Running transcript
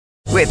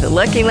With the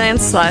Lucky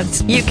Land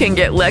Slots, you can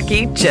get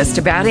lucky just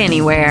about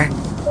anywhere.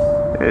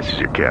 This is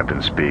your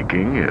captain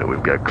speaking.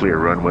 We've got clear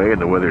runway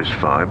and the weather's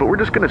fine, but we're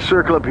just going to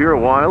circle up here a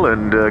while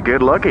and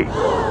get lucky.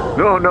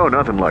 No,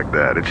 nothing like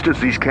that. It's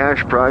just these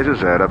cash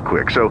prizes add up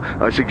quick. So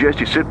I suggest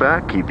you sit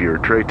back, keep your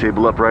tray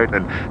table upright,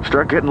 and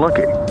start getting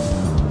lucky.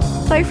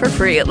 Play for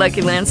free at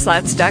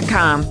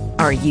LuckyLandSlots.com.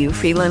 Are you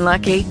feeling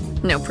lucky?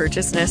 No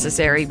purchase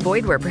necessary.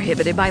 Void where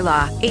prohibited by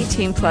law.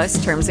 18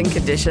 plus terms and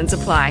conditions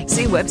apply.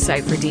 See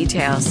website for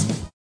details.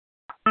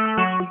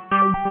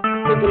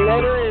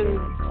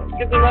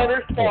 Get the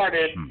motor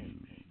started.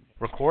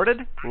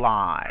 Recorded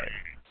live.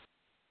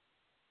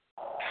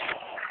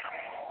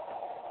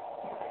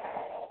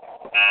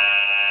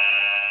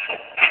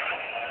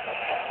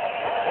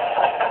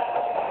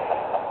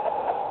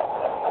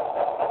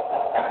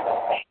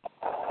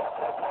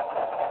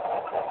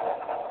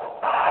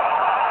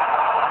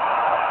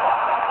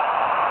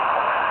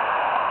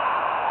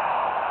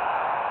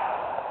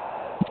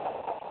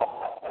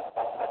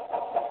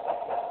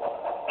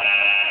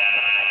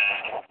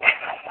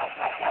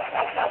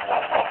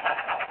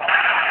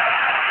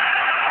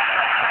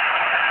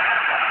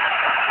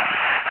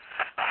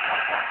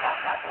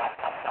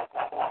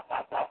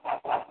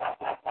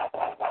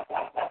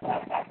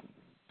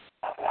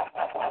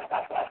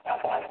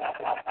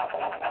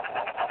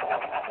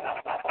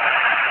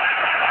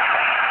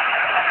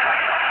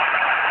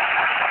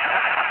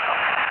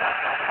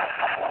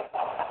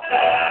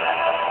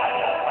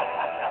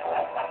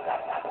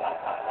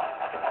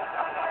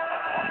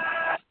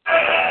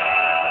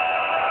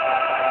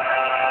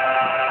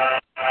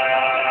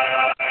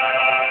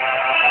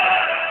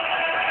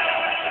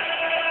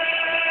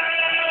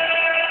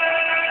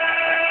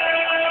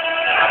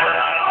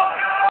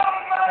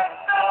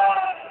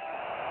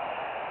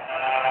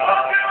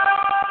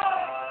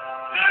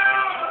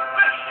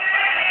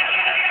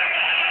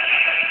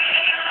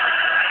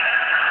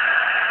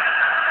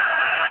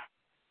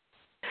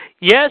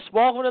 Yes,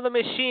 welcome to the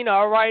machine.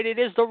 All right, it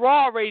is the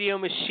Raw Radio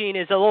Machine.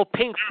 It's a little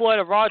Pink Floyd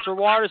of Roger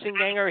Waters and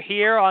Ganger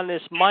here on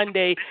this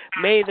Monday,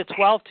 May the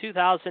 12th,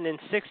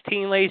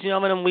 2016, ladies and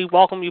gentlemen, and we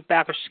welcome you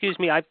back. Excuse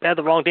me, I had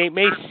the wrong date.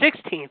 May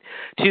 16th,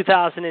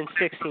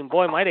 2016.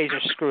 Boy, my days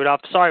are screwed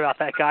up. Sorry about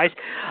that, guys.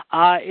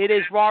 It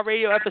is Raw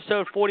Radio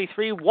episode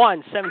 43,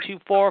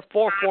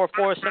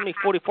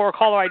 1-724-444-7044.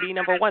 Caller ID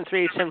number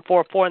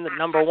 138744, and the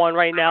number 1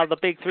 right now, the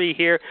big 3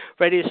 here,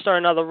 ready to start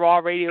another Raw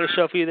Radio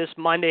show for you this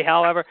Monday.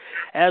 However,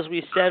 as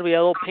we said, we had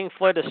a little Pink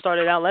Floyd to start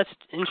it out. Let's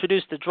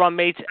introduce the drum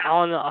mates.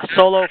 Alan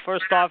Solo,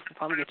 first off,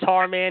 from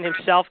Guitar Man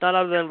himself, none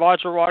other than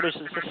Roger Waters'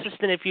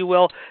 assistant, if you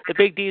will, the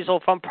Big Diesel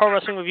from Pro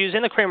Wrestling Reviews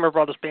and the Kramer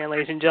Brothers Band,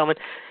 ladies and gentlemen,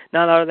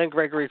 none other than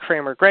Gregory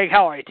Kramer. Greg,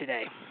 how are you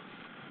today?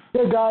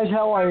 Good, guys.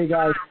 How are you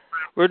guys?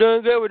 We're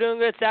doing good.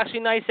 It's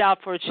actually nice out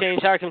for a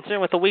change. How considering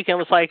what the weekend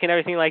was like and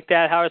everything like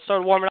that, how it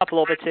started warming up a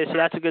little bit today, so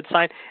that's a good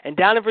sign. And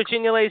down in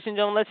Virginia, ladies and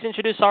gentlemen, let's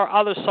introduce our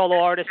other solo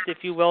artist, if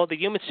you will, the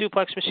Human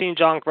Suplex Machine,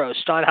 John Gross.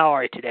 John, how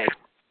are you today?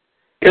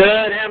 Good.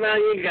 How about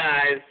you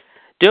guys?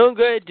 Doing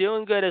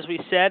good, as we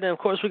said. And, of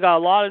course, we got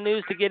a lot of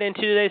news to get into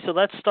today, so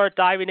let's start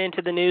diving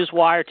into the news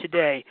wire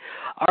today.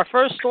 Our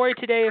first story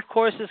today, of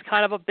course, is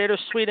kind of a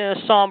bittersweet and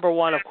a somber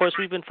one. Of course,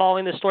 we've been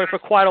following this story for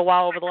quite a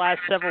while over the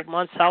last several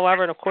months,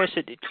 however, and, of course,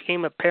 it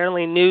became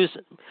apparently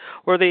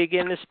newsworthy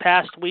again this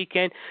past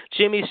weekend.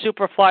 Jimmy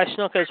Superfly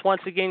Snuka is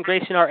once again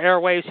gracing our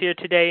airwaves here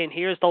today, and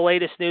here's the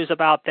latest news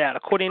about that.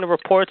 According to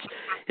reports,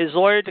 his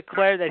lawyer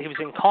declared that he was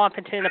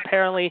incompetent,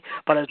 apparently,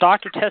 but a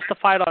doctor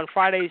testified on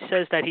Friday. He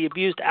says that he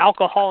abused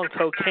alcohol and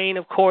cocaine,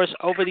 of course,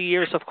 over the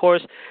years, of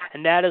course,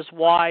 and that is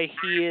why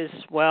he is,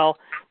 well,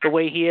 the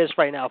way he is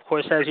right now. Of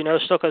course, as you know,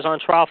 Snuka's on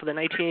trial for the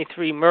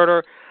 1983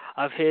 murder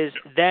of his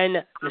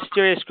then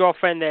mysterious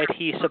girlfriend that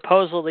he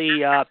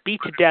supposedly beat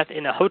to death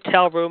in a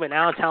hotel room in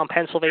Allentown,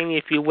 Pennsylvania,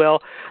 if you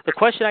will. The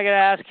question I got to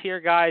ask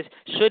here, guys,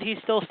 should he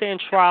still stand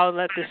trial and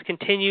let this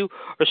continue,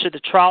 or should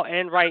the trial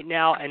end right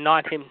now and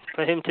not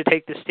for him to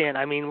take the stand?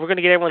 I mean, we're going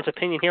to get everyone's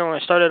opinion here. We're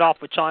going to start it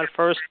off with John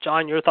first.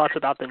 John, your thoughts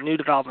about the new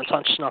developments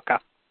on Snuka?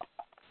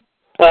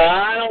 Well,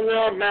 I don't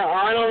know about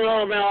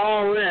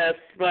all this,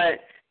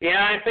 but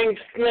yeah, I think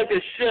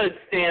Snuka should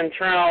stand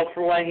trial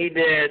for what he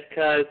did,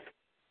 because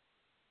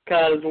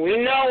we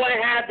know what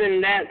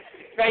happened that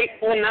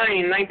fateful night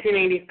in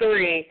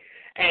 1983,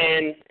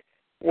 and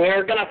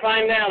we're going to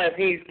find out if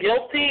he's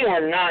guilty or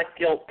not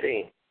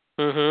guilty.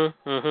 Well,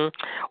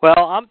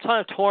 I'm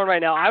kind of torn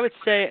right now. I would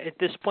say at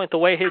this point, the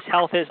way his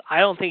health is, I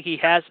don't think he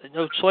has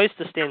no choice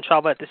to stand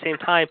trial, but at the same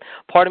time,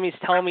 part of me is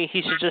telling me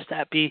he should just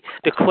be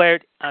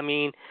declared,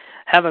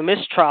 have a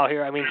mistrial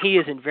here. I mean, he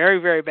is in very,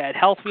 very bad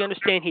health. We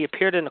understand he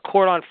appeared in the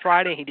court on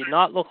Friday. He did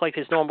not look like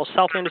his normal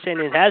self. We understand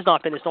it has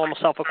not been his normal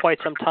self for quite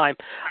some time.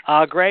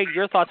 Greg,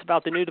 your thoughts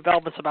about the new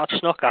developments about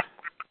Snuka?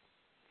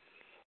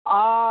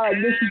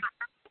 This is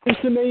news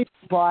to me,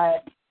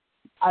 but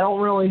I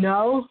don't really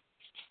know.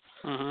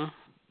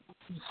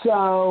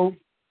 So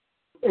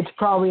it's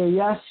probably a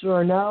yes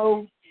or a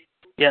no.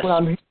 Yes. But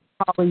I'm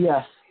probably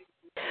yes.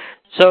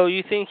 So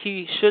you think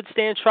he should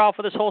stand trial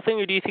for this whole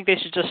thing, or do you think they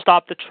should just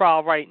stop the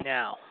trial right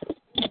now?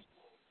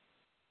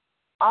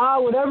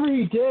 Whatever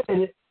he did,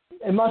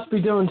 it must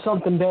be doing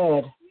something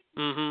bad.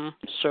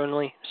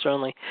 Certainly.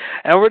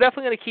 And we're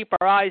definitely going to keep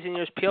our eyes and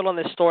ears peeled on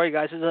this story,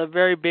 guys. It's a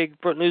very big,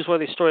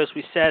 newsworthy story, as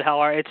we said.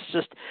 However, it's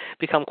just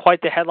become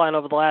quite the headline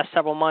over the last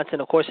several months,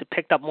 and, of course, it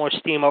picked up more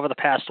steam over the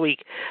past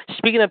week.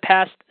 Speaking of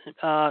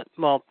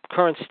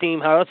current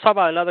steam, however, let's talk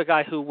about another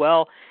guy who,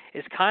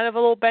 is kind of a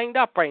little banged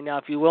up right now,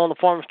 if you will, in the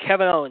form of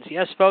Kevin Owens.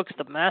 Yes, folks,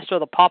 the master of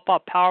the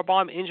pop-up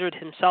powerbomb injured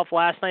himself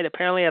last night,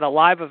 apparently at a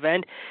live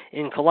event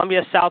in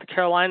Columbia, South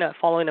Carolina,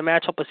 following a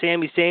matchup with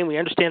Sami Zayn. We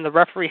understand the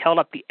referee held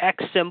up the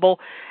X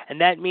symbol,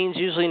 and that means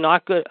usually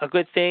not a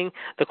good thing.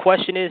 The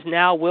question is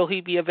now, will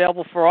he be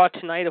available for Raw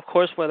tonight, of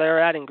course, where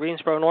they're at in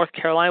Greensboro, North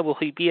Carolina? Will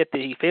he be at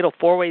the Fatal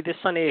 4-Way this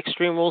Sunday at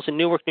Extreme Rules in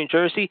Newark, New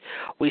Jersey?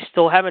 We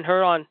still haven't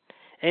heard on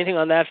anything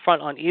on that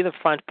front, on either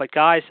front. But,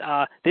 guys,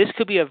 this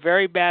could be a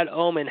very bad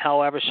omen,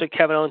 however, should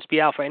Kevin Owens be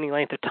out for any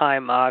length of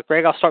time.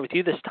 Greg, I'll start with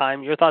you this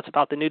time. Your thoughts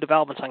about the new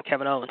developments on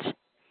Kevin Owens?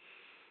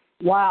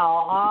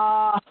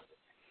 Wow.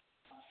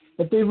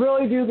 If they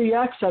really do the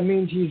X, that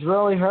means he's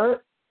really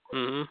hurt.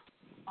 I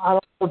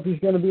don't know if he's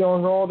going to be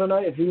on Raw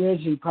tonight. If he is,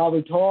 he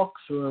probably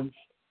talks or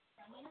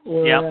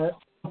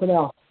something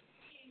else.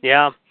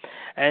 Yeah.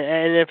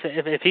 And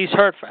if he's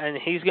hurt and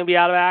he's going to be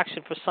out of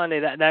action for Sunday,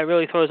 that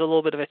really throws a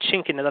little bit of a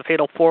chink into the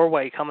Fatal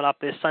 4-Way coming up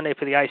this Sunday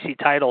for the IC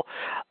title,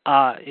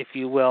 if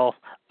you will.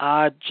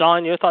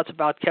 John, your thoughts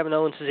about Kevin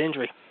Owens'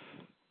 injury?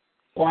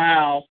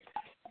 Wow.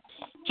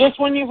 Just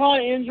when you thought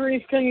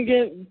injuries couldn't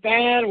get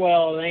bad,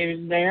 well,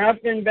 they're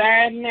up and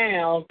bad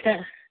now.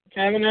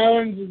 Kevin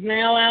Owens is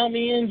now out of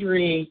the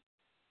injury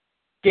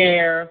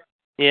scare.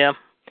 Yeah.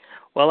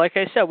 Well, like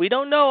I said, we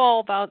don't know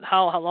all about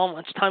how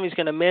much time he's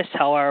going to miss,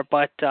 however,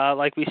 but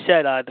like we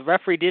said, the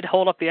referee did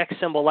hold up the X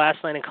symbol last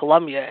night in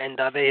Columbia, and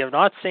they are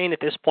not saying at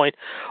this point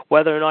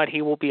whether or not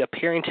he will be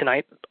appearing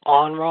tonight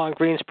on Raw in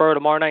Greensboro,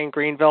 tomorrow night in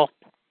Greenville,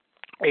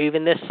 or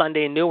even this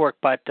Sunday in Newark,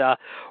 but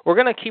we're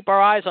going to keep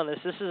our eyes on this.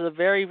 This is a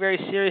very, very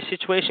serious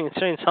situation,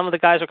 considering some of the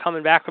guys are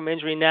coming back from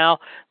injury now.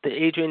 The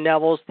Adrian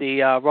Nevilles, the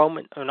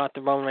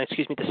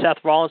Seth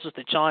Rollins,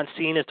 the John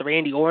Cena's, the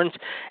Randy Ortons,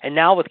 and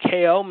now with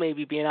KO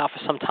maybe being out for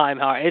some time,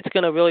 however, it's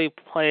going to really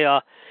play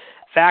a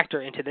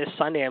factor into this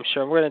Sunday, I'm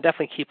sure. We're going to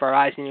definitely keep our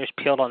eyes and ears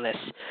peeled on this.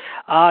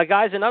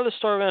 Guys, another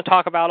story we're going to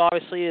talk about,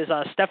 obviously, is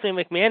Stephanie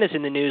McMahon is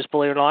in the news,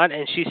 believe it or not,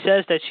 and she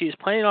says that she's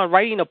planning on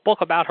writing a book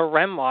about her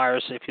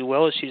memoirs, if you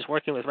will. She's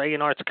working with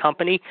Reagan Arts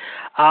Company.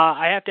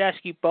 I have to ask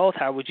you both,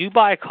 how would you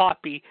buy a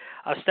copy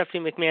of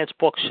Stephanie McMahon's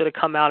book should it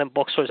come out in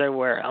bookstores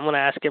everywhere? I'm going to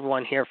ask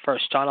everyone here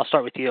first. John, I'll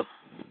start with you.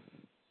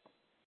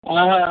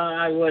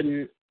 I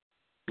wouldn't.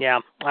 Yeah,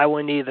 I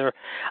wouldn't either.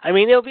 I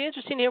mean, it'll be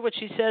interesting to hear what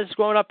she says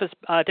growing up as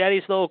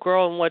Daddy's little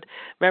girl and what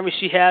memories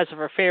she has of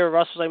her favorite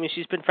wrestlers. I mean,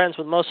 she's been friends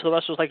with most of the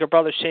wrestlers like her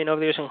brother Shane over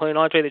the years, including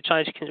Andre the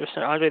Giant. She considers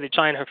Andre the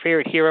Giant her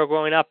favorite hero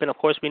growing up. And, of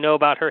course, we know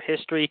about her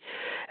history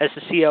as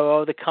the COO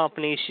of the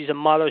company. She's a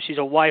mother. She's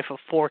a wife of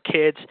 4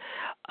 kids.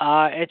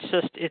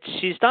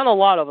 She's done a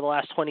lot over the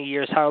last 20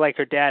 years, how like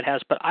her dad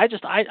has, but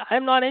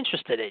I'm not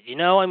interested in it, you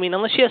know? I mean,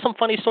 unless she has some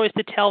funny stories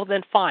to tell,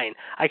 then fine.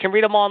 I can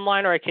read them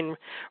online, or I can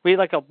read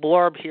like a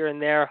blurb here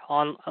and there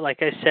on,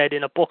 like I said,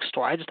 in a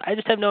bookstore. I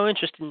just have no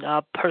interest in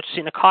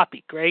purchasing a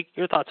copy. Greg,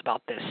 your thoughts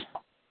about this?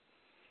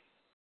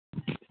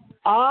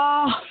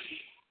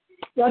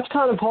 That's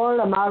kind of hard.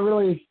 I'm not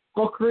really a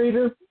book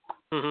reader,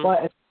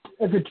 but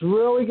if it's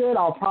really good,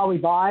 I'll probably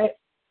buy it.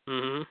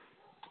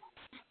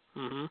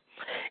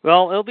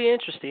 Well, it'll be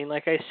interesting.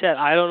 Like I said,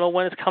 I don't know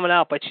when it's coming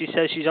out, but she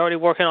says she's already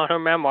working on her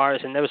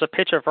memoirs, and there was a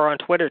picture of her on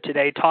Twitter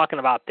today talking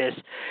about this,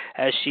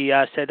 as she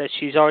said that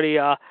she's already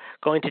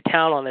going to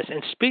town on this.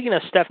 And speaking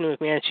of Stephanie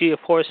McMahon, she,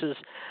 of course, is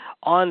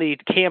on the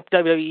Camp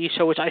WWE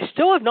show, which I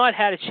still have not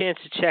had a chance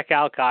to check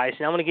out, guys.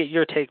 And I'm going to get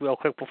your take real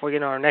quick before we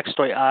get on our next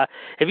story.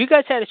 Have you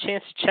guys had a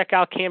chance to check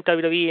out Camp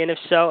WWE, and if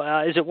so,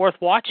 is it worth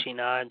watching,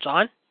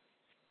 John?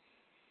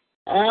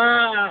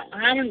 I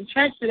haven't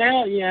checked it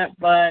out yet,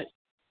 but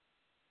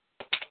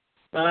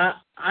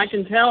I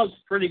can tell it's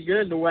pretty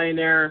good the way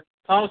they're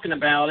talking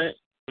about it.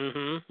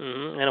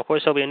 And, of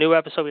course, there'll be a new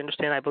episode, we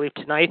understand, I believe,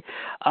 tonight.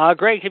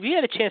 Greg, have you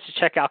had a chance to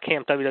check out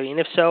Camp WWE?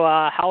 And if so,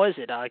 how is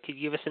it? Could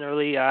you give us an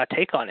early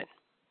take on it?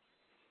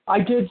 I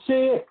did see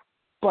it,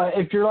 but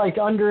if you're, like,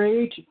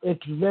 underage,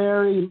 it's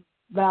very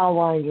foul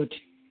language.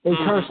 They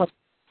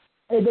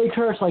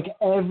curse like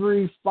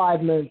every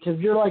 5 minutes. If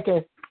you're, like,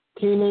 a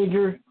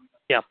teenager,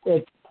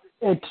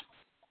 it's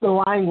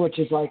the language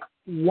is like,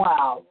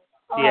 wow.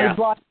 Yeah.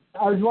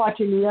 I was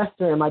watching it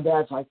yesterday, and my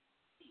dad's like,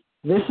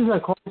 this is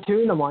a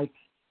cartoon? I'm like,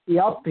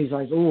 yep. He's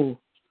like, ooh.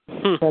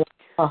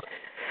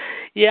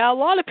 Yeah, a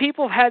lot of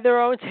people have had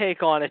their own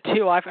take on it,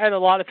 too. I've had a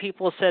lot of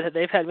people said that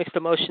they've had mixed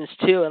emotions,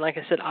 too. And like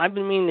I said, I've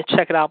been meaning to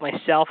check it out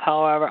myself.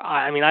 However,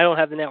 I mean, I don't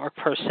have the network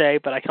per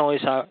se, but I can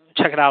always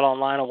check it out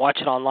online or watch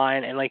it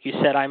online. And like you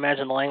said, I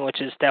imagine the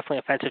language is definitely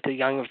offensive to the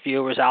younger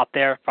viewers out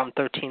there from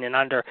 13 and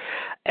under.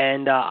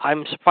 And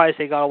I'm surprised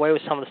they got away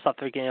with some of the stuff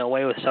they're getting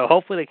away with. So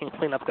hopefully they can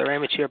clean up their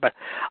image here. But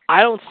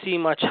I don't see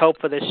much hope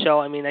for this show.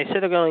 I mean, they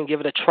said they're going to give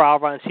it a trial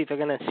run and see if they're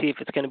going to see if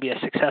it's going to be a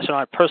success or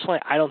not. Personally,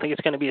 I don't think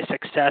it's going to be a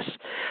success.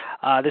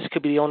 This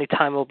could be the only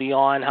time it'll be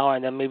on,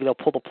 and then maybe they'll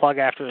pull the plug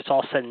after it's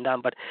all said and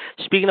done. But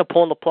speaking of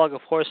pulling the plug,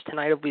 of course,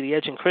 tonight will be the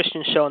Edge and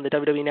Christian show on the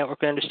WWE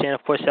Network. We understand,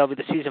 of course, that'll be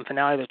the season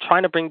finale. They're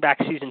trying to bring back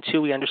season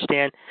 2, we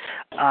understand,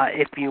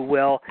 if you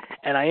will.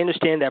 And I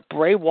understand that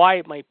Bray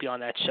Wyatt might be on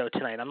that show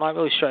tonight. I'm not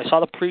really sure. I saw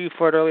the preview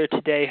for it earlier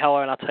today,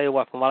 however, and I'll tell you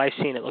what, from what I've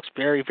seen, it looks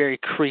very, very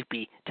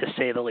creepy, to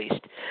say the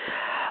least.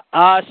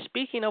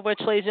 Speaking of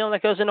which, ladies and gentlemen,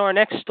 that goes into our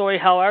next story.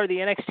 However, the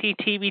NXT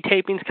TV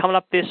tapings coming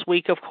up this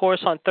week, of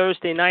course, on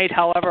Thursday night.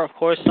 However, of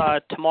course,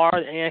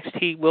 tomorrow,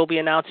 NXT will be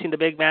announcing the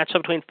big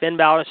matchup between Finn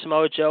Balor and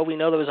Samoa Joe. We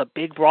know there was a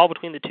big brawl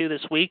between the two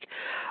this week.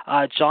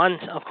 John,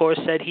 of course,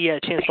 said he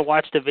had a chance to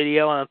watch the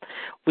video. I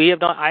have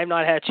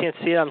not had a chance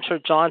to see it. I'm sure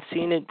John's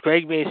seen it.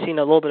 Greg may have seen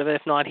a little bit of it.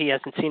 If not, he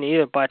hasn't seen it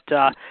either. But,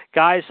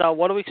 guys,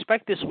 what do we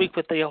expect this week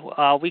with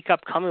the week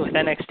upcoming with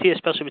NXT,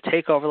 especially with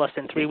TakeOver less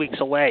than 3 weeks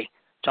away?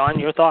 John,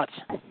 your thoughts?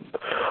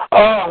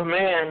 Oh,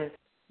 man.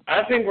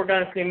 I think we're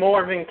going to see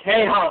more than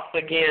chaos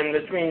again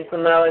between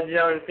Samoa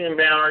Joe and Finn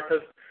Balor,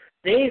 because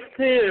these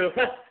two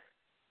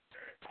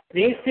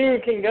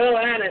can go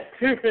at it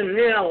tooth and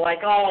nail like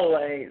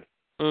always.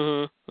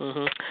 Do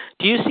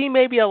you see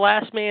maybe a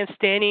last man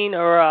standing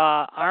or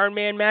Iron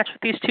Man match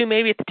with these two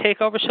maybe at the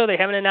TakeOver show? They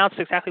haven't announced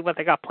exactly what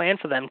they got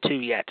planned for them two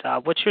yet.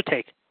 What's your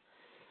take?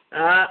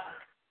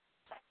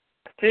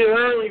 Too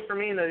early for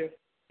me to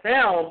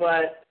tell,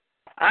 but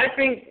I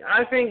think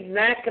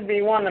that could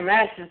be one of the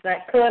matches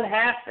that could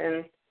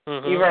happen.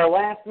 Either a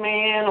last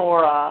man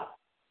or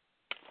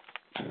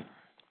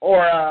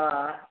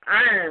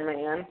Iron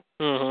Man.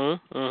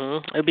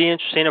 It'd be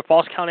interesting. A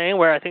false count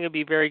anywhere, I think it'd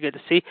be very good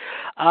to see.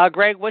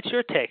 Greg, what's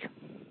your take?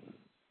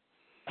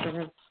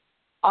 If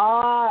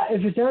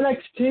it's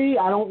NXT,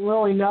 I don't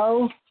really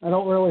know. I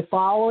don't really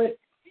follow it.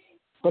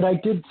 But I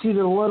did see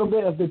a little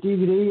bit of the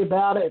DVD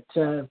about it.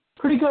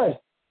 Pretty good.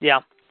 Yeah.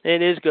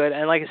 It is good.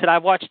 And like I said,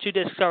 I've watched 2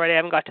 discs already. I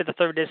haven't got to the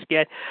 3rd disc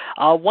yet.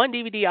 One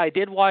DVD I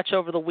did watch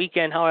over the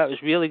weekend, how it was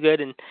really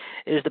good, and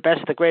is the best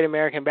of the Great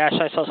American Bash.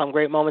 I saw some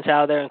great moments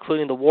out of there,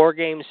 including the War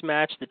Games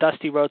match, the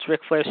Dusty Rhodes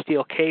Ric Flair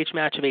Steel Cage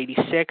match of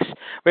 86,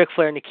 Ric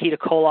Flair Nikita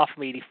Koloff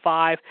from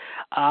 85.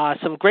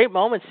 Some great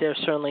moments there,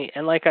 certainly.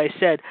 And like I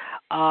said,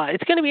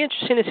 it's going to be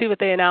interesting to see what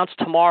they announce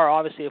tomorrow.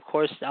 Obviously, of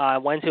course,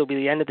 Wednesday will be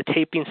the end of the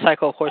taping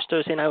cycle. Of course,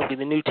 Thursday night will be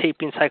the new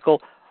taping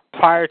cycle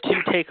prior to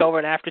TakeOver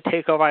and after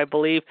TakeOver, I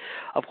believe.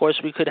 Of course,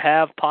 we could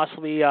have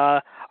possibly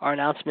our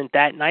announcement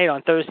that night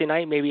on Thursday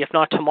night, maybe if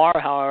not tomorrow,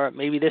 however,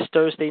 maybe this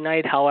Thursday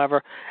night,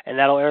 however, and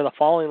that'll air the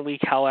following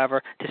week,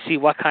 however, to see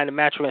what kind of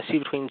match we're going to see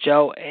between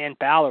Joe and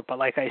Balor. But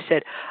like I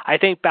said, I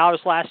think Balor's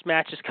last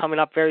match is coming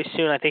up very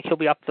soon. I think he'll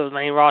be up to the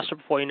main roster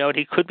before you know it.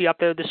 He could be up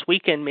there this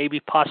weekend,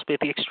 maybe possibly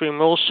at the Extreme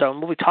Rules show, and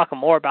we'll be talking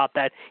more about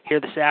that here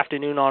this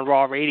afternoon on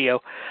Raw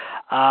Radio.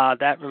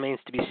 That remains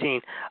to be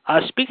seen.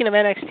 Speaking of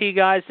NXT,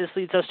 guys, this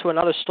leads us to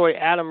another story.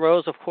 Adam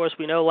Rose, of course,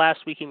 we know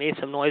last week he made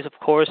some noise, of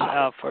course,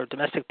 for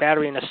domestic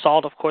battery and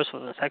assault, of course,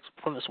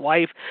 from his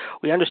wife.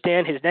 We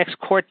understand his next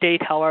court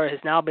date, however, has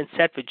now been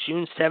set for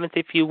June 7th,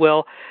 if you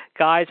will.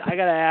 Guys, I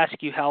got to ask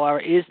you, however,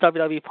 is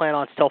WWE planning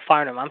on still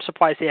firing him? I'm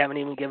surprised they haven't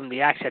even given him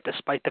the axe yet,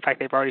 despite the fact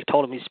they've already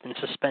told him he's been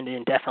suspended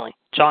indefinitely.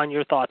 John,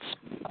 your thoughts?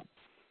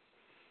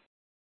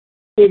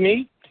 Who,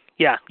 me?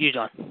 Yeah, you,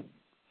 John.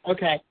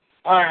 Okay.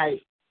 All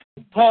right.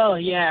 Well,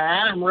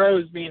 yeah, Adam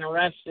Rose being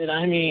arrested.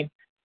 I mean,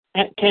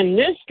 can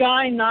this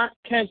guy not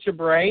catch a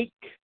break?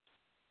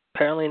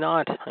 Apparently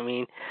not. I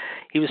mean,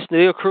 he was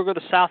Leo Kruger,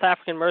 the South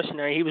African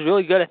mercenary. He was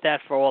really good at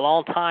that for a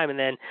long time, and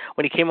then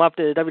when he came up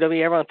to the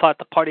WWE, everyone thought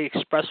the Party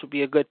Express would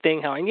be a good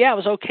thing. And yeah, it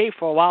was okay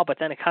for a while, but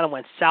then it kind of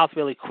went south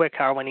really quick,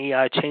 when he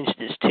changed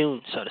his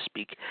tune, so to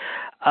speak.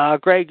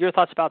 Greg, your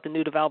thoughts about the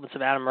new developments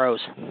of Adam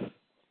Rose?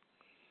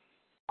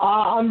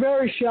 I'm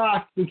very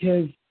shocked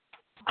because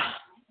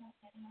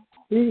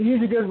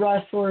he's a good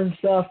wrestler and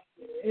stuff.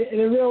 It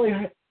really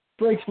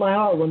breaks my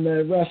heart when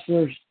the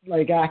wrestlers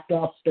act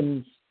up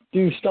and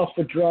do stuff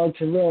with drugs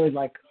and really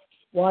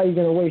why are you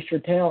going to waste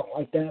your talent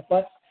like that?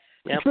 But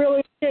It's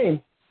really a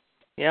shame.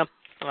 Yeah,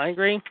 I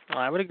agree.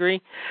 I would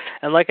agree.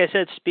 And like I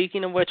said,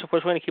 speaking of which, of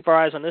course, we're going to keep our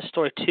eyes on this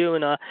story too.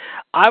 And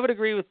I would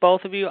agree with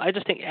both of you. I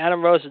just think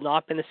Adam Rose has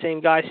not been the same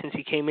guy since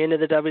he came into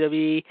the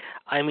WWE.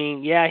 I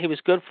mean, yeah, he was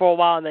good for a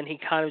while, and then he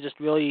kind of just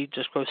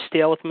grows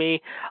stale with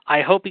me.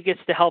 I hope he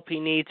gets the help he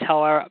needs,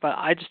 however, but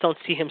I just don't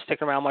see him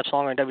sticking around much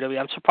longer in WWE.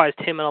 I'm surprised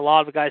him and a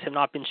lot of the guys have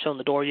not been shown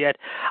the door yet.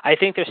 I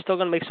think they're still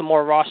going to make some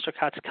more roster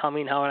cuts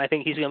coming, however, and I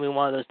think he's going to be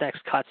one of those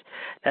next cuts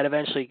that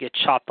eventually get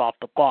chopped off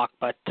the block.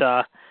 But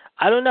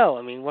I don't know.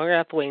 I mean, we're going to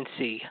have to wait and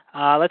see.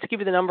 Let's give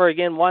you the number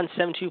again,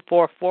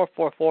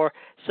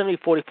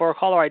 1-724-444-7044.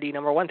 Caller ID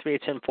number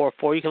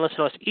 138744. You can listen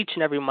to us each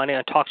and every Monday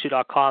on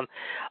TalkShoe.com.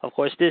 Of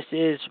course, this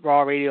is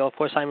Raw Radio. Of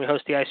course, I'm your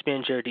host, the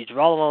Iceman, Jared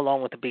DiGirolamo,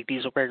 along with the Big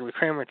Diesel, Gregory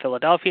Kramer in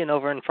Philadelphia, and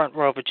over in Front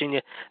Row,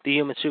 Virginia, the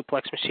Human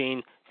Suplex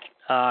Machine,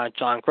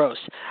 John Gross.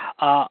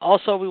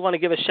 Also, we want to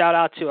give a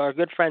shout-out to our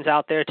good friends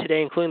out there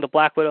today, including the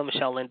Black Widow,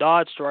 Michelle Lynn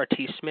Dodge, Gerard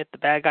T. Smith, the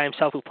bad guy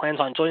himself, who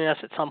plans on joining us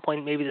at some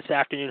point, maybe this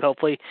afternoon,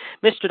 hopefully,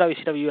 Mr.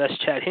 WCWUS,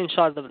 Chad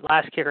Hinshaw, the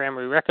last kicker,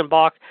 Emery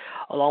Reckenbach,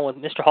 along with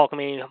Mr.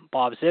 Hulkamania,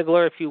 Bob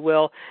Ziegler, if you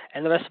will,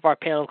 and the rest of our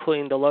panel,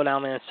 including the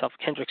lowdown man himself,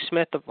 Kendrick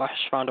Smith, the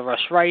Ronda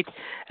Rush Wright.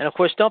 And, of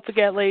course, don't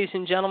forget, ladies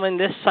and gentlemen,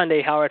 this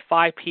Sunday, however, at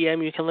 5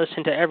 p.m., you can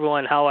listen to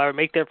everyone, however,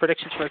 make their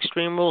predictions for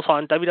Extreme Rules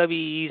on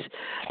WWE's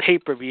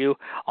pay-per-view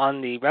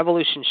on the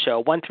Revolution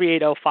Show,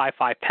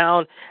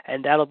 1-380-55-pound,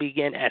 and that'll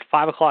begin at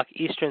 5 o'clock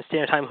Eastern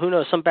Standard Time. Who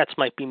knows, some bets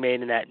might be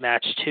made in that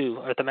match, too,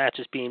 or the match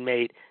is being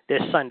made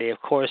this Sunday.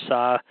 Of course,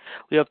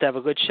 we hope to have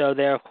a good show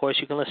there. Of course,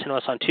 you can listen to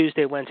us on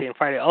Tuesday, Wednesday, and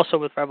Friday, also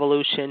with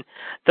Revolution.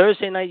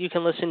 Thursday night, you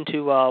can listen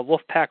to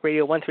Wolfpack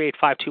Radio,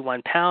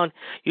 1-385-2-1-pound.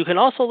 You can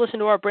also listen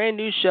to our brand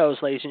new shows,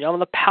 ladies and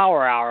gentlemen, the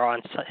Power Hour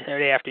on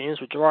Saturday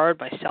afternoons with Gerard,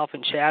 myself,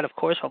 and Chad, of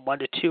course, from 1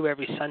 to 2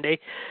 every Saturday.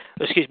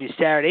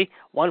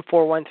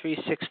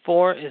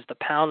 141364 is the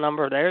pound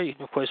number there.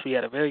 Of course, we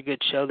had a very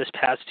good show this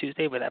past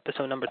Tuesday with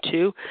episode number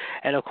 2.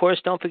 And, of course,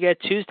 don't forget,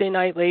 Tuesday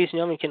night, ladies and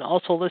gentlemen, you can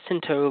also listen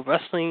to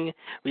Wrestling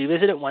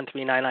Revisited,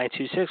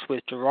 139926,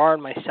 with Gerard,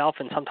 myself,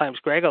 and sometimes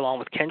Greg, along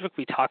with Kendrick.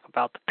 We talk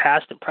about the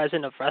past and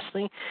present of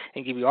wrestling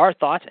and give you our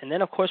thoughts. And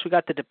then, of course, we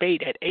got the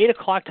debate at 8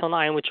 o'clock till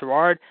 9 with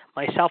Gerard,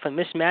 myself, and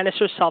Miss Madness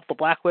herself, the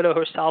Black Widow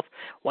herself,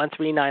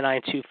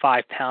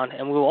 139925-pound.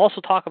 And we will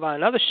also talk about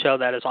another show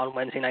that is on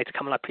Wednesday nights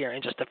coming up here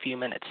in just a few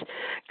minutes.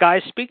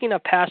 Guys, speaking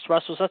of past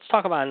wrestlers, let's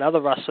talk about another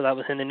wrestler that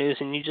was in the news.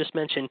 And you just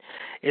mentioned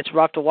it's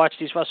rough to watch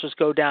these wrestlers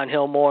go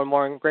downhill more and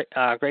more. And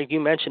Greg, you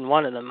mentioned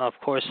one of them, of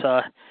course.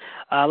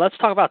 Let's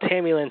talk about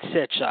Tammy Lynn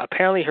Sitch.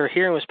 Apparently her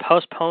hearing was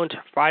postponed to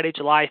Friday,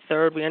 July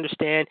 3rd. We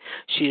understand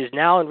she is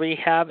now in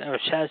rehab, or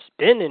she has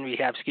been in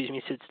rehab,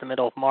 since the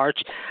middle of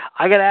March.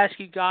 I got to ask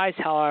you guys,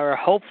 however,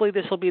 hopefully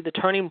this will be the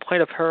turning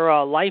point of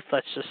her life,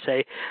 let's just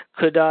say.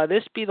 Could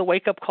this be the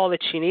wake-up call that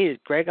she needed?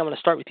 Greg, I'm going to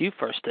start with you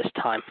first this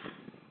time.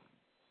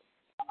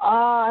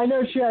 I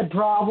know she had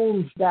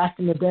problems back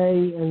in the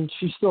day, and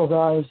she still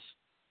does.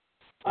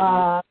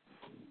 Rob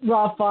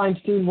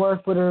Feinstein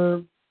worked with her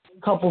a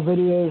couple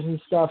videos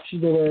and stuff. She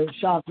did a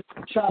shot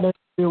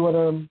interview with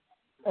her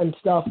and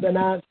stuff.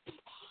 And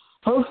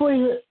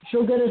hopefully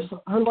she'll get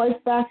her life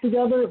back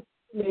together.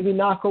 Maybe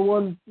knock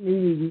on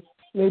wood.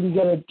 Maybe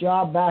get a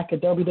job back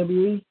at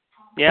WWE.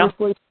 Yeah.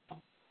 Hopefully.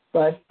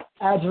 But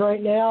as of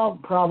right now,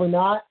 probably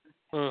not.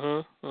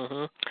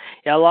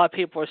 Yeah, a lot of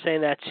people are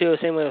saying that too.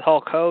 Same with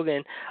Hulk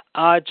Hogan.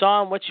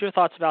 John, what's your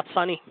thoughts about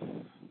Sonny?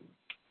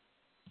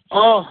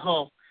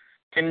 Oh,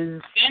 can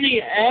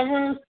Sonny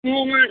ever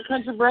still not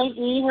touch a break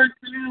either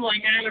too,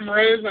 like Adam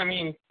Rose? I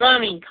mean,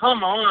 Sonny,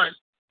 come on.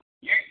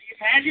 You've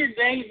had your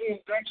days in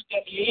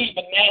WWE,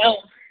 but now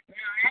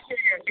after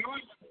you're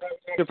doing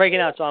something. You're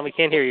breaking out, John. We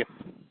can't hear you.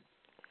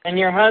 And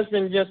your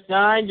husband just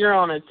died. You're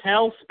on a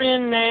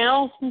tailspin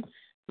now.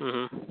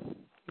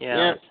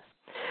 Yeah.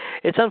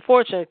 It's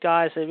unfortunate,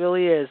 guys. It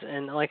really is.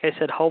 And like I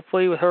said,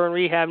 hopefully with her in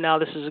rehab now,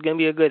 this is going to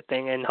be a good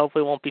thing, and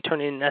hopefully it won't be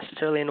turning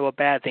necessarily into a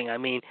bad thing. I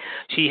mean,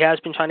 she has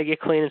been trying to get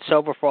clean and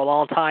sober for a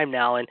long time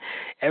now, and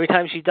every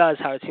time she does,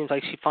 how it seems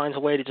like she finds a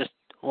way to just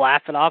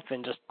laugh it up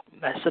and just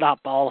mess it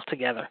up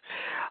altogether.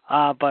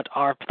 But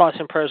our thoughts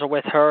and prayers are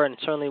with her and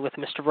certainly with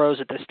Mr.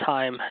 Rose at this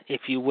time,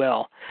 if you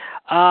will.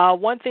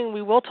 One thing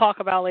we will talk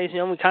about, ladies and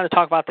gentlemen, we kind of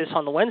talk about this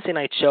on the Wednesday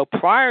night show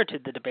prior to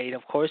the debate,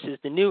 of course, is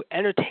the new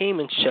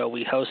entertainment show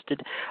we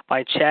hosted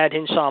by Chad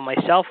Hinshaw and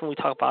myself, and we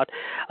talk about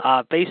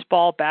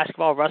baseball,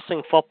 basketball,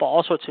 wrestling, football,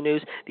 all sorts of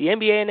news. The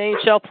NBA and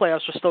NHL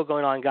playoffs are still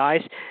going on,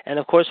 guys, and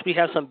of course we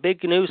have some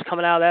big news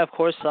coming out of that. Of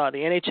course, the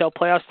NHL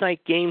playoffs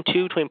tonight, Game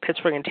 2 between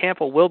Pittsburgh and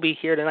Tampa will be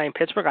here tonight in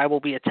Pittsburgh. I will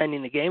be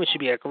attending the game. It should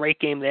be a great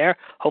game there.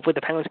 Hopefully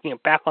the Penguins can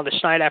get back on the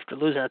schneid after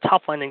losing a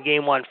tough one in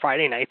Game 1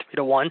 Friday night,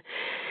 3-1.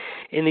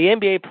 In the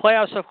NBA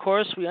playoffs, of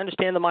course, we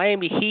understand the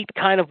Miami Heat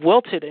kind of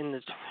wilted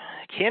in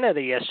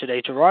Canada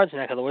yesterday. Gerard's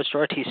neck of the woods,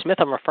 Gerard T. Smith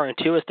I'm referring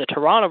to, as the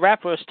Toronto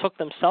Raptors took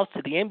themselves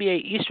to the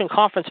NBA Eastern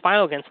Conference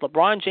Final against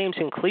LeBron James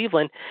in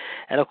Cleveland.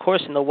 And, of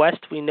course, in the West,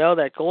 we know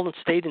that Golden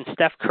State and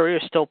Steph Curry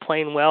are still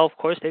playing well. Of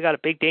course, they got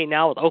a big day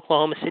now with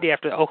Oklahoma City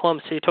after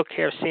Oklahoma City took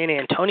care of San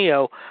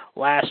Antonio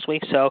last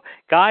week. So,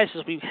 guys,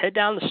 as we head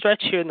down the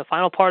stretch here in the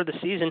final part of the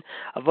season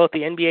of both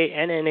the NBA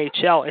and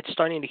NHL, it's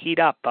starting to heat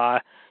up.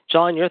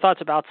 John, your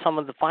thoughts about some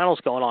of the finals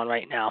going on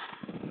right now?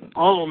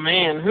 Oh,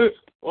 man.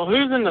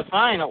 Who's in the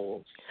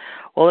finals?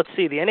 Well, let's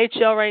see. The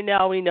NHL right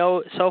now, we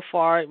know so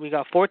far we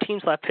got 4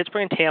 teams left.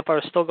 Pittsburgh and Tampa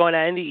are still going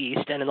out in the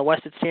East, and in the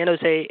West it's San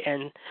Jose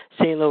and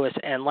St. Louis.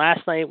 And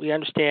last night we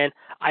understand,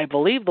 I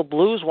believe the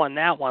Blues won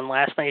that one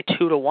last night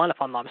 2-1,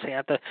 if I'm not mistaken. I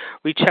have to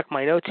recheck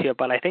my notes here,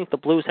 but I think the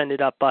Blues ended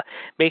up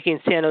making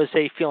San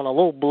Jose feeling a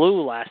little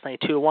blue last night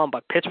 2-1.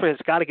 But Pittsburgh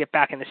has got to get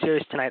back in the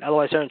series tonight,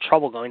 otherwise they're in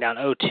trouble going down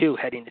 0-2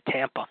 heading to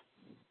Tampa.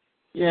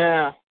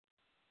 Yeah.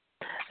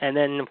 And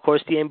then, of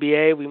course, the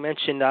NBA, we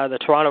mentioned the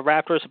Toronto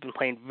Raptors have been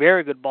playing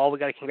very good ball. We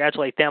got to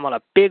congratulate them on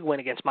a big win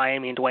against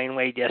Miami and Dwayne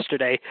Wade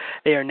yesterday.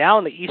 They are now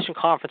in the Eastern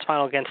Conference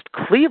Final against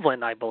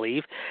Cleveland, I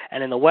believe.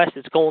 And in the West,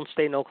 it's Golden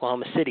State and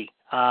Oklahoma City.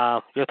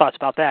 Your thoughts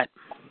about that?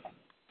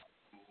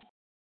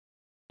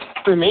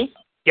 For me?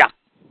 Yeah.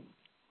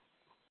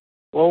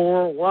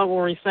 Well, what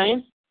were we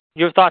saying?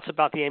 Your thoughts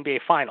about the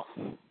NBA Final?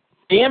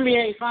 The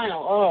NBA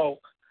Final, oh.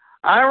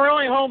 I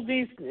really hope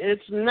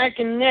it's neck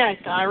and neck.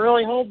 I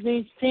really hope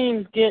these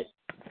teams get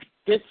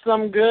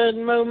some good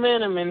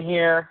momentum in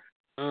here.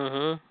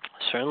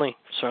 Certainly.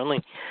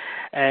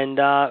 And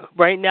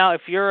right now,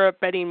 if you're a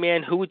betting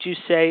man, who would you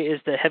say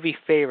is the heavy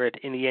favorite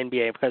in the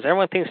NBA? Because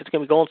everyone thinks it's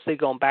going to be Golden State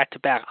going back to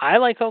back. I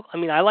like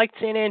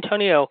San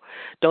Antonio.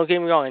 Don't get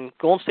me wrong, and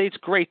Golden State's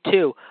great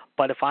too.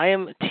 But if I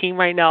am a team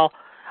right now,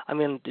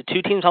 the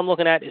 2 teams I'm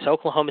looking at is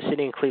Oklahoma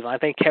City and Cleveland. I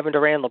think Kevin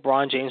Durant and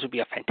LeBron James would be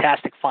a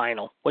fantastic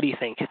final. What do you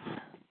think?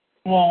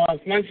 Well, as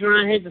much as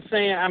I hate to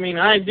say it,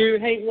 I do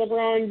hate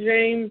LeBron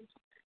James.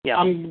 Yeah.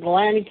 I'm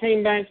glad he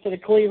came back to the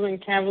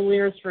Cleveland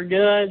Cavaliers for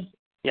good.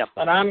 Yeah.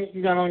 But I'm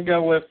going to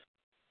go with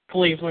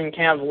Cleveland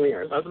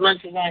Cavaliers, as much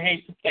as I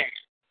hate to say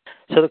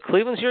it. So the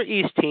Cleveland's your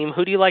East team.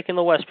 Who do you like in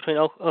the West between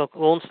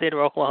Golden State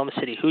or Oklahoma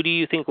City? Who do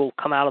you think will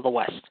come out of the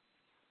West?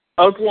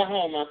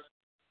 Oklahoma.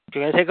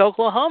 You're going to take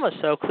Oklahoma,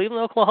 so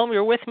Cleveland, Oklahoma,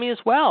 you're with me as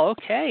well.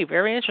 Okay,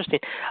 very interesting.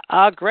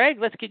 Greg,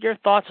 let's get your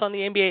thoughts on the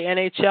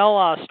NBA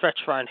NHL stretch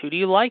run. Who do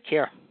you like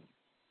here?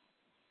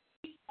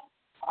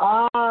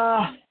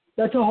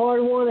 That's a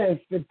hard one. If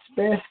it's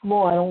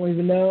basketball, I don't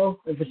even know.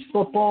 If it's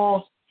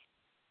football,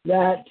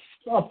 that's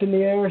up in the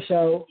air,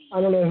 so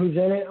I don't know who's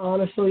in it,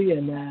 honestly.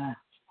 And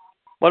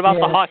what about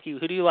the hockey?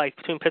 Who do you like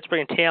between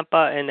Pittsburgh and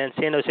Tampa and then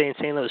San Jose and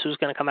St. Louis? Who's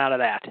going to come out of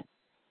that?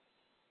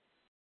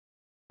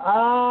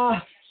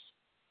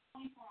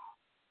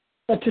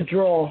 That's a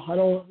draw. I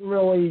don't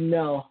really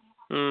know.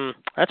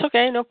 That's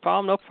okay. No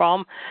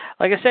problem.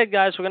 Like I said,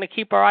 guys, we're going to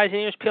keep our eyes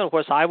and ears peeled. Of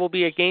course, I will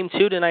be at Game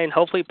 2 tonight, and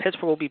hopefully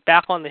Pittsburgh will be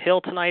back on the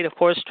hill tonight, of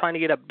course, trying to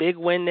get a big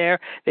win there.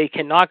 They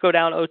cannot go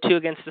down 0-2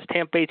 against this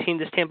Tampa Bay team.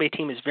 This Tampa Bay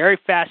team is very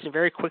fast and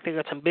very quick. They've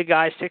got some big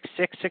guys,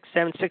 6'6",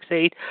 6'7",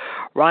 6'8".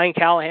 Ryan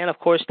Callahan, of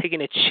course,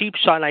 taking a cheap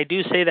shot, and I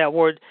do say that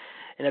word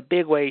in a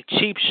big way,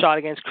 cheap shot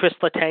against Chris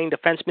Letang,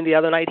 defenseman the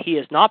other night. He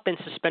has not been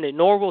suspended,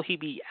 nor will he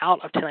be out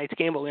of tonight's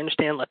game, but we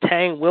understand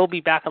Letang will be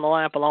back on the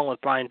lineup along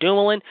with Brian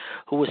Dumoulin,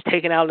 who was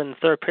taken out in the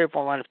third period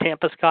for one of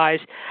Tampa's guys.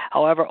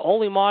 However,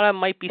 Ole Mata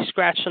might be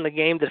scratched from the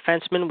game, the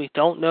defenseman. We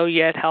don't know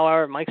yet.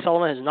 However, Mike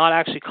Sullivan has not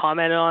actually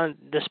commented on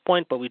this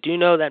point, but we do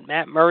know that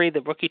Matt Murray,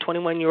 the rookie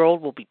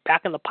 21-year-old, will be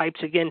back in the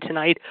pipes again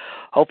tonight.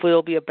 Hopefully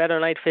it'll be a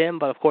better night for him,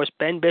 but of course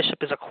Ben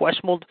Bishop is a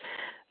questionable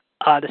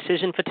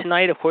decision for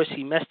tonight. Of course,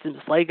 he messed his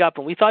leg up,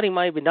 and we thought he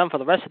might have been done for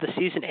the rest of the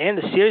season and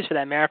the series for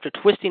that matter after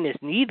twisting his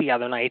knee the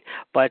other night,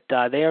 but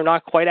they are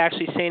not quite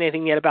actually saying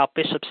anything yet about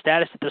Bishop's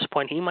status at this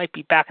point. He might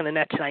be back in the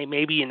net tonight,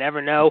 maybe. You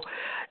never know.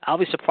 I'll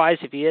be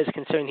surprised if he is,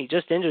 considering he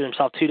just injured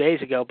himself 2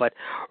 days ago, but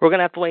we're going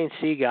to have to wait and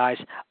see, guys.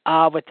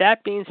 With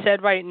that being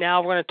said, right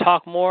now, we're going to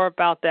talk more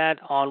about that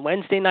on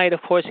Wednesday night,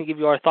 of course, and give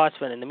you our thoughts.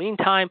 But in the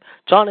meantime,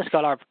 John has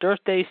got our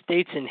birthdays,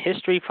 dates, and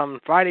history from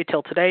Friday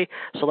till today,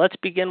 so let's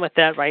begin with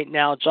that right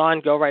now. John,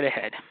 go right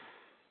ahead.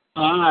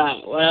 All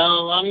right.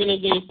 Well, I'm going to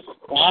do,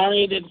 I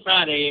already did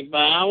Friday, but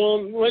I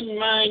wouldn't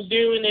mind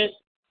doing it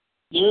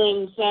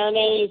during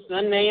Saturday,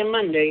 Sunday, and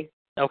Monday.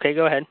 Okay,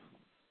 go ahead.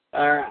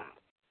 All right.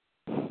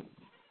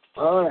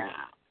 All right.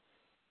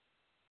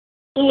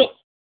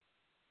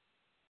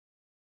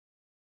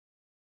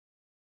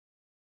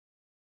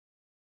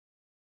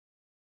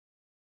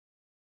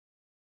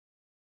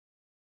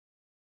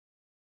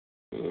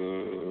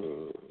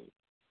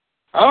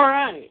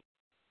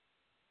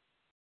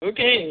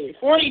 Okay,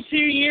 42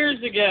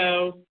 years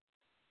ago,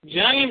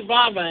 Giant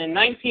Baba in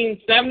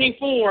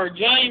 1974,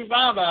 Giant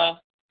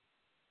Baba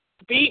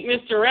beat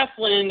Mr.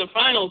 Wrestling in the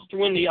finals to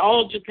win the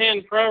All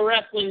Japan Pro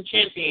Wrestling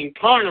Champion,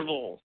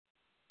 Carnival.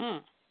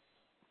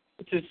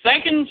 It's his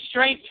second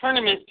straight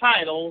tournament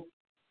title.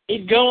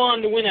 He'd go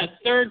on to win a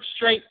third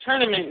straight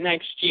tournament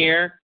next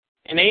year,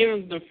 and he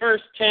was the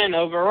first 10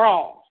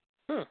 overall.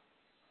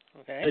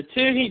 Okay. The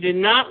two he did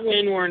not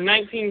win were in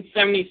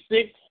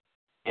 1976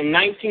 and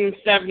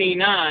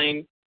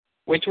 1979,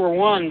 which were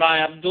won by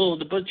Abdul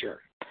the Butcher.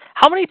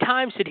 How many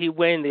times did he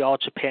win the All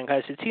Japan?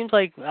 Because it seems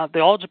like the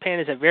All Japan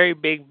is a very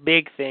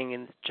big thing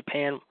in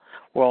Japan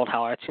world.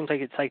 However, it seems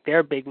like it's like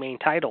their big main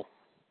title.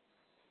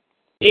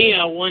 He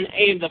won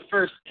 8 of the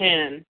first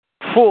 10.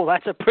 Cool,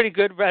 that's a pretty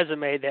good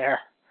resume there.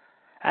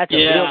 That's a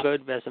real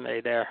good resume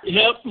there.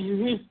 Yep.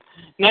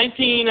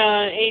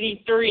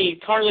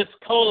 1983, Carlos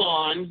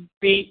Colon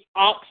beat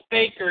Ox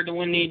Baker to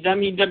win the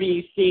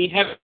WWC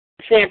Heavyweight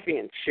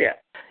Championship.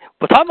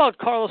 But talking about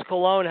Carlos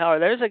Colon, however,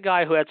 there's a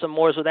guy who had some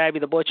wars with Abby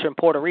the Butcher in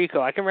Puerto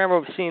Rico. I can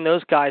remember seeing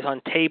those guys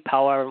on tape,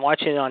 however, and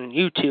watching it on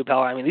YouTube,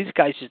 however. I mean, these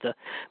guys used to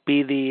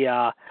be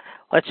the,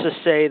 let's just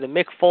say, the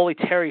Mick Foley,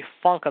 Terry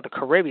Funk of the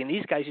Caribbean.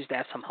 These guys used to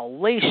have some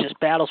hellacious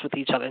battles with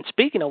each other. And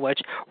speaking of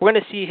which, we're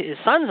going to see his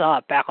sons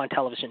back on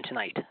television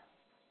tonight.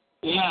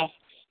 Yeah.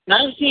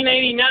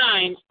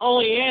 1989,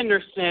 Ole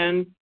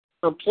Anderson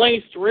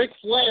replaced Ric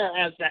Flair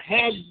as the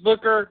head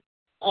booker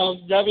of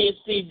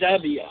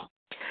WCW.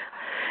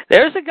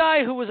 There's a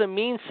guy who was a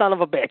mean son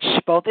of a bitch,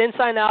 both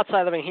inside and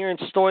outside. I've been hearing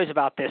stories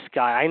about this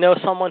guy. I know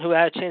someone who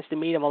had a chance to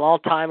meet him a long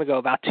time ago,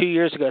 about 2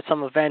 years ago at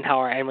some event,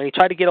 however, and when he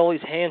tried to get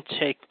Ole's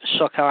handshake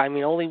shook, however, I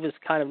mean, Ole was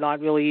kind of not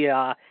really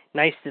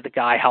nice to the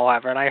guy,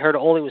 however, and I heard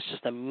Ole was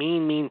just a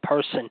mean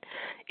person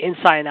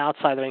inside and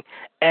outside the ring.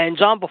 And,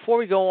 John, before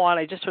we go on,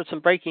 I just heard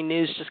some breaking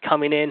news just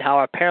coming in,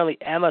 how apparently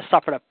Emma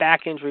suffered a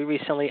back injury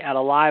recently at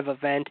a live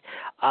event.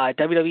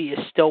 WWE is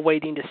still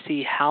waiting to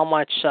see how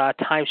much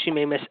time she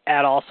may miss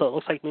at all, so it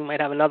looks like we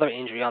might have another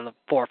injury on the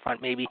forefront,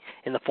 maybe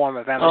in the form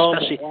of Emma,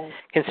 especially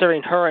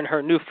considering her and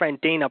her new friend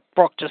Dana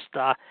Brooke just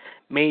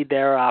made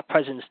their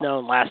presence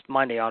known last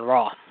Monday on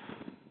Raw.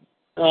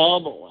 Oh,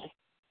 boy.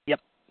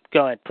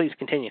 Go ahead. Please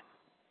continue.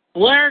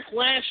 Blair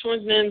Clash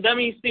was in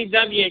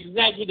WCW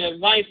Executive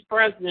Vice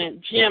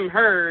President Jim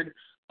Herd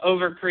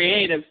over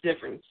creative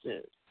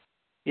differences,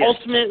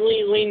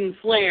 ultimately leading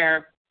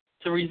Flair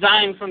to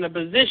resign from the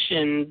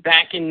position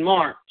back in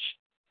March,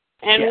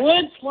 and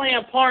would play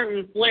a part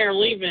in Flair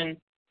leaving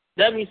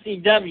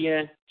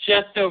WCW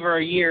just over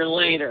a year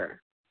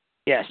later.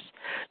 Yes.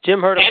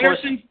 Jim Herd, of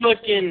Anderson's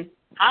booking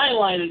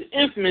highlighted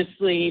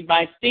infamously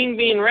by Sting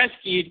being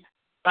rescued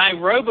by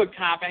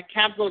RoboCop at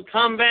Capital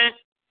Combat,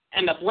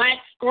 and the Black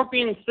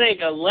Scorpion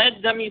Saga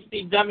led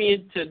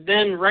WCW to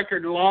then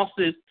record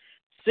losses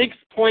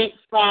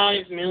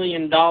 $6.5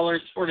 million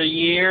for the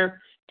year,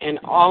 and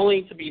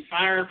Ollie to be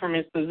fired from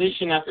his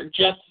position after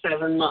just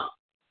 7 months.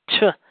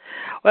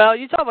 Well,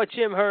 you talk about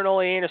Jim Herd and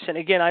Ole Anderson.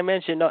 Again, I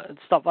mentioned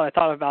stuff I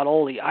thought about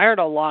Ole. I heard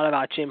a lot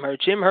about Jim Herd.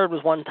 Jim Herd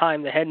was one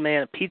time the head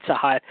man at Pizza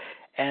Hut,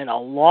 and a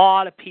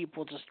lot of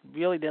people just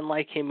really didn't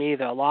like him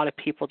either. A lot of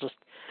people just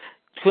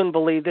couldn't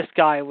believe this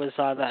guy was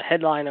the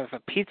headliner of a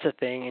pizza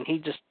thing, and he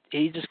just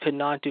could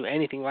not do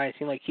anything right. It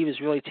seemed like he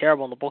was really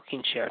terrible in the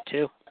booking chair,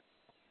 too.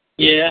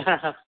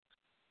 Yeah,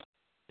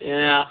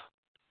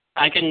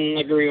 I can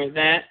agree with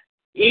that.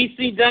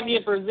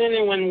 ECW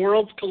presented When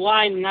Worlds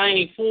Collide in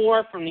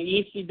 94 from the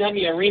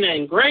ECW Arena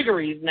in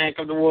Gregory's neck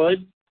of the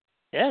woods.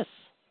 Yes.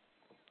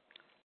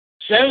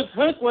 Show's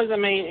hook was a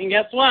main, and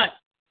guess what?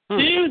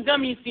 2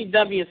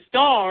 WCW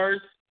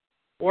stars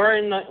were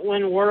in the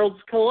When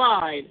Worlds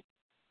Collide.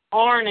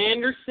 Arn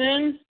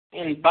Anderson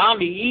and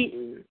Bobby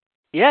Eaton.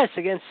 Yes,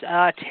 against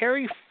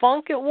Terry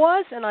Funk it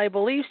was, and I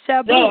believe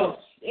Sabu. No,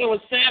 it was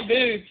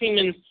Sabu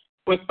teaming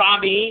with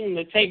Bobby Eaton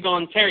to take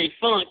on Terry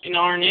Funk and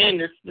Arn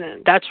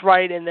Anderson. That's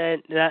right, and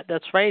then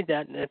that's right,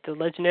 that at the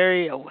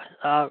legendary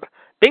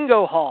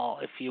Bingo Hall,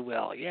 if you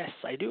will. Yes,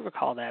 I do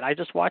recall that. I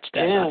just watched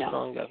that not too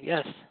long ago.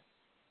 Yes.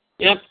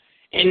 Yep.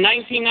 In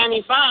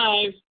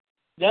 1995,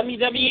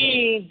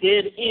 WWE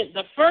did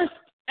the first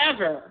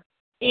ever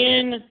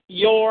In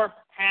Your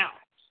House.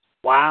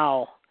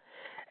 Wow.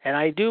 And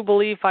I do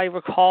believe I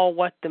recall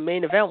what the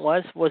main event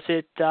was. Was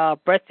it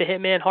Bret the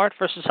Hitman Hart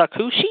versus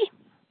Hakushi?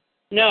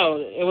 No,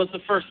 it was the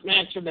first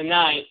match of the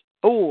night.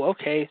 Oh,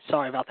 okay.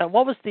 Sorry about that.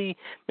 What was the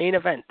main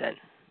event then?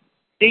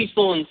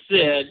 Diesel and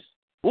Sid.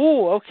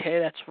 Oh, okay.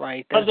 That's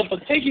right. Because a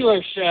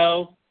particular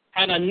show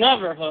had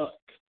another hook.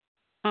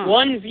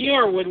 One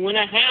viewer would win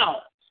a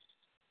house.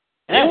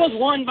 It was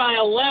won by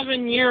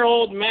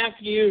 11-year-old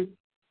Matthew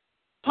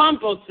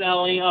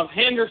Pomposelli of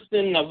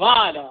Henderson,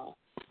 Nevada.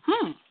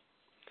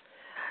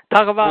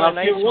 Talk about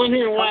if you're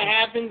wondering what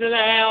happened to the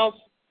house,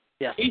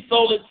 he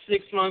sold it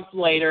 6 months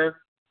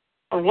later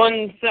for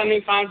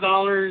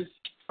 $175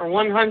 or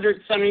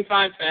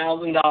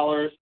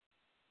 $175,000.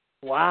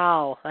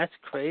 Wow, that's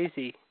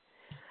crazy.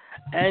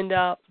 And,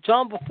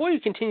 John, before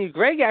you continue,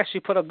 Greg actually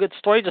put a good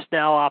story just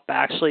now up,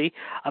 actually,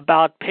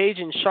 about Paige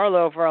and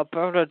Charlotte over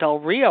Alberto Del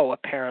Rio,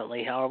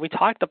 apparently. However, we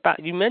talked about,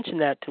 you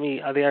mentioned that to me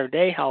the other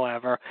day,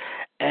 however,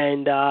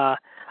 and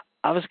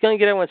I was going to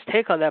get everyone's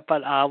take on that,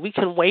 but we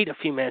can wait a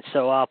few minutes,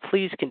 so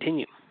please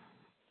continue.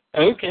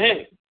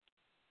 Okay.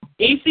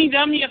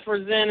 ECW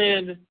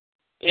presented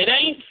It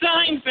Ain't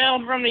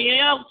Seinfeld from the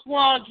Elks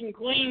Lodge in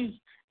Queens,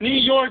 New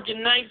York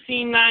in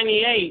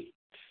 1998.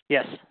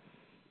 Yes.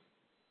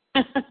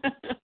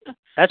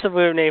 That's a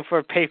weird name for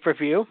a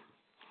pay-per-view.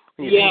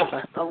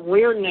 Yeah, a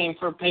weird name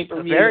for a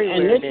pay-per-view.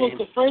 And this was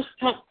the first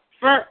time,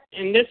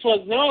 and this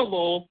was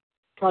notable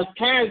because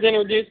Taz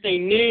introduced a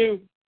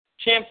new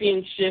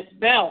championship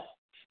belt.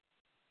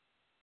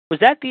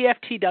 Was that the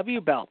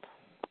FTW belt?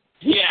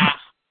 Yeah.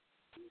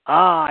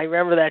 I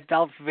remember that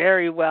belt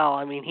very well.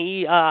 I mean,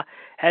 he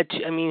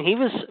he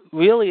was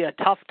really a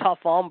tough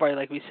hombre,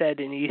 like we said,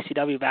 in the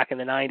ECW back in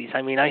the 90s.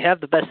 I mean, I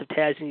have the best of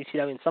Taz in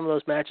ECW in some of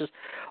those matches,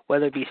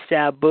 whether it be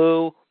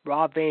Sabu,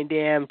 Rob Van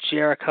Dam,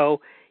 Jericho.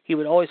 He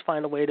would always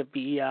find a way to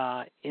be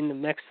in the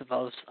mix of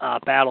those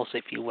battles,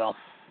 if you will.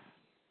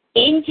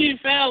 In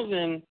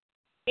 2000,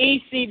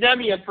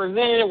 ECW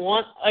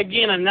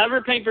presented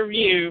another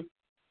pay-per-view,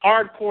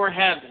 Hardcore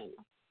Heaven.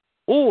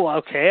 Oh,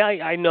 okay,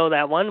 I know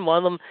that one. One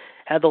of them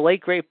had the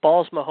late great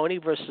Balls Mahoney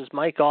versus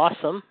Mike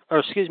Awesome,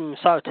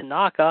 Masato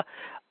Tanaka.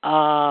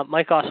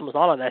 Mike Awesome was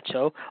not on that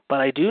show, but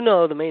I do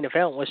know the main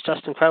event was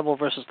Just Incredible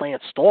versus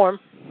Lance Storm.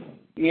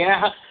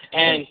 Yeah,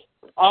 and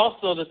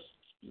also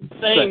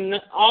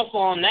also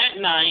on that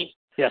night,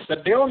 yes, the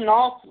Bill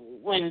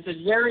Northland,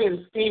 Jerry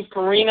and Steve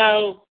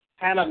Corino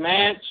had a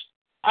match.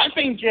 I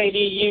think, JD,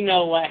 you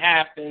know what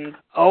happened.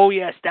 Oh,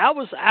 yes. That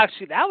was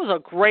a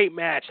great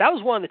match. That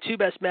was one of the two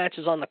best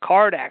matches on the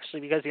card, actually,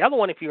 because the other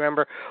one, if you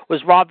remember,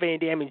 was Rob Van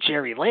Dam and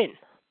Jerry Lynn.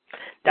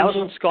 That was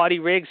when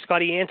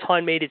Scotty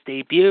Anton made his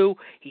debut.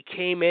 He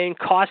came in,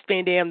 cost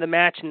Van Dam the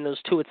match, and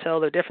those two would settle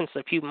their difference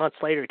a few months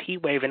later at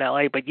Heatwave in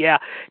L.A. But, yeah,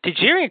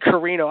 Tajiri and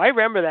Carino, I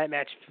remember that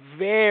match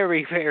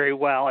very, very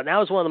well, and that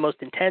was one of the most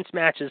intense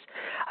matches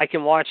I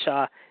can watch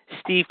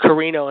Steve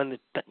Carino and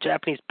the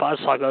Japanese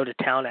Buzzsaw go to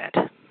town at.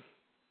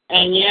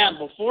 And, yeah,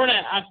 before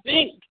that, I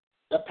think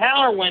the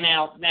power went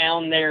out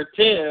down there,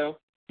 too.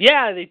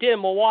 Yeah, they did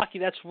in Milwaukee.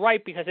 That's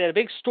right, because they had a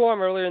big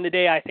storm earlier in the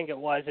day, I think it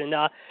was, and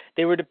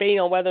they were debating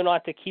on whether or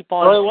not to keep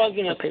on. Well, it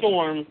wasn't a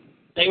storm.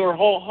 They were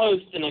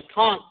hosting a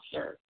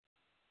concert.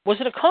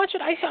 Was it a concert?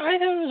 I thought it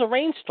was a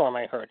rainstorm,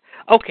 I heard.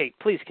 Okay,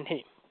 please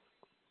continue.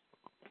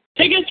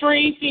 Tickets for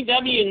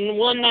ECW and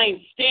One Night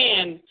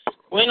Stand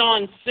went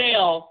on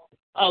sale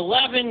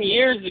 11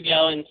 years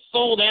ago and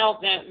sold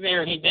out that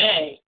very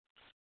day.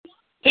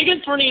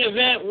 Tickets for the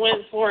event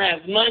went for as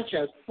much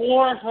as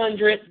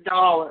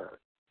 $400.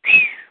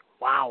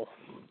 Wow,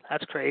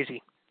 that's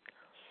crazy.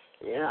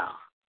 Yeah.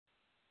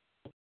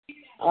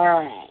 All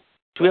right.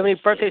 Do we have any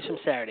birthdays from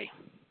Saturday?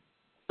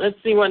 Let's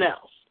see what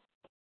else.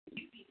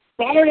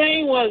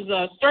 Saturday was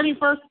the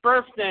 31st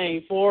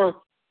birthday for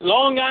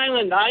Long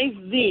Island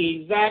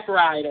Ice-Z, Zack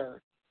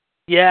Ryder.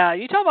 Yeah,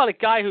 you talk about a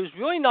guy who's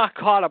really not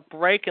caught a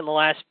break in the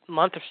last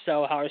month or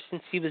so, however,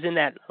 since he was in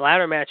that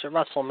ladder match at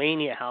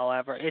WrestleMania,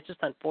 however. It's just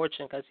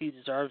unfortunate because he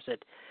deserves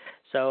it.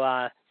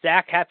 So,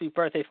 Zach, happy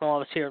birthday from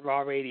all of us here at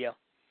Raw Radio.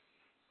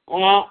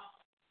 Well,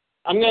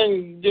 I'm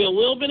going to do a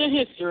little bit of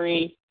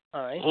history.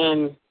 All right.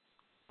 And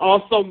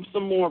also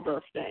some more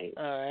birthdays.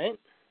 All right.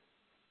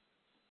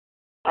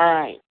 All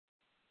right.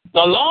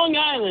 The Long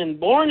Island,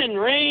 born and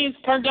raised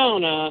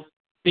Cardona,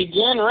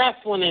 began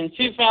wrestling in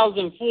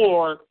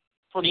 2004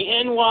 for the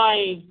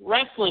NY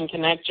Wrestling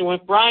Connection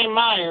with Brian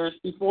Myers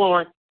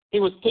before he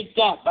was picked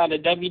up by the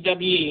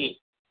WWE.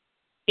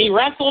 He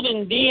wrestled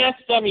in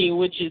DSW,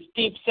 which is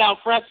Deep South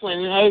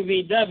Wrestling, and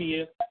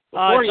OVW,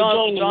 before he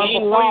joined the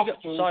main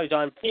roster. Sorry,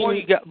 Don. Before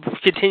you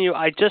continue,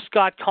 I just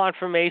got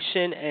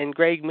confirmation, and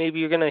Greg, maybe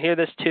you're going to hear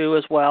this too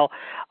as well.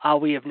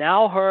 We have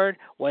now heard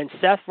when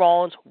Seth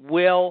Rollins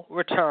will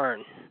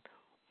return.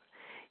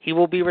 He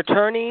will be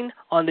returning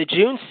on the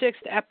June 6th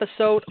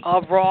episode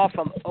of Raw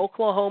from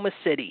Oklahoma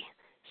City.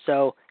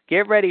 So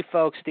get ready,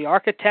 folks. The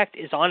Architect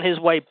is on his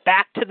way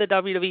back to the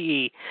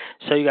WWE.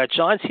 So you got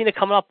John Cena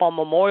coming up on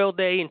Memorial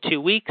Day in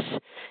 2 weeks,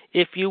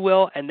 if you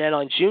will. And then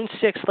on June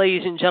 6th,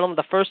 ladies and gentlemen,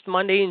 the first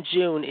Monday in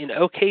June in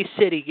OK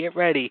City, get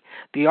ready.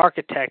 The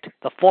Architect,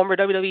 the former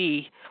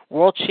WWE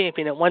World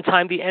Champion, at one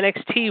time the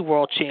NXT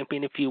World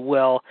Champion, if you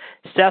will.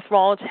 Seth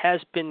Rollins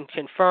has been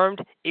confirmed.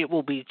 It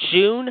will be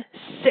June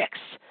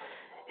 6th.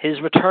 His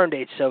return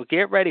date. So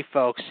get ready,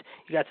 folks.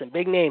 You got some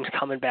big names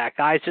coming back.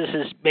 Guys, this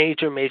is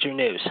major, major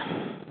news.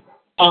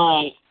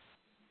 All right.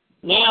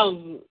 Now,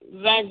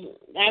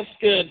 that's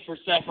good for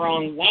Seth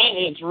Rollins.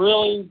 That is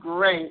really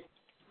great.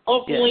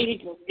 Hopefully he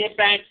can get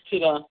back to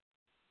the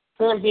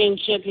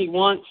championship he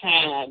once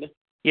had.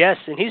 Yes,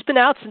 and he's been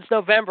out since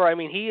November. I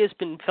mean, he has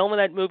been filming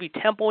that movie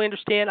Temple, I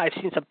understand. I've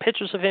seen some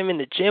pictures of him in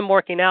the gym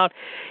working out.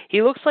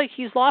 He looks like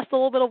he's lost a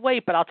little bit of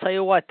weight, but I'll tell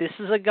you what, this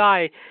is a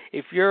guy,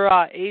 if you're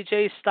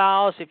AJ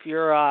Styles, if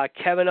you're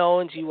Kevin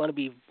Owens, you want to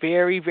be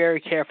very,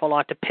 very careful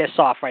not to piss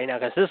off right now,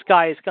 because this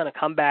guy is going to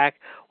come back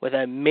with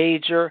a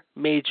major,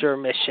 major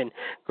mission.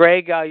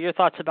 Greg, your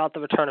thoughts about the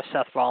return of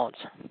Seth Rollins?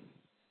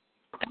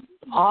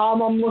 I'm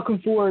looking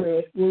forward to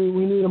it.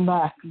 We need him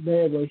back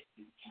badly.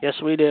 Yes,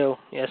 we do.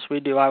 Yes, we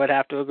do. I would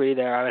have to agree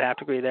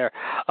there.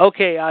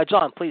 Okay,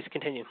 John, please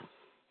continue.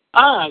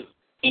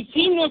 He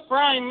teamed with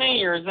Brian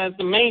Mayers as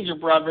the Major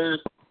Brothers.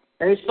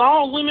 They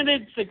saw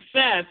limited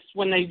success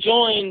when they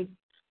joined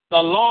the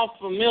La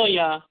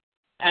Familia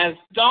as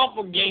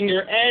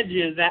doppelganger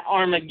edges at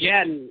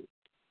Armageddon.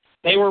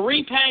 They were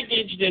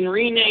repackaged and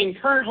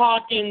renamed Kurt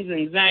Hawkins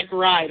and Zack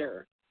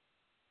Ryder.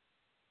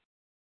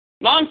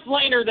 Months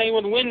later, they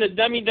would win the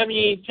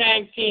WWE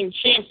Tag Team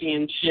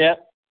Championship.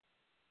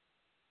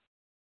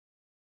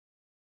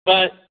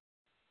 But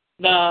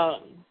the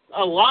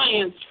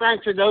alliance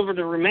fractured over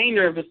the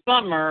remainder of the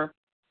summer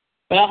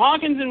But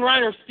Hawkins and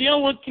Ryder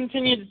still would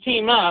continue to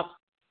team up.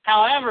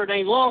 However,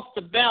 they lost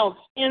the belts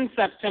in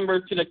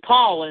September to the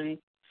Colons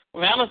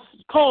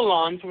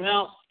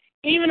without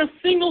even a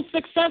single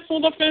successful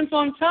defense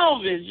on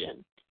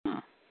television.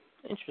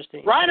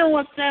 Interesting. Ryder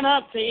was sent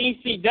up to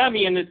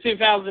ECW in the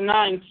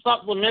 2009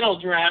 supplemental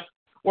draft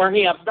where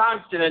he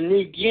adopted a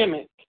new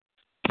gimmick,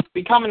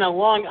 becoming a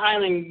Long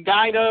Island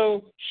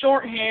Dido,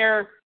 short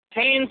hair,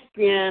 tan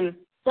skin,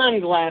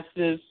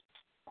 sunglasses,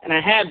 and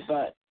a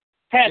headband.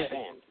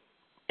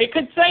 It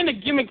could say the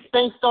gimmick's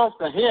based off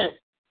the hit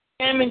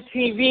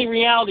MTV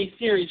reality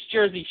series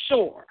Jersey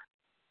Shore.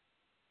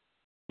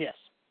 Yes.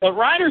 But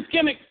Ryder's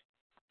gimmick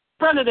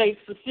predates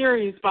the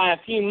series by a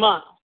few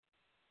months.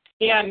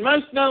 He had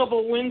most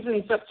notable wins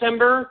in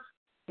September,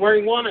 where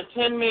he won a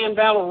 10-man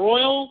battle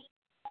royal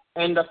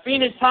and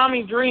defeated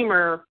Tommy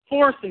Dreamer,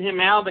 forcing him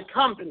out of the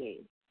company.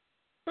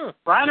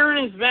 Ryder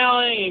and his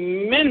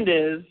valet,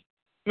 Mendez,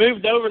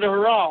 moved over to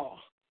Raw.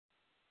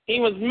 His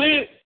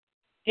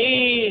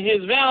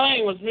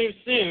valet was moved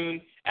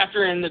soon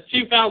after in the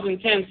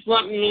 2010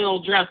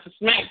 supplemental draft to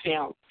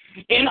SmackDown.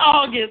 In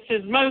August,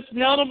 his most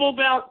notable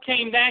bout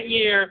came that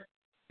year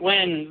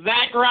when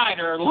Zack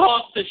Ryder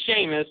lost to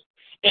Sheamus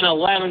in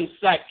 11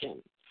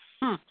 seconds.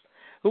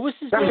 Who was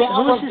his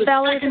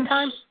valet at the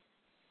time?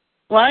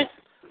 What?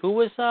 Who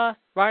was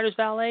Ryder's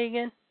valet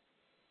again?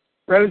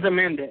 Rosa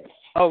Mendez.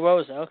 Oh,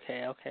 Rosa.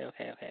 Okay.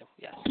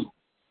 Yes.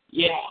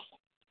 Yeah.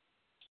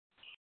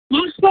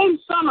 This same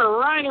summer,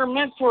 Ryder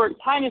mentored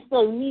Titus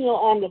O'Neil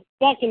on the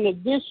second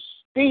of this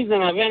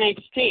season of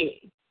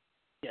NXT.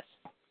 Yes.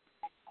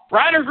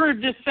 Ryder grew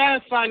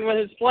dissatisfied with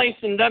his place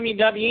in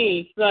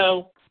WWE,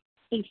 so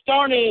he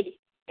started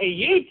a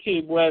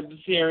YouTube web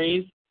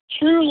series,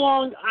 True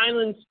Long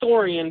Island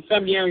Story, in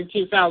February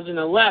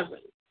 2011.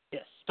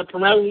 Yes. To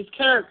promote his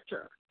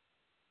character.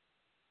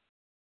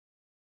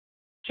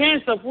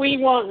 Chants of "We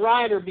Want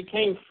Ryder"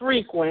 became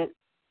frequent,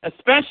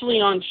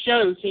 especially on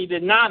shows he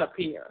did not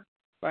appear.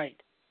 Right.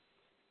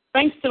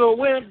 Thanks to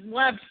the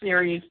web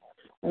series,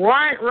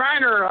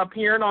 Ryder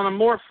appeared on a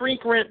more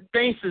frequent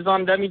basis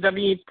on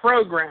WWE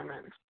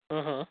programming.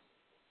 Uh-huh.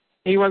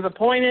 He was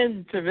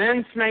appointed to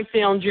then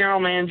SmackDown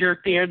General Manager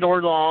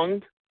Theodore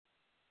Long.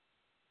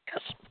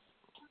 Yes.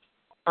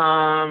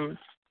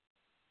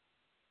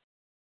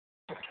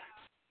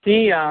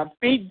 He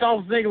beat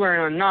Dolph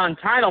Ziggler in a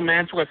non-title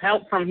match with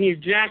help from Hugh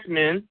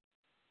Jackman.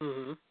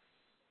 Mm-hmm.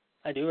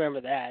 I do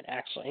remember that,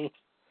 actually.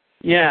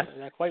 Yeah.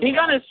 He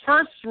got his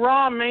first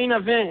Raw main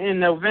event in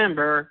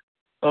November,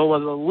 but it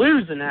was a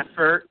losing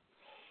effort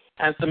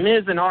as The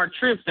Miz and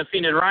R-Truth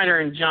defeated Ryder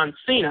and John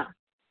Cena.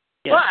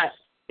 Yes. But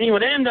he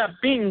would end up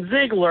beating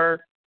Ziggler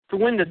to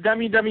win the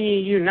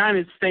WWE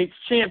United States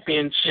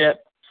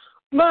Championship,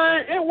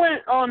 but it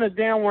went on a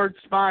downward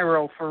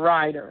spiral for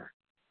Ryder.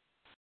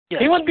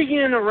 Yes. He would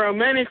begin a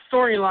romantic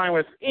storyline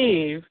with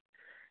Eve,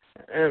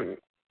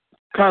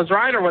 because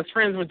Ryder was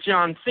friends with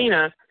John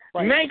Cena,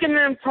 right, making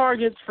them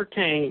targets for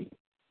Kane.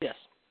 Yes.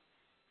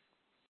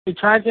 He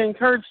tried to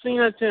encourage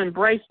Cena to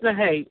embrace the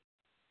hate.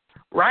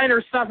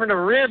 Ryder suffered a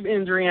rib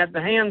injury at the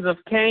hands of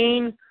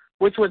Kane,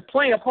 which would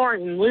play a part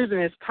in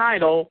losing his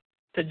title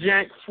to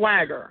Jack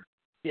Swagger.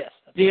 Yes.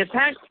 The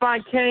attacks by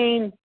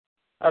Kane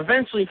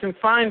eventually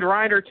confined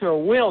Ryder to a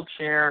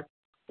wheelchair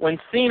when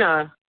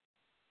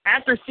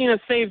after Cena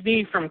saved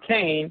Eve from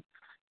Kane,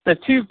 the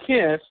two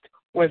kissed,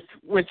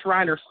 which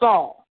Ryder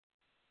saw.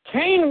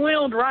 Kane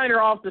wheeled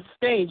Ryder off the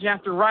stage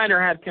after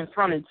Ryder had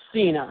confronted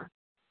Cena.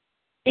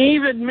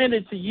 Eve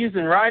admitted to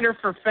using Ryder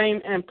for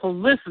fame and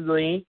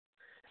publicity,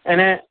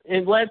 and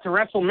it led to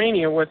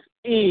WrestleMania with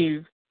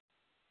Eve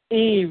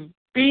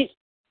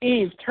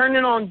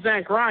turning on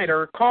Zack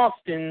Ryder,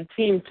 costing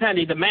Team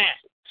Teddy the match.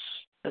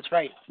 That's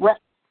right.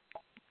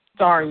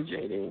 Sorry,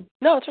 JD.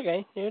 No, it's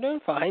okay. You're doing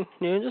fine.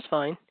 You're just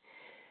fine.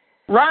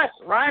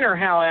 Ryder,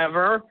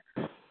 however,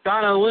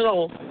 got a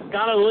little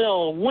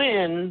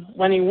win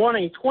when he won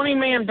a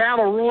 20-man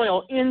battle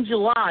royal in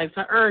July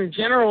to earn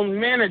general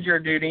manager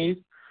duties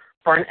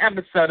for an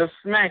episode of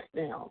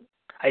SmackDown.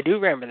 I do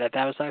remember that.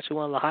 That was actually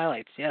one of the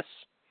highlights, yes.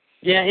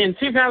 Yeah, in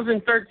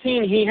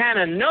 2013, he had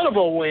a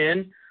notable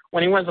win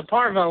when he was a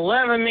part of an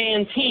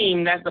 11-man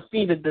team that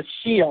defeated The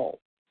Shield.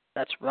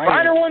 That's right.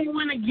 Ryder won the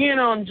win again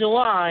on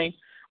July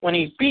when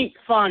he beat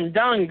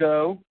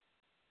Fandango.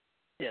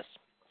 Yes.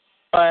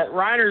 But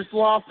Ryder's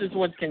losses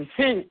would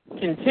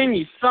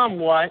continue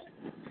somewhat.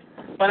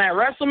 But at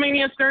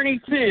WrestleMania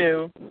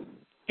 32,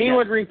 he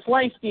would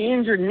replace the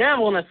injured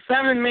Neville in a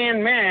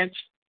 7-man match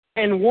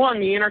and won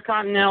the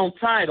Intercontinental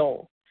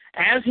title.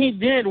 As he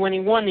did when he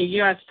won the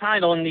U.S.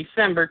 title in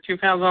December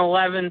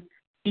 2011,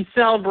 he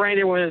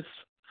celebrated with his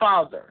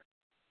father.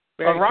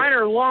 But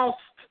Ryder lost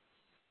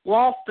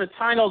the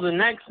title the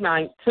next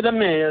night to The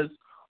Miz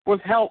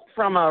with help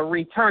from a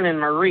returning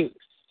Maurice.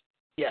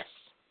 Yes.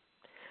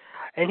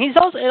 And he's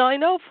also, and I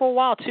know for a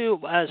while too,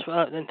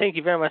 and thank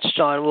you very much,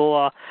 John.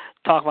 We'll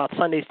talk about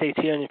Sunday's dates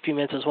here in a few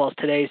minutes as well as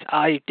today's.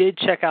 I did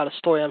check out a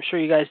story. I'm sure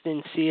you guys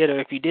didn't see it, or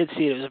if you did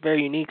see it, it was a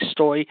very unique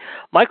story.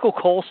 Michael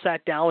Cole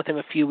sat down with him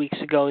a few weeks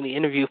ago in the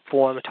interview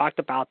forum and talked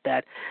about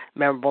that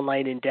memorable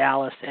night in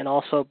Dallas, and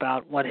also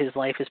about what his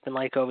life has been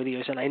like over the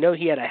years. And I know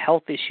he had a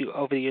health issue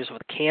over the years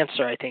with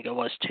cancer, I think it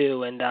was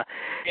too. And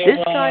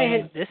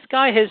this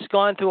guy has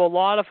gone through a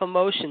lot of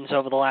emotions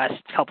over the last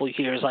couple of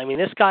years. I mean,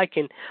 this guy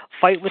can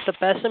fight with the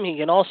best of them. He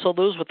can also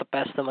lose with the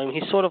best of them. I mean,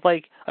 he's sort of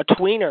like a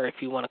tweener, if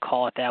you want to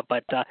call it that.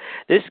 But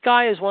this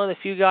guy is one of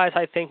the few guys,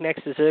 I think,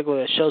 next to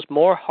Ziggler that shows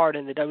more heart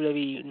in the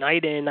WWE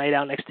night in, night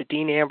out, next to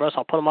Dean Ambrose.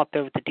 I'll put him up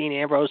there with the Dean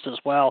Ambrose as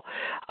well.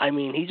 I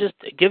mean, he just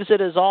gives it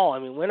his all. I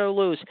mean, win or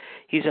lose,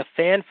 he's a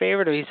fan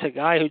favorite, or he's a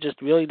guy who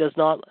just really does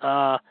not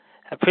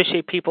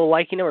appreciate people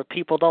liking him, or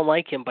people don't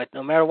like him. But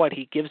no matter what,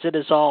 he gives it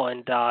his all,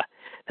 and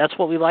that's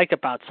what we like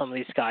about some of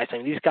these guys. I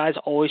mean, these guys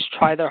always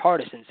try their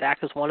hardest, and Zach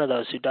is one of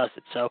those who does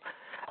it. So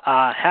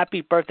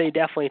happy birthday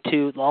definitely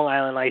to Long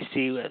Island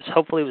IC.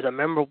 Hopefully it was a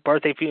memorable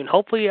birthday for you, and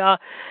hopefully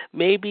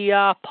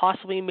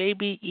possibly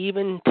maybe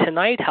even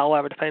tonight,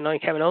 however, depending on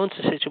Kevin Owens'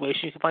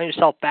 situation, you can find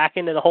yourself back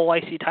into the whole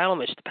IC title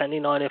match,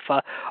 depending on if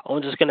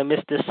Owens is going to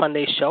miss this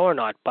Sunday show or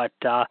not. But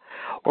we're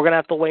going to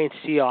have to wait and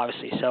see,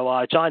 obviously.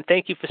 So, John,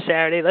 thank you for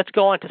Saturday. Let's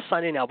go on to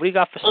Sunday now. What do you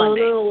got for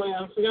Sunday? Oh,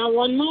 no, I forgot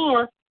one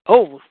more.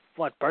 Oh,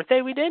 what,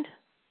 birthday we did?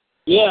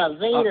 Yeah,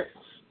 Vader.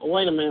 Oh,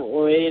 wait a minute.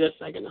 Wait a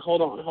second.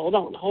 Hold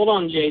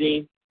on,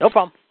 JD. No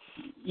problem.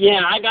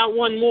 Yeah, I got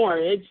one more.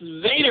 It's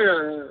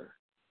Vader.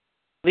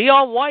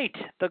 Leon White,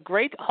 the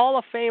great Hall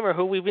of Famer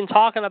who we've been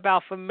talking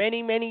about for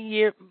many,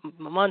 many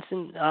months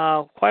and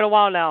quite a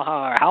while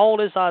now. How old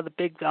is the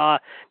big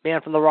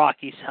man from the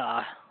Rockies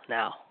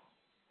now?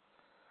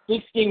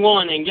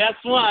 61, and guess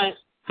what?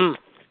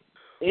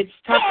 It's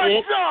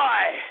time.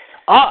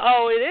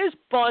 Uh-oh, it is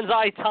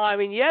bonsai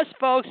time. And yes,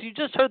 folks, you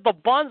just heard the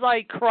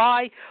bonsai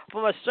cry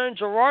from a certain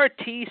Gerard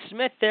T.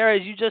 Smith there,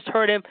 as you just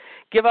heard him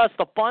give us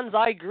the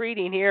bonsai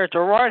greeting here.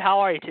 Gerard, how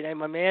are you today,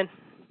 my man?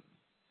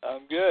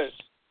 I'm good.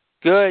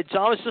 Good.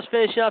 John was just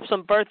finishing up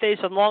some birthdays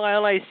from Long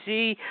Island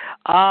IC.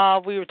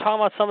 We were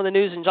talking about some of the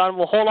news, and John,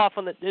 we'll hold off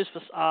on the news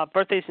for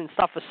birthdays and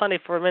stuff for Sunday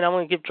for a minute. I'm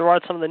going to give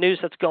Gerard some of the news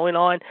that's going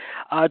on.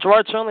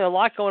 Gerard, certainly a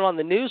lot going on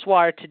the news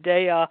wire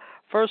today.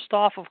 First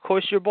off, of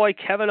course, your boy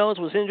Kevin Owens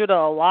was injured at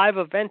a live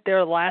event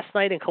there last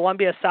night in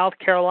Columbia, South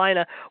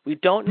Carolina. We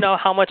don't know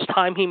how much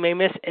time he may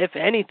miss, if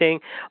anything,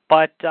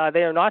 but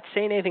they are not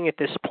saying anything at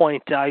this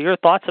point. Your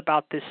thoughts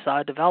about this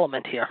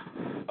development here?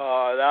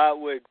 That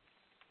would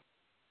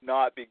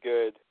not be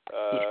good.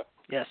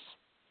 Yes.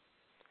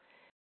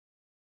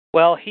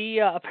 Well, he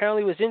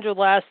apparently was injured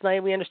last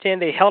night. We understand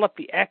they held up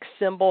the X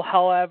symbol,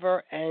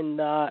 however, and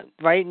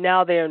right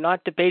now they are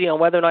not debating on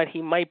whether or not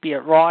he might be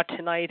at Raw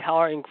tonight,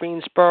 however, in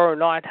Greensboro or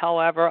not.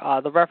 However,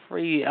 the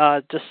referee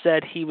just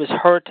said he was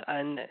hurt,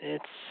 and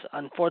it's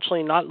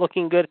unfortunately not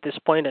looking good at this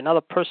point.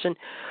 Another person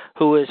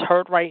who is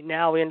hurt right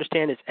now, we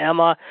understand, is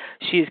Emma.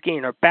 She is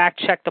getting her back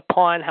checked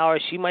upon. However,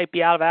 she might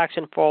be out of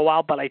action for a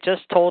while, but I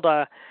just told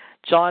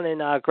John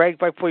and Greg,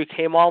 right before you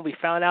came on, we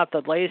found out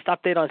the latest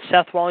update on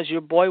Seth Rollins,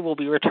 your boy, will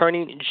be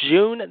returning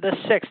June the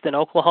 6th in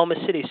Oklahoma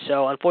City.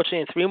 So, unfortunately,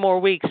 in 3 more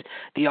weeks,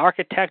 the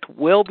Architect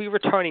will be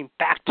returning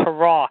back to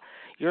Raw.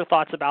 Your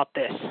thoughts about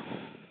this?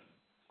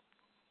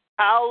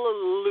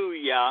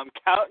 Hallelujah. I'm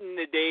counting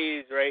the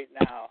days right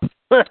now.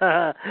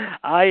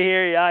 I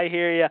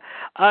hear you.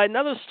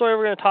 Another story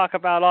we're going to talk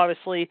about,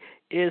 obviously,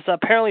 is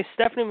apparently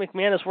Stephanie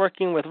McMahon is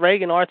working with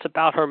Reagan Arts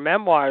about her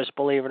memoirs,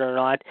 believe it or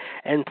not,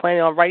 and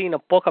planning on writing a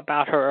book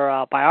about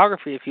her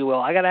biography, if you will.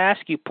 I got to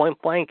ask you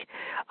point blank,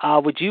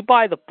 would you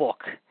buy the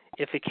book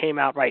if it came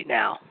out right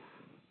now?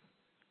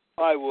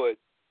 I would.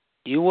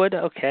 You would?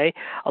 Okay.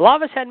 A lot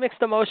of us had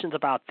mixed emotions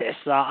about this.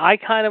 I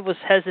kind of was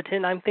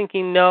hesitant. I'm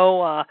thinking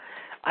no.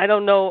 I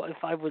don't know if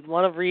I would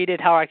want to read it,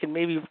 how I could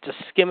maybe just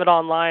skim it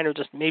online or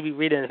just maybe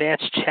read an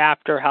advanced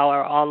chapter,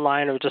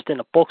 online or just in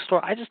a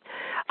bookstore. I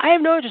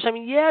have no interest. I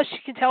mean, yeah, she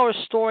can tell her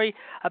story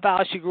about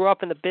how she grew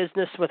up in the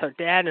business with her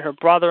dad and her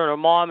brother and her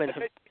mom. And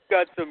she's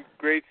got some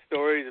great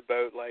stories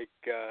about, like,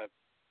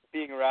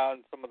 being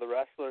around some of the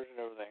wrestlers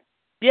and everything.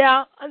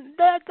 Yeah,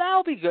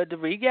 that'll be good to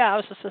read. Yeah, I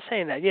was just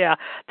saying that. Yeah,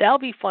 that'll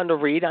be fun to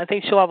read. I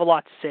think she'll have a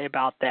lot to say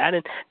about that,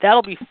 and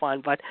that'll be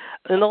fun. But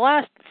in the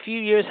last few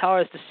years, how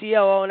as the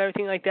COO and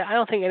everything like that, I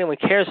don't think anyone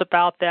cares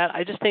about that.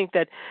 I just think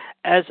that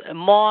as a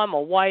mom,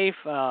 a wife,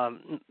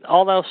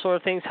 all those sort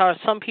of things, how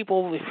some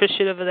people will be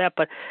appreciative of that.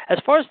 But as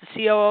far as the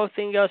COO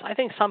thing goes, I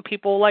think some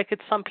people like it.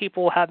 Some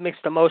people have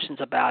mixed emotions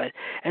about it.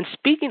 And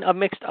speaking of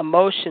mixed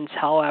emotions,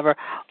 however,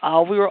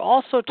 we were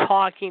also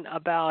talking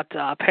about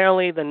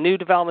apparently the new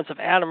developments of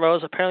Adam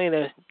Rose. Apparently,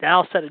 they've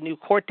now set a new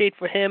court date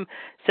for him,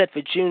 set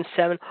for June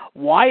 7th.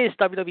 Why is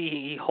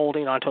WWE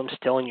holding on to him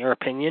still, in your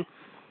opinion?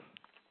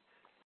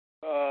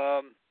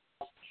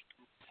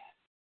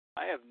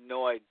 I have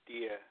no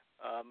idea.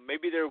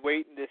 Maybe they're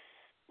waiting this.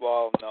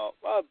 Well, no.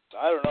 Well,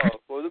 I don't know.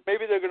 Well,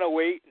 maybe they're going to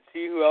wait and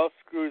see who else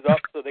screws up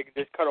so they can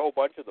just cut a whole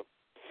bunch of them.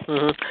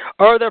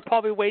 Or they're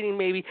probably waiting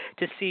maybe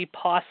to see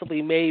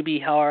possibly maybe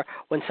how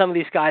when some of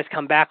these guys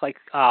come back like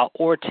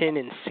Orton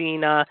and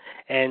Cena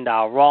and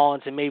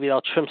Rollins, and maybe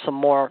they'll trim some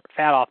more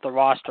fat off the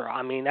roster.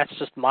 I mean, that's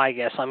just my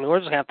guess. I mean, we're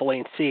just going to have to wait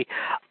and see.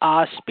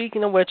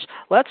 Speaking of which,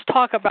 let's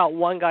talk about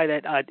one guy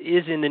that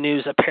is in the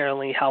news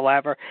apparently,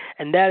 however,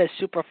 and that is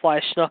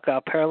Superfly Snuka.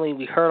 Apparently,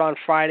 we heard on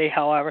Friday,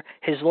 however,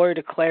 his lawyer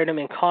declared him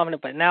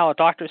incompetent, but now a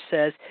doctor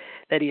says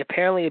that he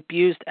apparently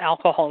abused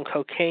alcohol and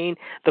cocaine.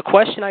 The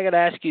question I got to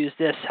ask you is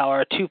this,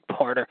 however, a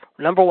two-parter.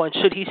 Number one,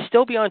 should he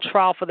still be on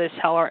trial for this,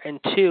 however? And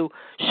two,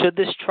 should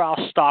this trial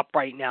stop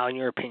right now, in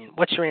your opinion?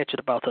 What's your answer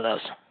to both of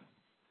those?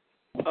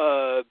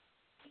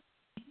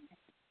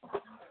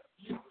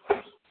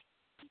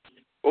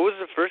 What was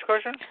the first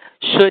question?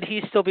 Should he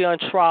still be on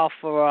trial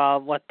for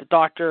what the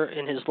doctor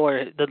and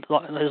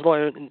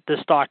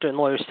this doctor and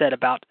lawyer said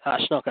about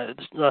Snuka?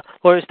 The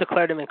lawyers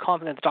declared him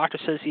incompetent. The doctor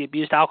says he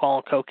abused alcohol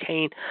and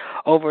cocaine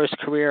over his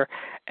career.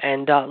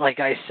 And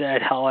like I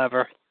said,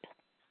 however,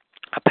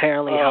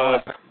 apparently,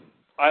 however,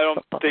 I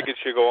don't think it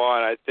should go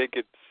on. I think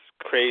it's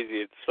crazy.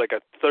 It's like a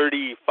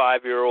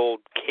 35-year-old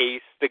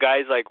case. The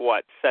guy's like,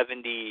 what,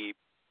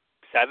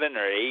 77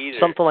 or 8?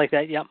 Something like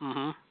that, yep.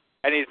 Mm-hmm.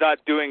 And he's not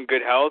doing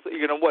good health.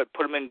 You're going to, what,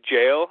 put him in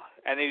jail?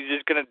 And he's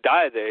just going to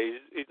die there.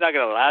 He's not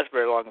going to last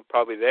very long,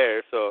 probably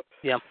there. So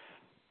yeah.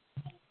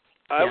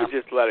 I would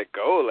just let it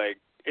go. Like,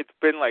 it's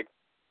been like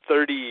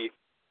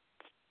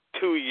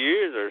 32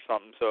 years or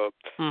something. So.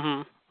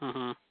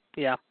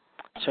 Yeah.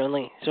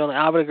 Certainly.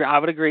 I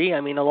would agree. I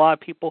mean, a lot of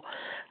people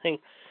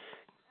think,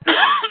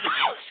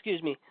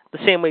 excuse me, the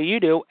same way you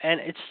do,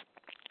 and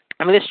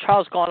this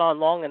trial's gone on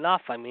long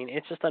enough. I mean,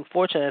 it's just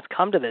unfortunate it's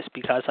come to this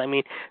because, I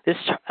mean, this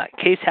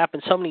case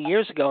happened so many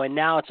years ago, and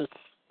now it's just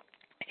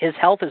his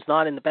health is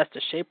not in the best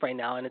of shape right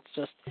now, and it's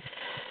just,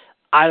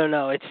 I don't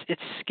know.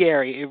 It's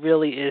scary. It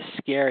really is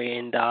scary,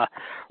 and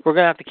we're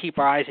going to have to keep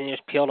our eyes and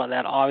ears peeled on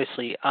that,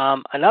 obviously.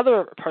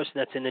 Another person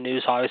that's in the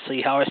news,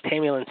 obviously, however, is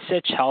Tammy Lynn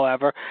Sitch,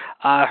 however.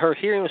 Her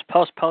hearing was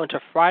postponed to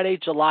Friday,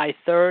 July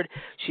 3rd.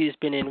 She's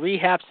been in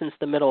rehab since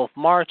the middle of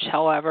March,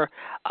 however.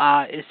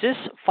 Is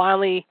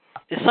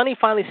Sonny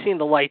finally seeing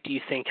the light, do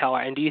you think,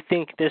 however? And do you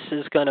think this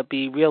is going to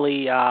be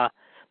really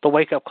the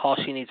wake-up call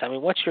she needs? I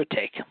mean, what's your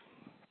take?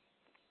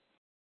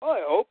 Well,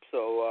 I hope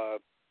so.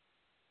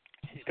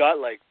 She's got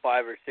like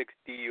 5 or 6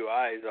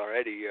 DUIs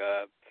already.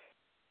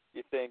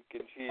 You think,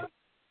 and she's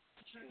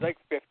like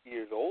 50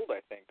 years old, I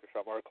think, or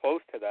something, or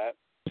close to that.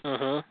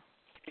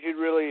 She should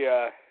really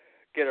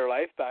get her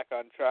life back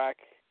on track,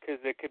 because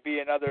it could be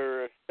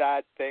another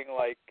sad thing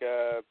like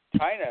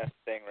China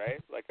thing,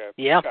 right? Like a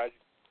tragedy.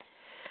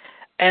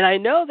 And I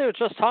know they're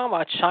just talking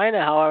about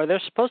China, however.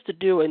 They're supposed to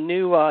do a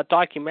new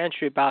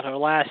documentary about her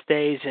last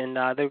days, and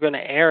they're going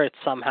to air it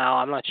somehow.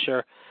 I'm not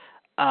sure,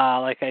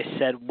 like I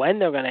said, when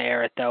they're going to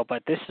air it, though.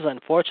 But this is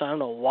unfortunate. I don't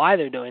know why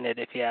they're doing it,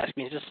 if you ask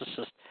me. This is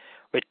just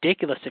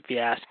ridiculous, if you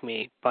ask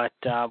me. But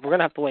we're going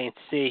to have to wait and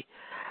see.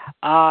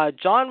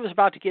 John was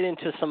about to get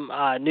into some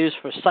news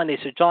for Sunday.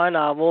 So, John,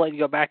 we'll let you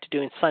go back to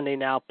doing Sunday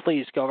now.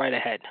 Please go right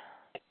ahead.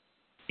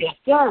 Yes,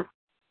 sir.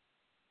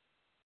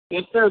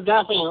 Yes, sir,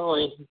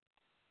 definitely.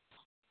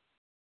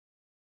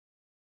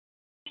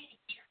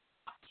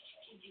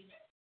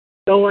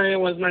 Don't worry, it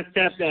was my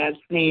stepdad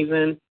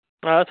sneezing.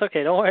 Oh, that's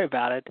okay. Don't worry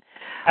about it.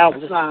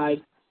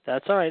 Outside.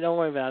 That's all right. Don't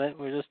worry about it.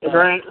 We're just. You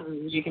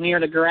can hear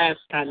the grass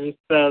cutting,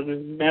 so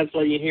that's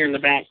what you hear in the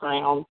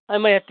background. I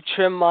might have to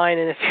trim mine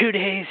in a few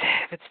days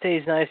if it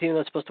stays nice, even though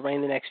it's supposed to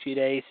rain the next few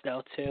days,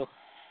 though, too.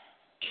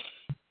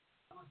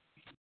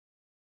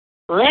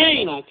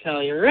 Rain, I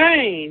tell you,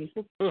 rain.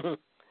 Yeah.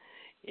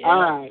 All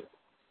right.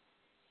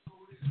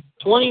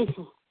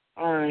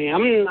 All right.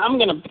 I'm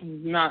gonna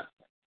not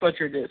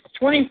butcher this.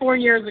 24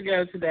 years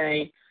ago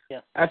today,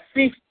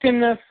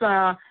 Assistant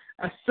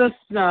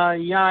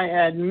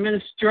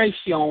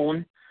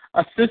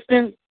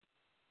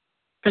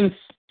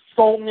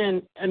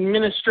Consultant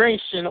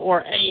Administration,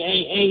 or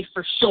AAA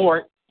for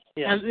short,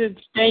 has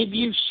its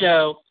debut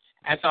show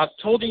at the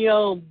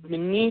Auditorio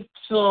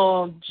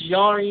Benito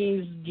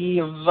Juárez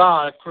de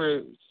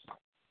Veracruz.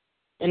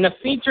 In the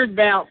featured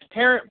bout,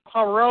 Paro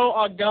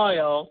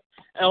Argüello,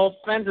 El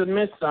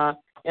Fantasmista,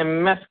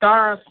 and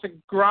Mascara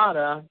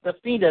Sagrada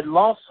defeated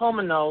Los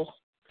Homanos,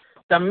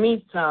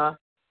 Damita,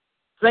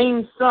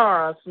 Sin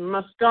Saras,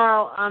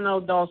 Mascara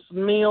Ano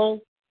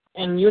 2000,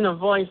 and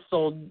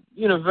Universal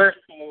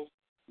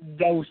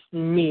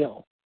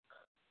 2000.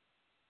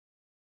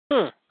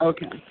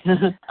 Okay.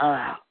 All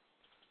right.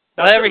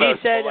 Whatever he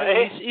said,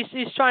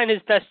 he's trying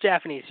his best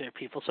Japanese here,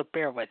 people, so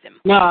bear with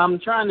him. No, I'm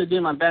trying to do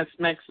my best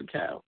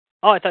Mexico.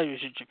 Oh, I thought you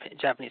were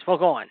Japanese. Well,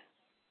 go on.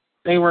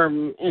 They were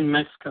in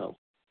Mexico.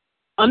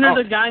 Under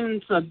the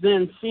guidance of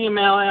then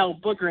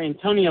CMLL Booker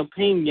Antonio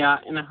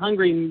Pena and a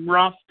hungry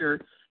roster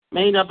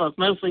made up of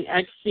mostly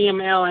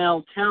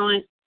ex-CMLL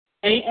talent,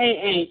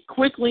 AAA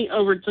quickly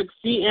overtook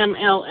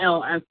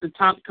CMLL as the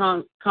top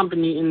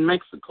company in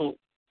Mexico.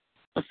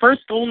 The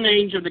first golden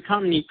age of the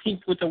company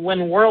peaked with the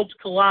When Worlds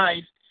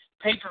Collide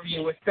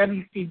pay-per-view with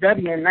WCW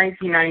in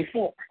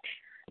 1994.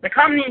 The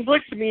company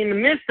looked to be in the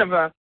midst of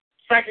a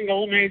second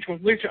golden age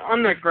with Lucha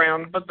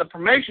Underground, but the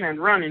promotion had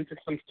run into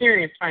some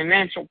serious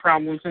financial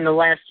problems in the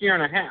last year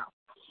and a half,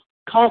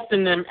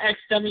 costing them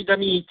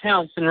ex-WWE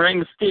talents in Rey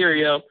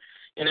Mysterio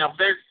and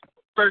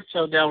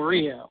Alberto Del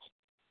Rio.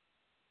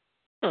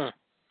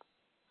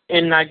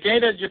 In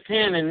Nagata,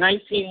 Japan in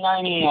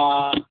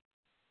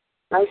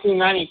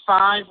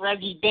 1995,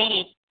 Reggie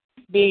Bennett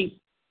beat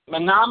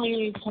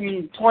Manami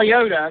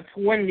Toyota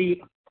to win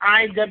the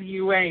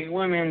IWA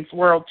Women's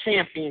World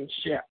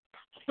Championship.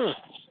 In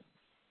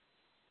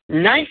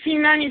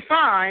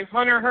 1995,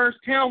 Hunter Hearst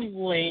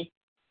Helmsley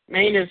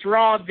made his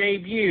Raw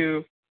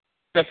debut,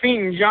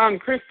 defeating John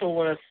Crystal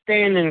with a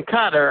standing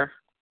cutter.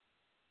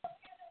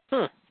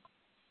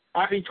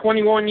 Happy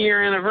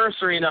 21-year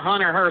anniversary to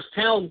Hunter Hearst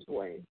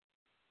Helmsley,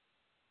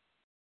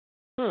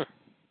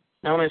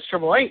 known as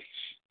Triple H.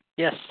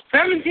 Yes.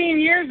 17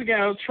 years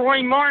ago,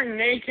 Troy Martin,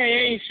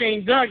 a.k.a.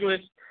 Shane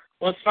Douglas,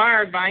 was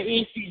fired by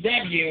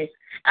ECW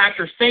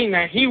after saying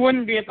that he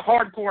wouldn't be at the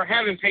Hardcore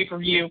Heaven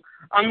pay-per-view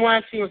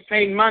unless he was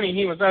paid money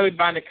he was owed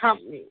by the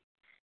company.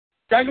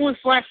 Douglas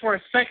left for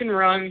a second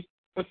run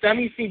with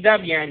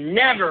WCW and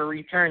never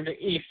returned to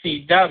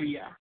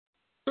ECW.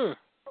 Yep.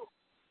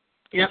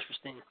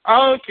 Interesting.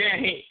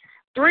 Okay.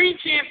 3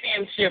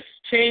 championships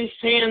changed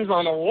hands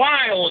on a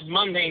wild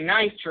Monday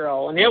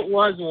Nitro, and it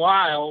was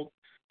wild,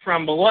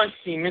 from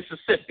Biloxi,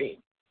 Mississippi.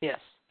 Yes.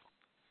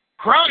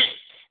 Chronic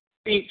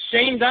beat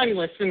Shane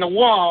Douglas in the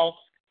Wall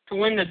to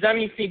win the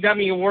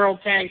WCW World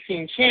Tag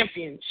Team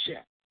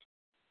Championship.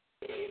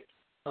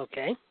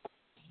 Okay.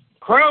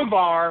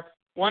 Crowbar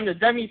won the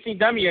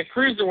WCW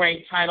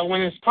Cruiserweight title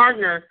when his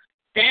partner,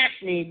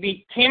 Daphne,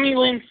 beat Tammy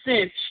Lynn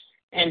Sitch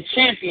and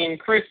champion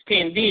Chris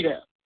Candido.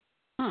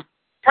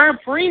 Per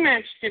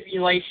pre-match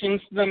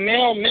stipulations, the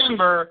male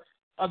member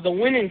of the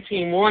winning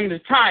team won the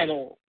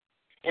title.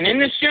 And in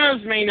the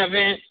show's main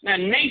event, the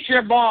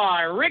Nature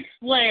Boy, Ric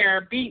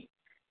Flair, beat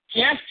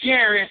Jeff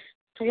Jarrett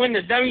to win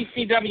the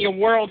WCW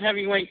World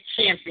Heavyweight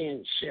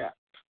Championship.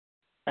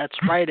 That's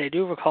right. I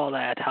do recall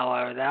that,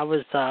 however. That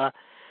was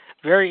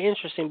very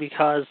interesting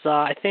because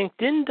I think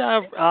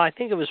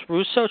it was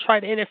Russo tried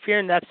to interfere,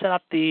 and that set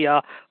up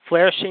the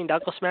Flair-Shane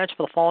Douglas match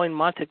for the following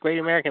month at Great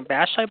American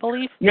Bash, I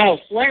believe? No,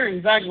 Flair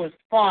and Douglas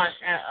fought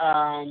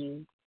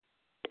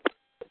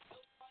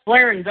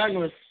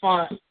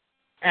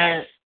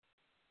at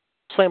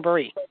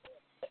Slamboree.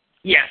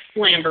 Yes,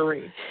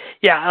 Slamboree.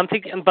 Yeah, I'm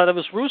thinking, but it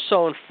was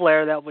Russo and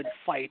Flair that would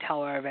fight,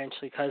 however,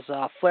 eventually, because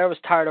Flair was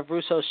tired of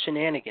Russo's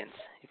shenanigans,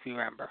 if you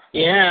remember.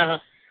 Yeah.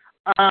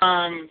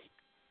 All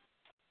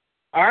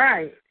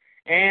right.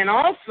 And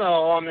also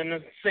on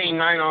the same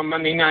night on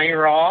Monday Night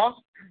Raw,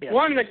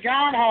 one of the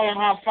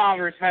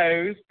Godfather's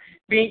hoes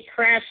beat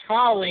Crash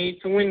Holly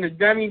to win the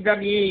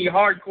WWE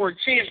Hardcore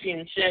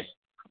Championship,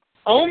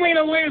 only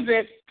to lose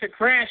it to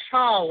Crash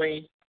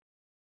Holly.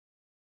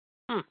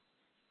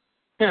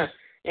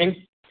 And,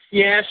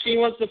 yeah, she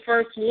was the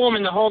first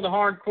woman to hold the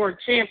Hardcore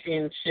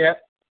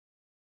Championship.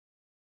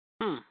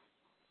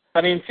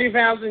 But in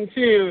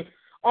 2002,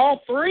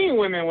 all 3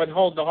 women would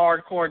hold the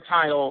Hardcore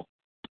title.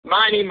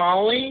 Mighty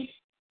Molly,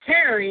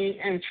 Terry,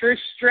 and Trish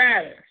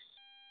Stratus.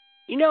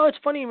 You know, it's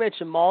funny you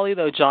mentioned Molly,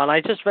 though, John.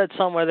 I just read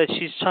somewhere that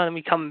she's trying to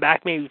be coming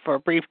back maybe for a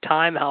brief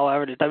time,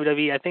 however, to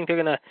WWE. I think they're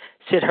going to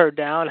sit her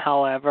down,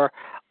 however,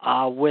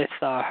 with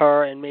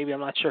her and maybe, I'm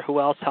not sure who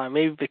else,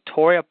 maybe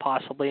Victoria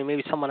possibly, and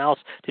maybe someone else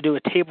to do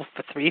a table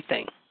for 3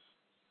 thing.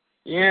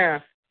 Yeah.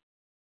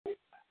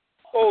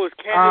 Oh, it's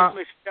Candice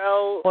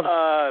Michelle,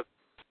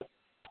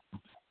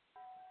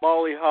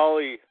 Molly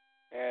Holly,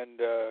 and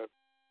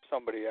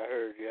somebody I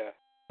heard, yeah.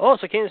 Oh,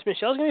 so Candice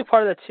Michelle's going to be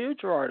part of that too,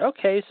 Gerard.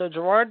 Okay, so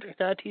Gerard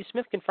T.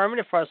 Smith confirming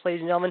it for us,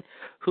 ladies and gentlemen,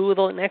 who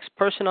the next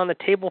person on the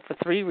table for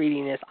 3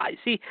 reading is.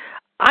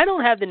 I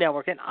don't have the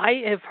network, and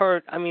I have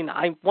heard, I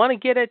want to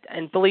get it,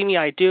 and believe me,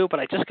 I do,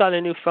 but I just got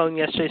a new phone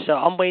yesterday, so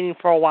I'm waiting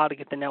for a while to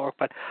get the network.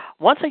 But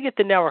once I get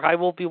the network, I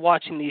will be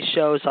watching these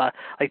shows like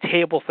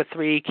Table for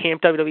 3,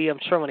 Camp WWE. I'm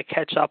sure I'm going to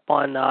catch up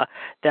on that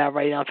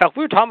right now. In fact,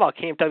 we were talking about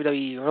Camp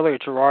WWE earlier,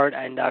 Gerard,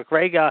 and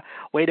Greg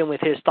weighed in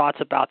with his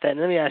thoughts about that. And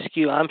let me ask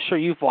you, I'm sure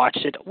you've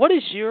watched it. What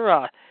is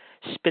your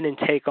spin and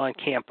take on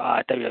Camp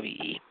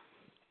WWE?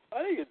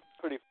 I think it's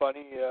pretty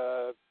funny.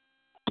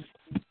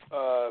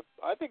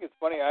 I think it's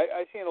funny.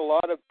 I've seen a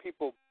lot of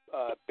people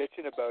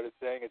bitching about it,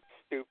 saying it's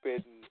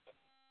stupid, and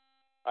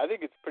I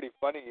think it's pretty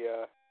funny.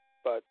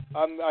 But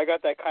I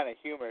got that kind of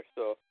humor,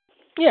 so.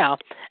 Yeah,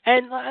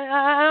 and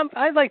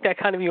I like that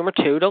kind of humor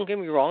too. Don't get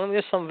me wrong.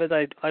 There's some of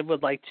it I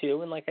would like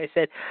to, and like I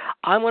said,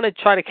 I'm going to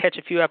try to catch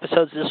a few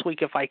episodes this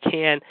week if I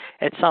can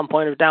at some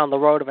point or down the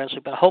road eventually.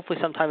 But hopefully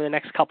sometime in the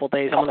next couple of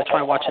days, I'm going to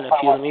try watching a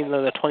few of them, even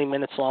though they're 20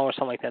 minutes long or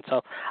something like that.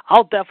 So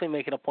I'll definitely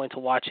make it a point to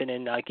watch it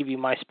and give you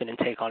my spin and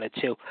take on it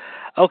too.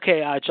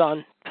 Okay,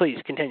 John,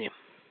 please continue.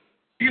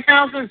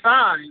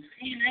 2005,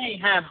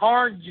 TNA had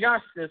Hard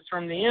Justice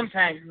from the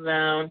Impact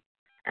Zone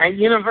at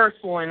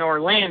Universal in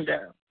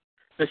Orlando.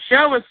 The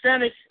show was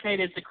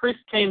dedicated to Chris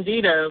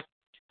Candido,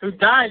 who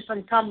died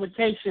from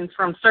complications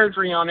from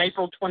surgery on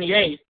April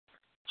 28th,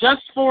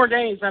 just 4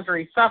 days after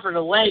he suffered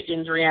a leg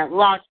injury at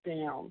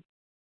Lockdown.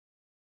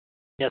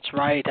 That's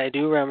right. I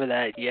do remember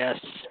that. Yes.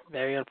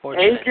 Very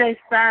unfortunate. AJ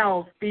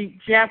Styles beat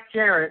Jeff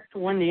Jarrett to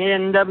win the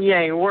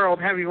NWA World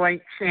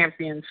Heavyweight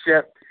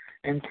Championship,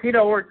 and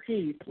Tito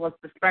Ortiz was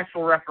the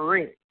special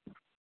referee.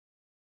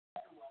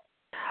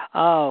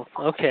 Oh,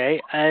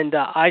 okay. And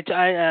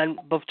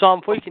but John,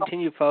 before you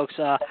continue, folks,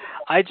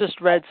 I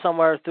just read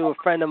somewhere through a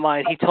friend of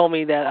mine. He told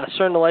me that a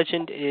certain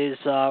legend is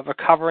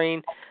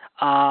recovering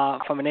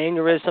from an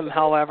aneurysm.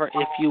 However,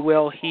 if you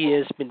will, he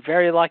has been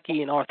very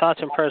lucky, and our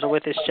thoughts and prayers are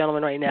with this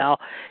gentleman right now.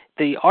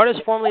 The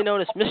artist formerly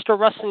known as Mr.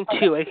 Wrestling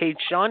 2, a.k.a.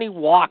 Johnny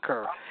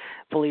Walker,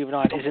 believe it or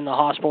not, is in the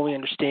hospital, we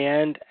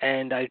understand.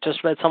 And I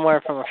just read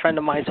somewhere from a friend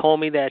of mine told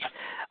me that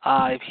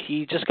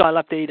he just got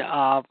an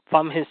update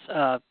from his,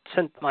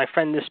 sent my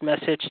friend this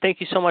message. Thank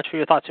you so much for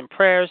your thoughts and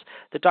prayers.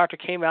 The doctor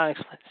came out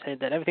and said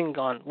that everything had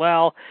gone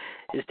well.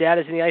 His dad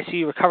is in the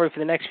ICU recovering for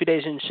the next few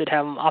days and should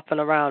have him up and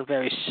around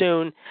very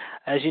soon.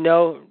 As you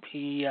know,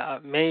 he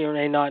may or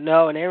may not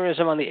know, an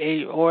aneurysm on the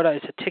aorta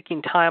is a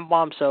ticking time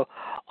bomb, so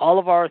all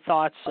of our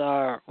thoughts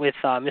are with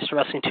Mr.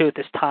 Wrestling 2 at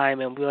this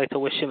time, and we'd like to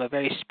wish him a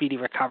very speedy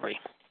recovery.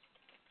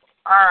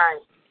 All right.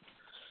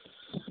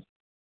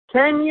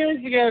 10 years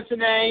ago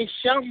today,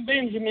 Shelton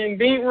Benjamin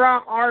beat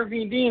Rock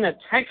RVD in a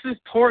Texas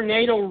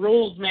Tornado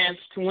Rules match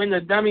to win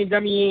the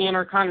WWE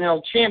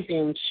Intercontinental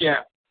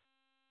Championship.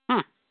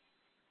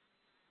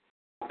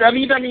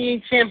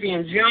 WWE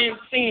Champion John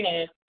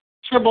Cena,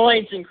 Triple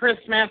H, and Chris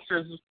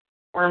Masters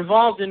were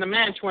involved in the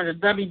match where the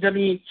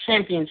WWE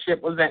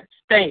Championship was at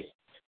stake.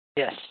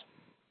 Yes.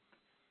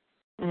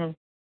 All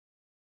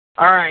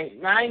right.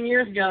 9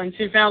 years ago in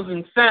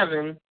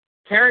 2007,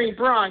 Terry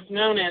Brock,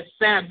 known as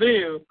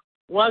Sabu,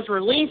 was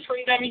released from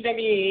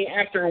WWE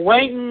after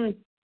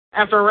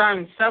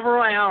arriving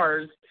several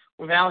hours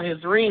without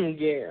his ring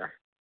gear.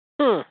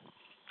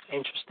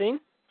 Interesting.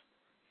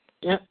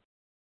 Yep.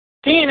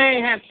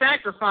 TNA had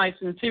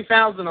sacrificed in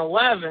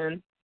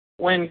 2011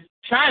 when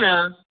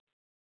China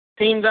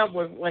teamed up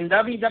with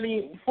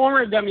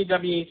former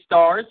WWE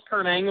stars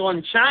Kurt Angle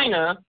and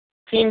China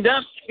teamed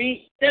up to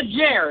beat the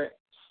Jarretts.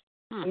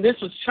 And this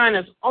was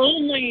China's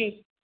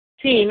only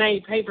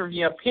TNA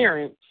pay-per-view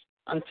appearance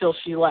until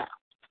she left.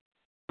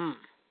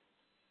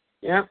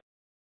 Yep.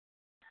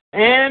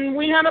 And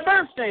we had a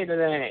birthday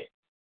today.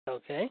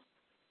 Okay.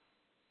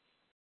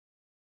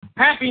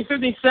 Happy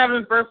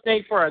 57th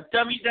birthday for a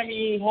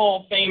WWE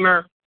Hall of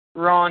Famer,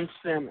 Ron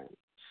Simmons.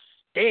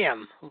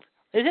 Damn.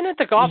 Isn't it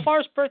the Golf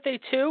Hour's birthday,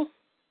 too?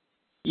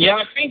 Yeah,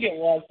 I think it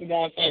was the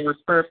Golf Hour's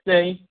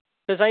birthday.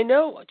 Because I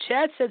know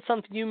Chad said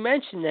something, you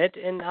mentioned it,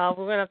 and we're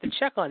going to have to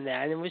check on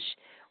that.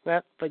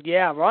 But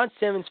yeah, Ron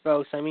Simmons,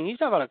 folks, I mean, he's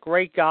talking about a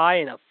great guy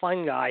and a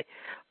fun guy.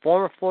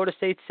 Former Florida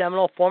State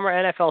Seminole, former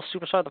NFL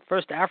superstar, the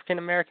first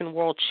African-American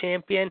world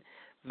champion.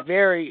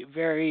 Very,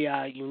 very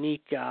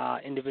unique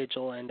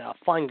individual and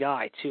fun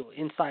guy, too,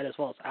 inside as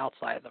well as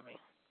outside of the ring.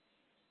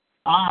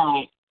 All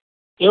right.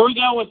 Here we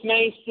go with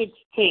May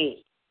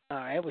 16th. All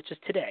right, which is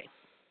today.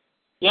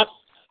 Yep.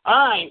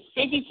 All right.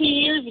 52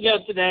 years ago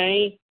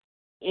today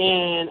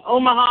in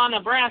Omaha,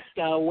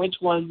 Nebraska, which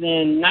was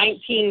in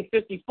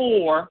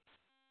 1964,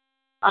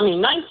 I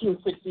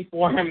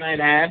might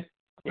add,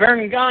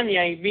 Vern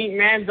Gagne beat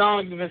Mad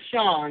Dog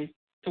Vachon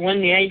to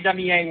win the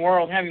AWA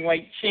World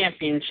Heavyweight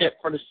Championship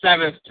for the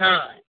 7th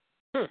time.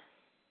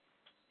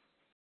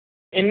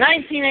 In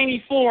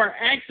 1984,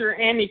 actor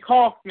Andy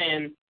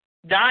Kaufman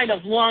died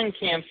of lung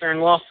cancer in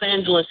Los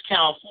Angeles,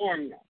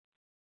 California.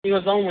 He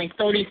was only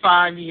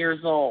 35 years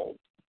old.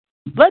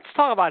 Let's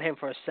talk about him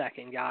for a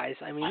second, guys.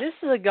 I mean, this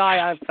is a guy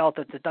I felt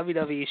that the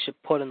WWE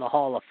should put in the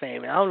Hall of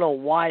Fame, and I don't know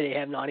why they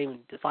have not even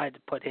decided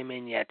to put him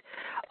in yet.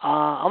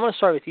 I'm going to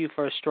start with you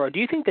first, Stroy. Do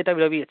you think that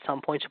WWE at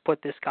some point should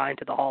put this guy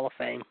into the Hall of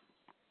Fame?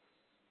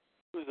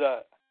 Who's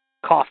that?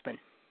 Kaufman.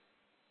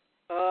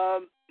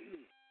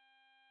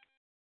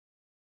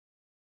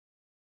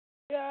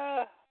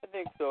 Yeah, I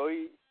think so.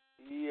 He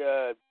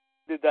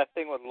did that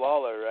thing with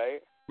Lawler,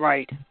 right?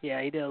 Right.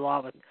 Yeah, he did a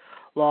lot with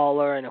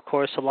Lawler, and of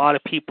course, a lot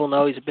of people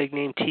know he's a big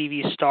name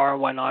TV star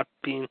and whatnot,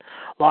 being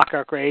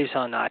Lockhart Graves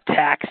on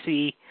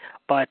Taxi.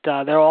 But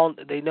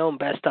they know him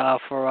best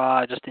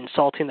for just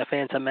insulting the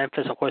fans of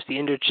Memphis. Of course, the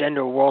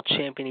intergender world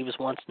champion he was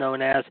once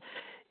known as,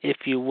 if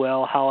you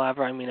will.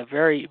 However, I mean, a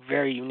very,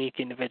 very unique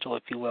individual,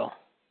 if you will.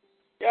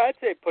 Yeah, I'd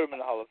say put him in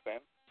the Hall of Fame.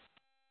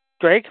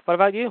 Greg, what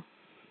about you?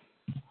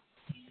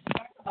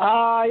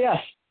 Yes.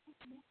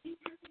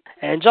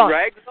 And John.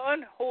 Greg's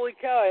on? Holy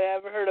cow, I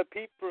haven't heard a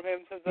peep from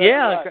him since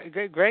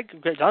Greg,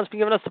 John's been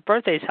giving us the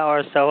birthdays,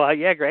 however, so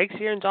Greg's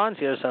here and John's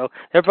here, so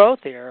they're both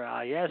here.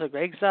 So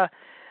Greg's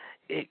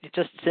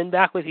just sitting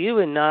back with you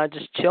and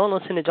just chill and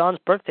listen to John's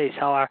birthdays,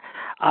 however.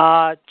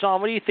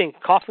 John, what do you think?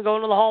 Kaufman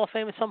going to the Hall of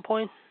Fame at some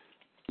point?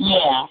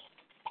 Yeah.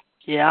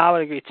 Yeah, I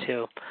would agree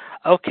too.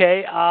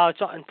 Okay,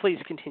 John, please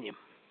continue.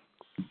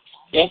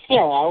 Yes, sir, I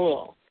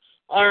will.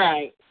 All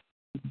right.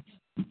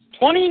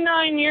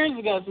 29 years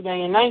ago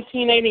today, in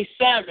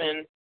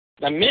 1987,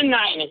 the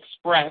Midnight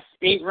Express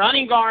beat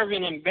Ronnie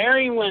Garvin and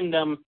Barry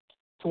Windham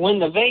to win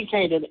the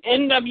vacated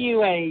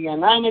NWA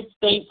United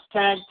States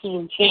Tag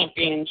Team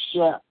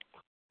Championship.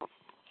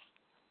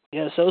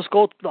 Yes, those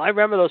gold. I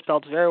remember those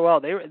belts very well.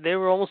 They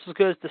were almost as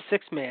good as the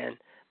 6-man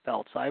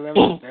belts. I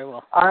remember them very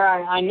well. All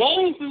right, I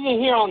know this isn't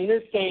here on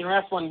this day in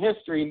wrestling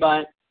history,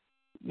 but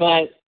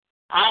I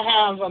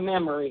have a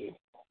memory.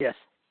 Yes.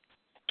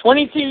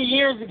 22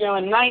 years ago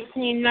in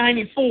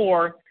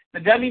 1994, the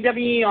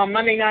WWE on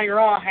Monday Night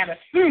Raw had a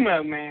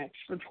sumo match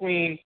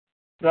between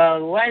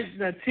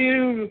the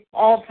two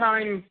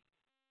all-time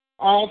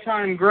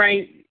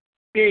great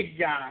big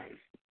guys,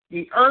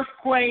 the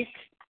Earthquake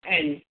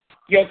and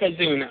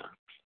Yokozuna.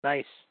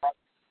 Nice.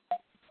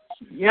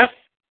 Yep.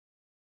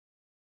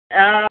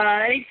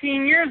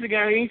 18 years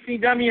ago,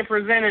 ECW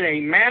presented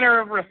a Matter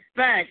of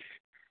Respect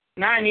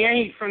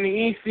 98 from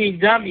the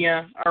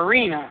ECW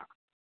Arena.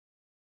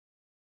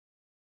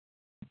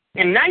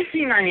 In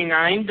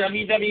 1999,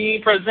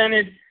 WWE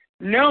presented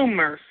No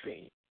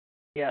Mercy.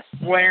 Yes.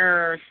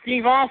 Where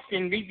Steve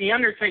Austin beat The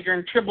Undertaker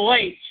and Triple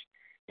H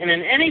in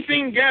an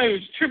Anything Goes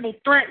triple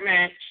threat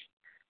match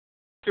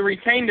to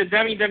retain the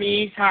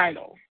WWE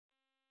title.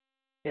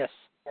 Yes.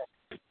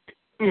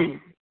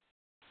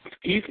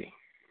 Excuse me.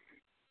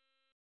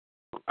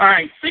 All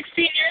right,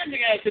 16 years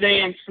ago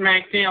today in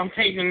SmackDown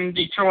taping in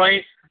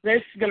Detroit.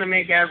 This is going to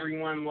make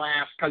everyone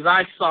laugh because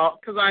I saw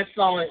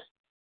it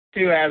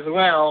too as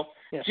well.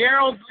 Yes.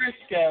 Gerald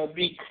Briscoe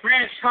beat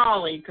Crash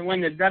Holly to win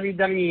the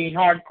WWE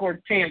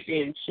Hardcore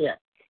Championship.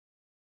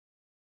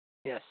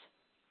 Yes.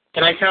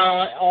 Can I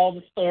tell all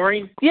the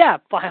story? Yeah,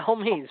 by all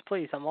means,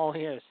 please. I'm all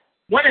ears.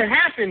 What had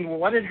happened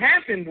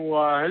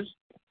was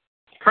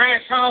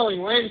Crash Holly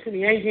went into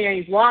the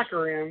APA's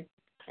locker room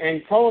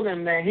and told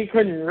him that he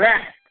couldn't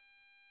rest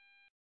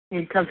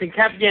because he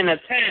kept getting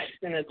attacked.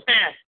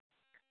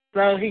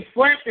 So he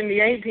slept in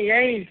the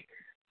APA's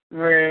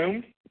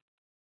room.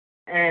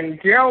 And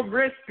Gerald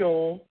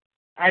Briscoe,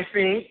 I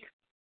think,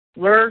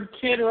 lured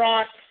Kid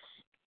Rock's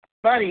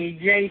buddy,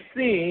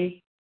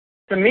 JC,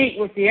 to meet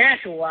with the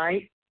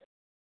Acolyte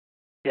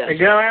to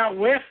go out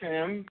with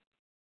him.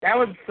 That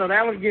would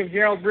give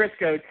Gerald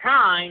Briscoe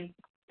time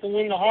to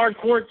win the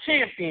Hardcore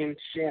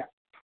Championship.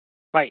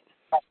 Right.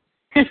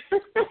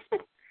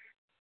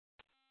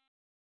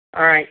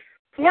 All right.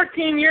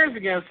 14 years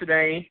ago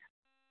today,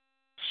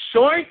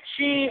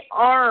 Shoichi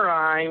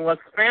Arai was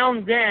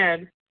found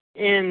dead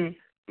in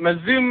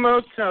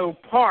Mizumoto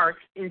Park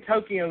in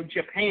Tokyo,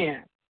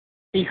 Japan.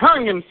 He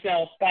hung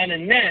himself by the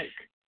neck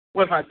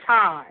with a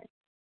tie.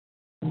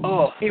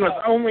 Oh. He was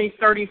only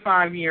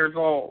 35 years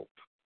old.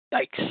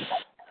 Yikes.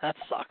 That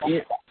sucks.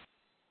 Yeah.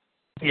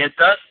 It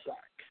does suck.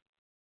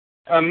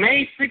 On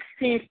May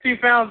 16th,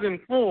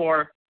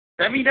 2004,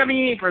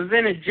 WWE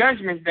presented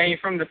Judgment Day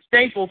from the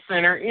Staples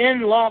Center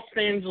in Los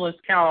Angeles,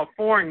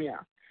 California.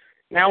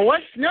 Now,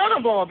 what's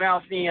notable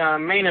about the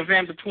main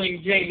event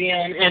between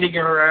JBL and Eddie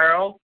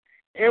Guerrero,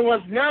 it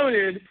was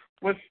noted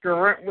with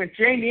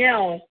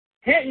JBL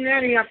hitting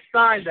Eddie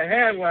upside the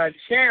head with a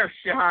chair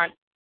shot,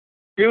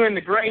 doing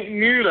the Great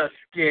Muta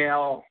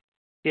scale.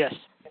 Yes.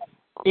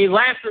 He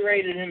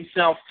lacerated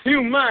himself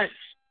too much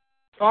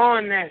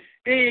following that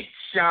big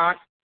shot,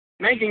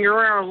 making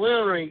Guerrero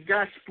literally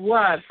gush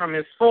blood from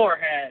his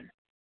forehead.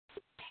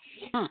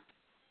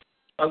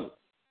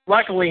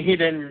 Luckily, he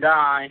didn't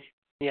die.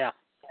 Yeah.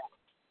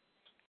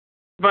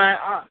 But,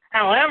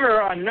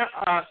 however,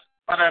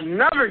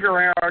 another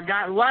Guerrero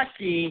got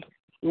lucky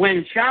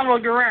when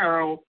Chavo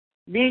Guerrero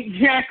beat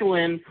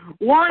Jacqueline,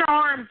 one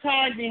arm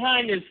tied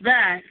behind his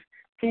back,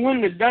 to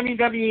win the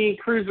WWE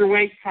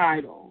Cruiserweight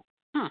title.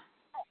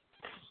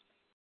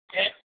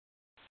 Okay.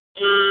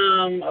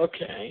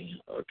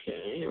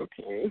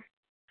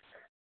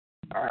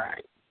 All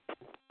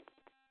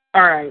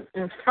right.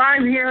 And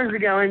 5 years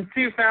ago in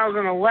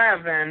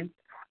 2011,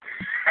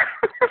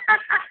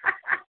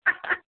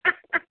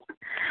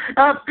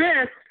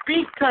 Abyss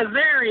beat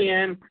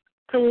Kazarian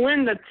to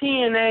win the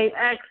TNA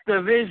X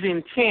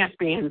Division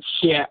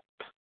Championship.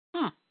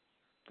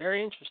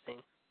 Very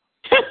interesting.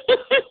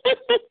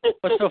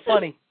 What's so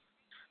funny?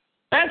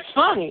 That's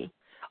funny.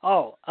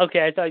 Oh,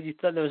 okay. I thought you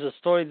thought there was a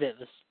story that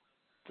was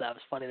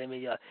funny. They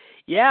made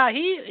yeah,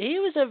 he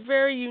was a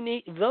very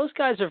unique. Those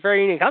guys are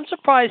very unique. I'm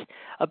surprised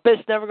Abyss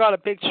never got a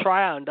big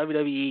tryout in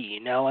WWE. You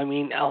know, I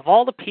mean, of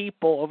all the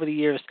people over the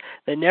years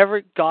that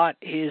never got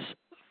his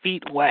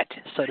feet wet,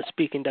 so to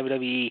speak, in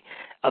WWE,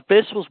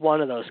 Abyss was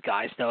one of those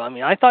guys, though. I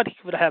mean, I thought he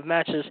would have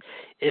matches.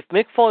 If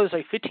Mick Foley was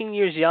like 15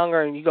 years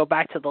younger and you go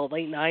back to the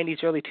late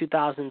 90s, early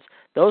 2000s,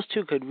 those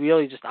two could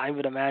really just, I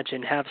would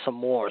imagine, have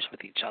some wars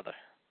with each other.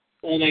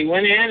 Well, they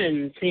went at it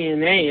in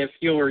TNA, if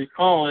you'll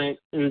recall it,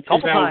 in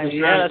 2009.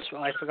 Yeah,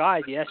 I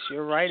forgot. Yes,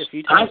 you're right. A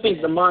few times. I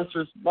think the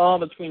Monsters Ball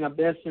between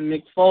Abyss and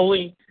Mick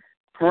Foley,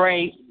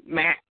 great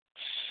match.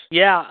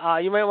 Yeah,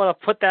 you might want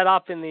to put that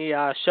up in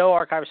the show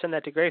archive or send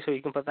that to Greg so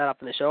you can put that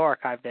up in the show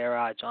archive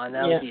there, John.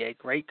 That would be a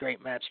great, great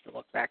match to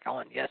look back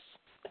on, yes.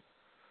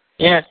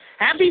 Yes.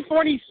 Happy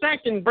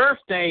 42nd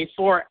birthday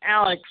for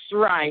Alex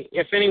Wright.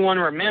 If anyone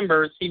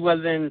remembers, he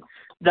was in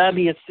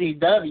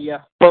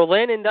WCW.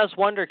 Berlin and Does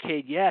Wonder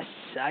Kid, yes,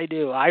 I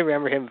do. I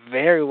remember him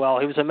very well.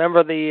 He was a member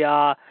of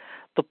the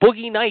the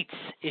Boogie Nights,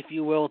 if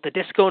you will, the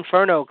Disco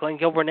Inferno, Glenn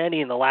Gilbert and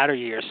Eddie in the latter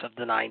years of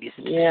the 90s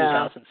and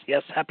 2000s.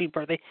 Yes, happy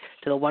birthday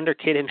to the Wonder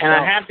Kid himself.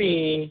 And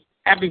a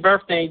happy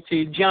birthday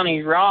to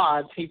Johnny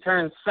Rods. He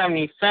turned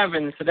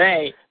 77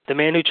 today. The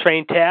man who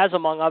trained Taz,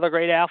 among other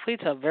great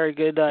athletes, a very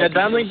good... the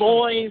Dudley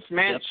Boys,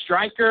 Matt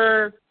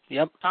Stryker,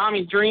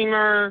 Tommy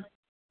Dreamer,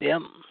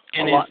 and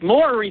his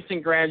more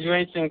recent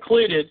graduates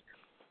included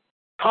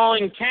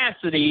Colin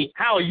Cassidy.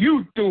 How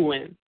you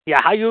doing? Yeah,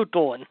 how you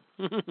doing?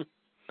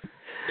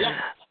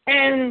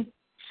 And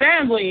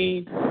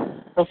sadly,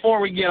 before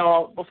we get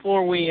off with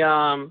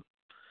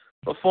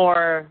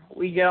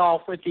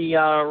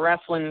the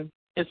wrestling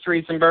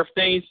histories and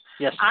birthdays,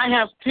 I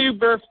have two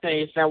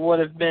birthdays that would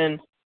have been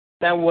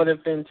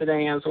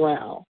today as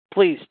well.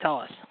 Please tell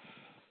us.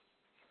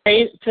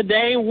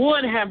 Today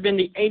would have been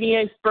the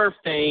 88th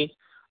birthday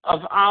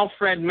of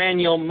Alfred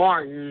Manuel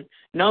Martin,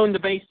 known to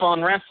baseball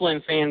and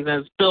wrestling fans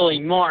as Billy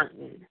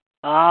Martin.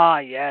 Ah,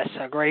 yes,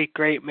 a great,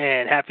 great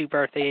man. Happy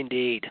birthday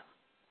indeed.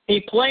 He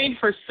played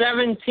for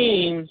 7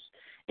 teams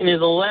in his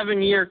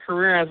 11-year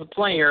career as a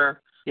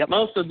player,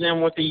 most of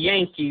them with the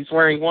Yankees,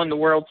 where he won the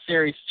World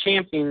Series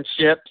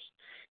championships,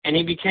 and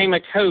he became a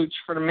coach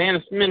for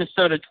the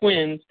Minnesota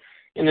Twins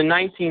in the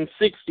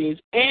 1960s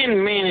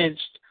and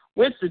managed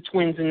with the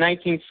Twins in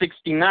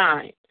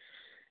 1969.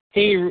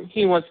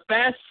 He was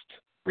best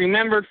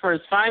remembered for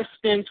his 5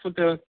 stints with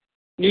the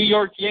New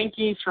York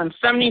Yankees from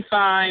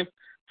 75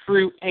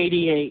 through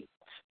 88.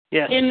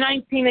 Yes. In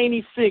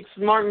 1986,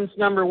 Martin's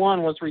number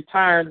 1 was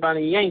retired by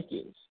the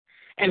Yankees,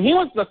 and he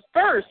was the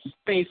first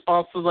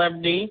baseball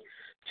celebrity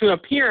to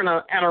appear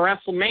at a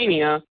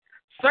WrestleMania,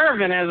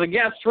 serving as a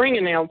guest ring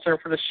announcer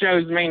for the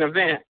show's main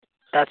event.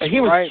 That's he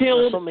was right,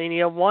 killed,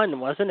 WrestleMania 1,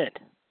 wasn't it?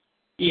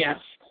 Yes,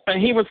 but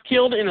he was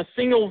killed in a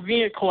single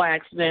vehicle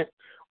accident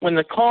when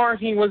the car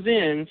he was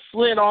in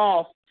slid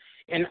off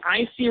an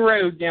icy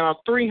road down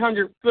a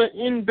 300-foot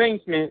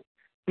embankment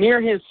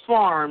near his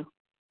farm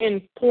in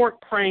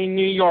Port Crane,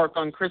 New York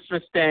on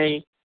Christmas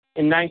Day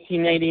in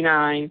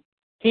 1989.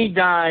 He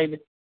died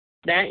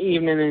that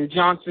evening in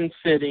Johnson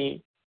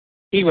City.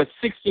 He was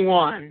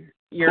 61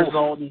 years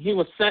old, and he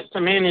was set to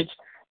manage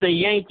the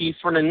Yankees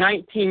for the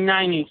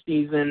 1990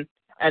 season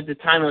at the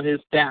time of his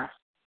death.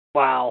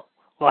 Wow.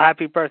 Well,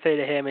 happy birthday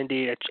to him,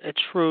 indeed. A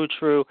true,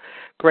 true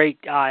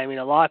great guy. I mean,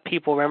 a lot of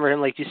people remember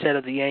him, like you said,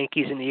 of the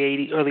Yankees in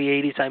the early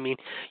 80s. I mean,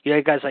 you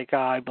had guys like,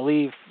 I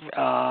believe,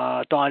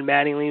 Don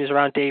Mattingly was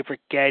around, Dave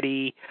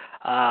Rigetti,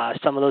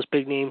 some of those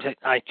big names that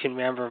I can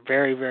remember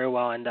very, very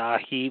well. And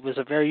he was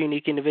a very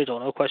unique individual,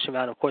 no question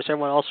about it. Of course,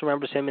 everyone also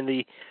remembers him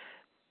in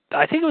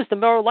I think it was the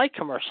Miller Lite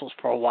commercials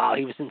for a while.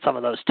 He was in some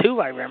of those, too,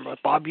 I remember,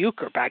 with Bob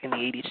Uecker back in the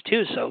 80s,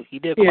 too. So he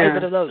did quite a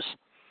bit of those.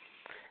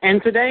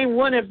 And today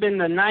would have been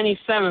the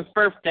 97th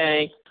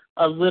birthday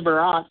of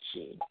Liberace.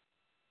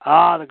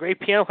 Ah, the great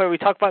piano player. We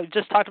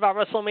just talked about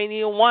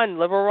WrestleMania 1,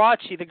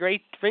 Liberace, the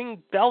great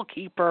ring bell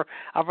keeper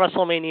of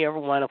WrestleMania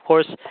 1. Of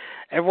course,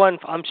 everyone,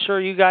 I'm sure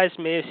you guys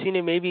may have seen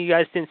it. Maybe you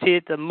guys didn't see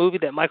it. The movie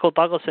that Michael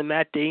Douglas and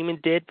Matt Damon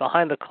did,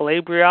 Behind the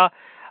Calabria.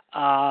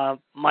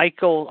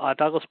 Michael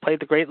Douglas played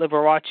the great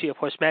Liberace. Of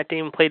course, Matt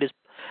Damon played his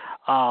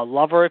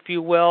lover, if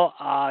you will.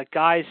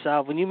 Guys,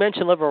 when you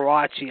mention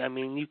Liberace, I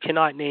mean, you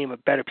cannot name a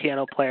better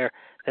piano player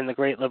than the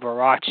great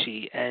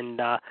Liberace. And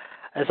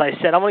as I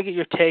said, I want to get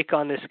your take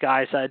on this,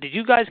 guys. Did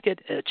you guys get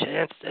a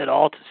chance at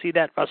all to see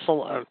that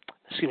special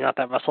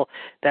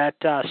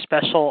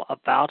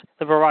about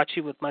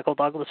Liberace with Michael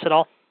Douglas at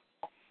all?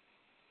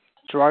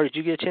 Gerard, did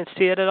you get a chance to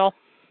see it at all?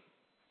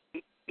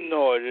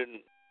 No, I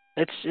didn't.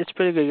 It's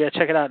pretty good. You gotta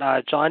check it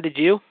out. John, did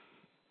you?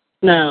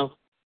 No.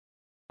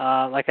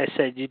 Like I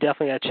said, you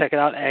definitely gotta check it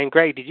out. And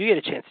Greg, did you get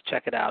a chance to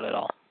check it out at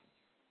all?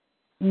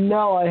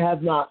 No, I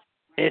have not.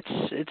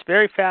 It's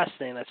very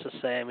fascinating. Let's just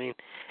say. I mean,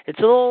 it's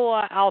a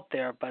little out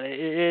there, but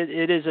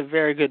it is a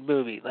very good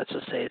movie. Let's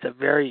just say it's a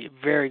very,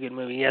 very good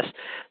movie. Yes.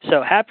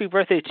 So happy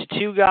birthday to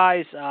 2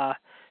 guys.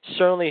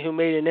 Certainly who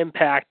made an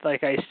impact,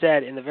 like I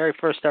said, in the very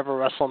first ever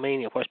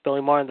WrestleMania. Of course,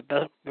 Billy Martin, the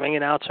best ring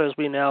announcer, as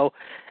we know,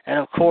 and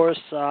of course.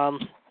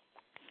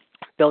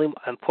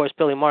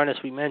 Billy Martin,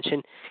 as we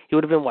mentioned, he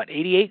would have been,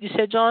 88, you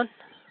said, John?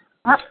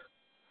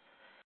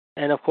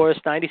 And, of course,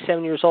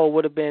 97 years old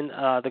would have been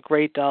the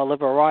great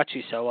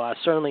Liberace. So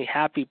certainly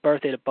happy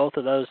birthday to both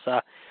of those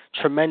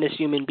tremendous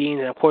human beings.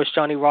 And, of course,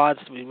 Johnny Rods,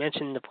 we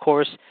mentioned, of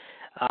course,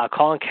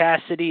 Colin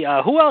Cassidy.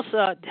 Who else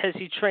has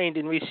he trained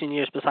in recent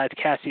years besides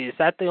Cassidy? Is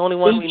that the only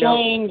one we know?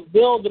 He trained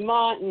Bill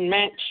DeMott and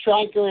Matt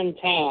Stryker and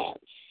Taz.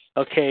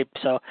 Okay,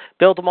 so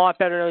Bill DeMott,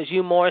 better known as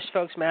Hugh Morris,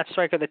 folks. Matt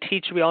Stryker, the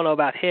teacher, we all know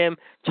about him.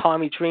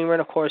 Tommy Dreamer,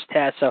 and of course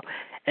Taz. So,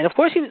 and of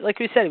course, he, like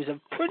we said, he was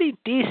a pretty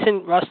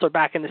decent wrestler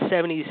back in the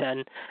 70s,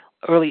 and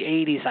early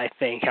 80s, I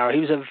think. Howard.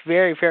 He was a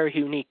very, very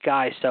unique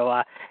guy.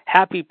 So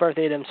happy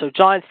birthday to him. So,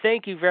 John,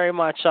 thank you very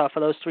much for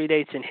those 3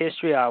 dates in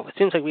history. It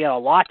seems like we had a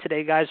lot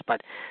today, guys,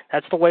 but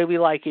that's the way we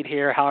like it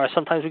here. However,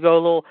 sometimes we go a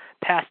little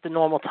past the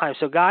normal time.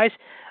 So, guys,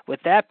 with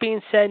that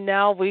being said,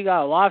 now we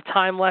got a lot of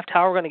time left.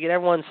 How we're going to get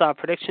everyone's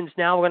predictions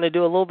now. We're going to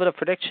do a little bit of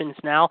predictions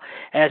now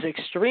as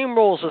Extreme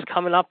Rules is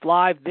coming up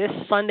live this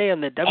Sunday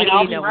on the WWE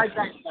I'll be Network. right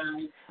back,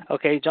 guys.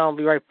 Okay, John will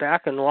be right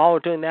back. And while we're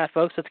doing that,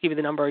 folks, let's give you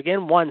the number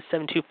again,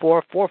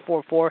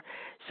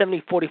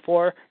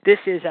 1-724-444-7044. This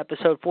is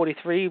episode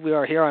 43. We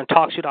are here on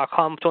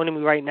TalkShoe.com. Joining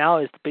me right now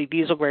is the Big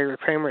Diesel, Gregory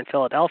Kramer in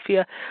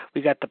Philadelphia.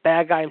 We got the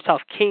bad guy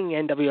himself, King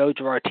NWO,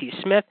 Gerard T.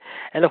 Smith.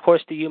 And, of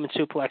course, the human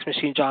suplex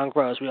machine, John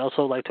Gross. We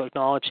also like to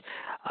acknowledge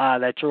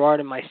that Gerard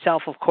and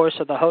myself, of course,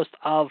 are the host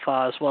of,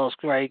 as well as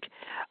Greg,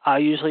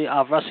 usually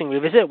of Wrestling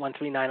Revisit,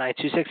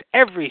 139-926,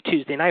 every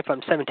Tuesday night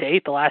from 7 to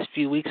 8. The last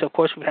few weeks, of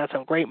course, we've had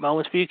some great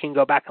moments for you. You can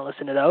go back and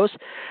listen to those.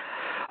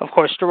 Of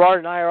course, Gerard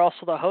and I are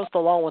also the host,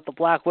 along with the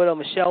Black Widow,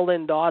 Michelle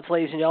Lynn Dodds,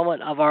 ladies and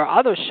gentlemen, of our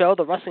other show,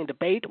 The Wrestling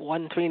Debate,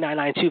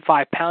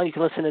 139-925-pound. You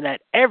can listen to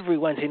that every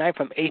Wednesday night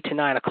from 8 to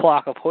 9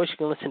 o'clock. Of course, you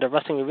can listen to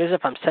Wrestling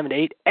Revisit from 7 to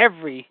 8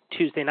 every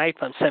Tuesday night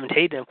from 7 to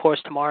 8. And, of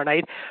course, tomorrow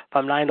night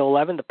from 9 to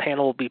 11, the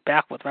panel will be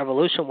back with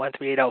Revolution,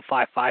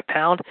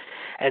 138-055-pound.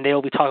 And they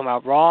will be talking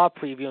about Raw,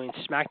 previewing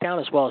SmackDown,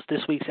 as well as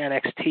this week's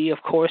NXT,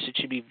 of course. It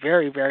should be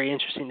very, very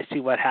interesting to see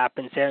what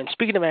happens there. And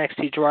speaking of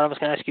NXT, Gerard, I was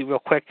going to ask you real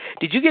quick,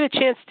 did you get a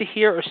chance to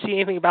hear or see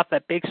anything about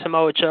that big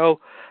Samoa Joe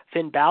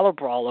Finn Balor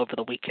brawl over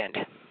the weekend?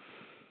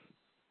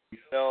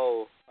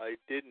 No, I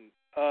didn't.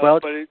 Well,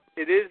 but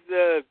it is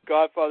the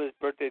Godfather's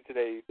birthday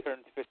today. He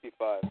turns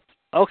 55.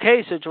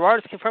 Okay, so Gerard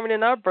is confirming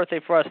another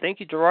birthday for us. Thank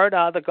you, Gerard.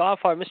 The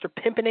Godfather, Mr.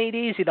 Pimpin' Ain't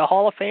Easy, the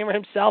Hall of Famer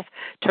himself,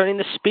 turning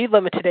the speed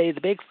limit today, the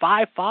big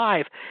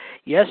 5'5".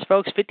 Yes,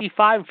 folks,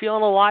 55 and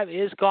feeling alive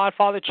is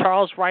Godfather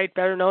Charles Wright,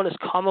 better known as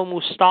Kama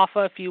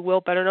Mustafa, if you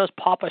will, better known as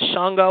Papa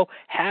Shango.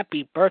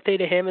 Happy birthday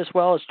to him, as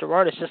well as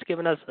Gerard has just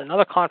given us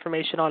another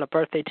confirmation on a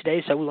birthday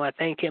today, so we want to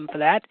thank him for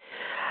that.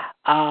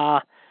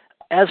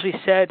 As we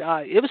said,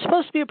 it was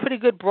supposed to be a pretty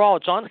good brawl.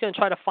 John's going to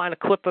try to find a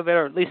clip of it,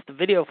 or at least the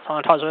video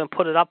montage. We're going to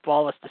put it up for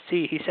all of us to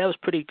see. He said it was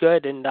pretty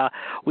good, and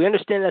we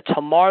understand that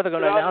tomorrow they're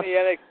going to announce... Was it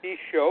on the NXT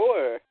show,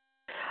 or...?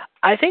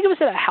 I think it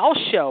was at a house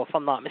show, if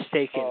I'm not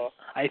mistaken. Oh.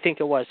 I think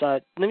it was.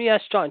 Let me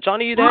ask John.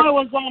 John, are you there? No,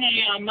 it was on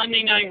a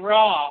Monday Night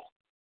Raw.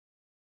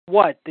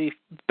 What, the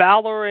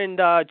Balor and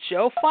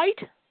Joe fight?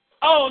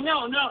 Oh,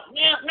 no, it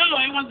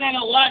was at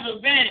a live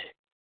event.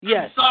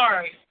 Yes. I'm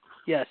sorry.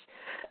 Yes.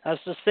 I was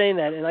just saying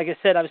that, and like I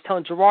said, I was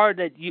telling Gerard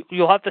that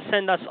you'll have to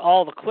send us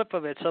all the clip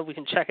of it so we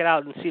can check it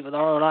out and see with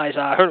our own eyes.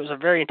 I heard it was a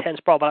very intense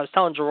brawl, but I was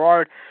telling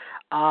Gerard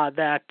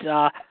that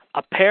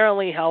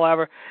apparently,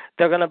 however,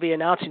 they're going to be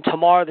announcing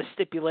tomorrow the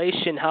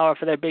stipulation, however,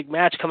 for their big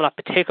match coming up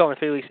at TakeOver in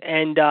 3 weeks.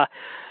 And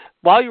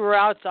while you were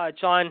out,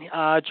 John,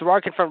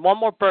 Gerard confirmed one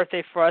more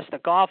birthday for us. The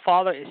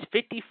Godfather is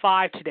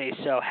 55 today,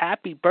 so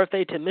happy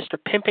birthday to Mr.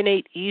 Pimpin'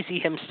 Ain't Easy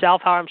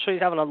himself. I'm sure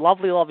he's having a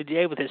lovely, lovely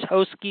day with his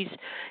Hoskies,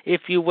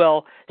 if you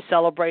will,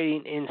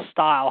 celebrating in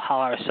style,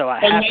 however. So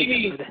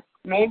happy birthday.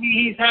 Maybe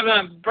he's having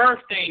a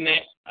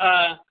birthday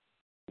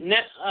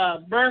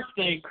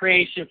birthday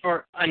creation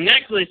for a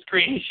necklace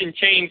creation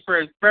chain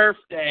for his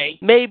birthday.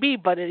 Maybe,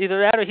 but either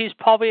that or he's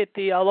probably at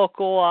the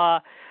local...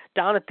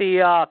 down at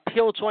the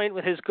Peel joint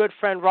with his good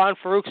friend Ron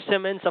Farouk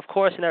Simmons, of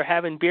course, and they're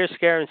having beer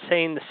scare and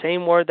saying the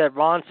same word that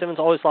Ron Simmons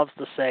always loves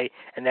to say,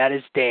 and that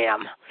is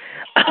damn.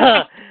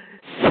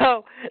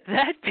 So,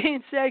 that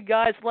being said,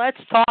 guys, let's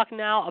talk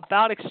now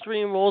about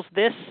Extreme Rules.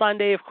 This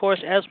Sunday, of course,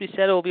 as we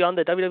said, it will be on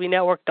the WWE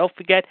Network. Don't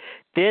forget,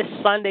 this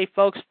Sunday,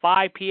 folks,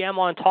 5 p.m.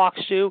 on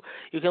TalkShoe.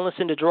 You can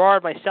listen to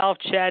Gerard, myself,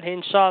 Chad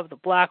Hinshaw, the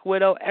Black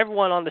Widow,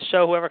 everyone on the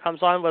show, whoever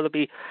comes on, whether it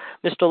be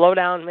Mr.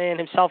 Lowdown Man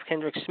himself,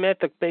 Kendrick Smith,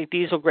 the Big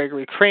Diesel,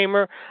 Gregory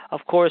Kramer, of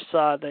course,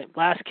 the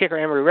last kicker,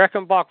 Emery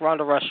Reckenbach,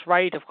 Ronda Rush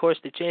Wright, of course,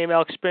 the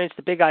JML Experience,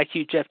 the Big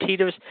IQ, Jeff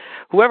Teeters.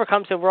 Whoever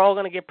comes in, we're all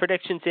going to get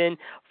predictions in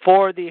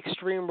for the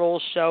Extreme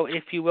Rules show,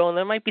 if you will, and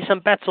there might be some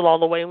bets along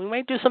the way, and we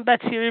might do some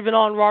bets here even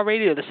on Raw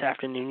Radio this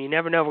afternoon. You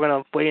never know. We're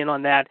going to weigh in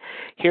on that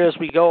here as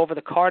we go over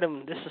the card,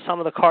 and this is some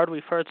of the card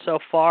we've heard so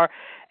far,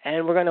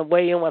 and we're going to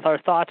weigh in with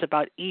our thoughts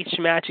about each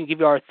match and give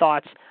you our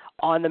thoughts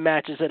on the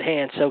matches at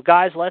hand. So,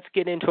 guys, let's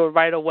get into it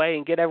right away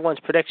and get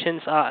everyone's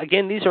predictions.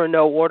 Again, these are in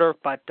no order,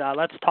 but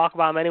let's talk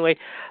about them anyway.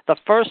 The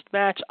first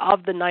match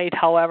of the night,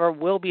 however,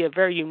 will be a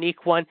very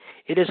unique one.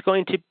 It is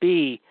going to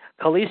be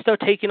Kalisto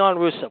taking on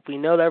Rusev. We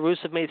know that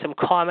Rusev made some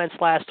comments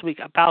last week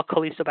about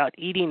Kalisto, about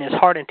eating his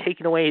heart and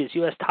taking away his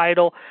U.S.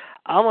 title.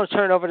 I'm going to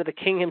turn it over to the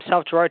king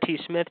himself, Gerard T.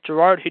 Smith.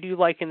 Gerard, who do you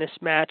like in this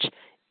match?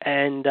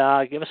 And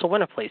give us a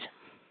winner, please.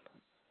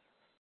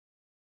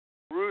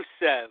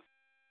 Rusev.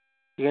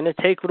 You're going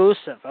to take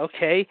Rusev.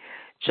 Okay.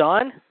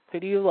 John, who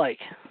do you like?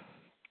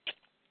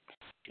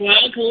 Well,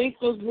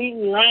 Kalisto's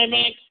beaten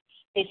Ryback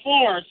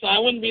before, so I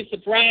wouldn't be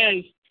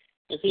surprised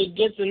if he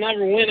gets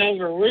another win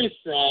over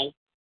Rusev.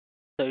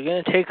 So you're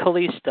going to take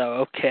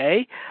Kalisto.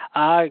 Okay.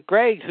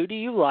 Greg, who do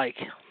you like?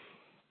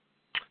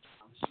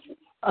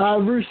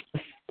 Rusev.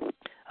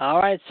 All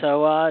right,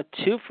 so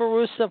 2 for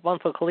Rusev, 1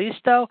 for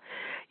Kalisto.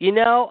 You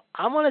know,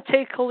 I'm going to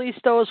take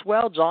Kalisto as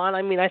well, John.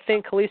 I mean, I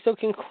think Kalisto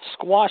can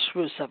squash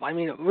Rusev. I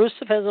mean,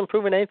 Rusev hasn't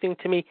proven anything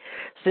to me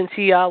since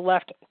he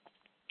left,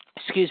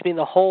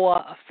 the whole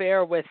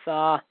affair with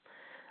the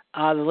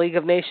League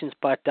of Nations.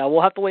 But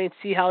we'll have to wait and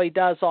see how he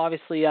does,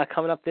 obviously,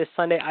 coming up this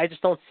Sunday. I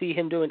just don't see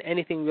him doing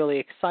anything really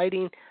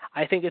exciting.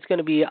 I think it's going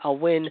to be a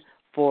win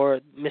for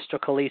Mr.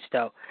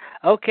 Kalisto.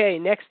 Okay,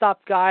 next up,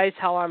 guys,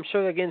 how I'm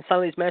sure, again, some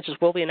of these matches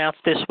will be announced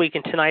this week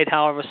and tonight,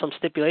 however, some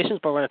stipulations,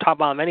 but we're going to talk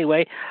about them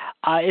anyway.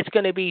 It's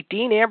going to be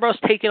Dean Ambrose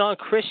taking on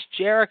Chris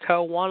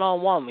Jericho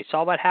one-on-one. We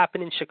saw what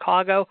happened in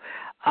Chicago.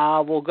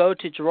 We'll go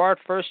to Gerard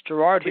first.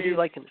 Gerard, who do you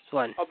like in this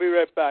one? I'll be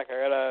right back.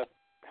 I got to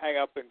hang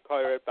up and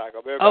call you right back.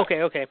 I'll be right back.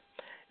 Okay.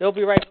 He'll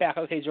be right back.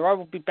 Okay, Gerard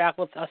will be back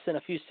with us in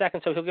a few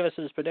seconds, so he'll give us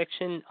his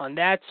prediction on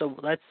that. So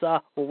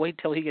we'll wait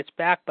till he gets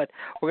back, but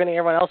we're going to get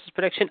everyone else's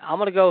prediction. I'm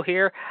going to go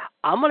here.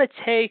 I'm going to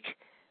take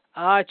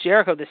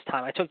Jericho this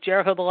time. I took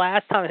Jericho the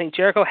last time. I think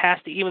Jericho has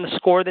to even the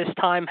score this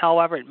time.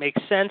 However, it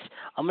makes sense.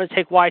 I'm going to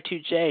take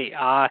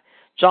Y2J.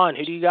 John,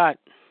 who do you got?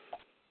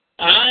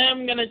 I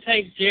am going to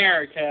take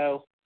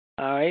Jericho.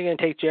 All right, you're going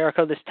to take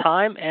Jericho this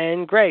time.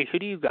 And Greg, who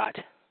do you got?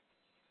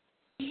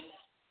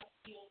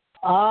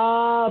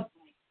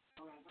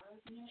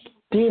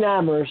 Dean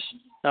Ambrose.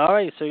 All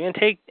right, so you're going to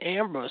take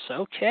Ambrose.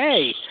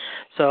 Okay.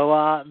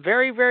 So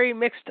very, very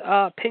mixed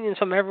opinions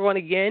from everyone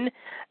again.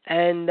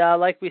 And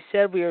like we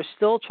said, we are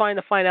still trying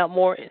to find out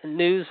more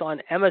news on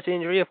Emma's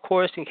injury, of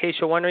course, in case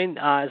you're wondering.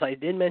 As I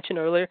did mention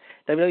earlier,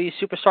 WWE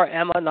superstar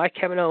Emma, not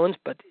Kevin Owens,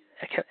 but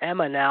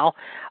Emma now,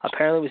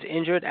 apparently was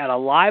injured at a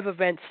live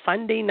event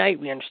Sunday night,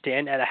 we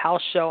understand, at a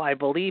house show, I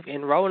believe,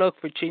 in Roanoke,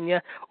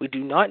 Virginia. We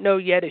do not know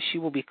yet if she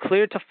will be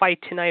cleared to fight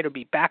tonight or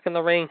be back in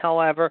the ring,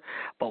 however,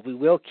 but we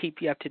will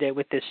keep you up to date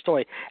with this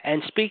story.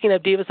 And speaking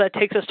of divas, that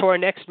takes us to our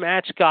next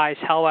match, guys,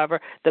 however,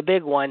 the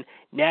big one,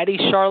 Natty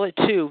Charlotte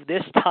 2.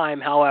 This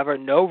time, however,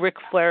 no Ric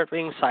Flair at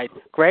ringside.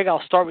 Greg,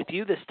 I'll start with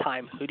you this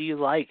time. Who do you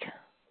like?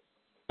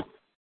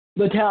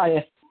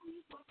 Natalya.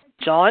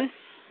 John?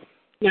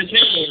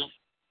 Natalya.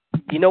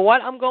 You know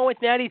what? I'm going with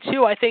Natty,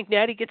 too. I think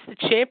Natty gets the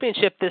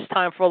championship this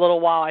time for a little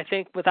while. I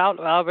think without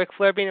Ric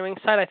Flair being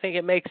ringside, I think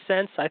it makes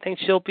sense. I think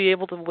she'll be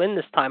able to win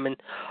this time and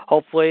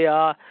hopefully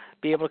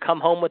be able to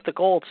come home with the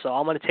gold. So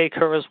I'm going to take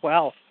her as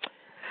well.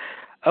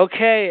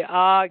 Okay,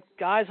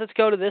 guys, let's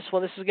go to this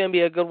one. This is going to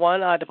be a good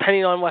one,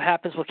 depending on what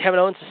happens with Kevin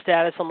Owens'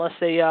 status, unless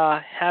they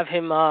have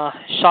him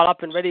shot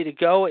up and ready to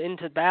go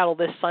into battle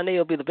this Sunday.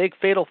 It'll be the big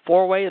fatal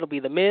four-way. It'll be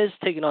The Miz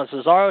taking on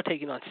Cesaro,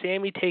 taking on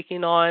Sammy,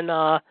 taking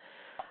on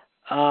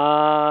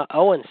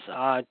Owens.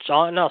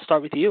 John, I'll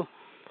start with you.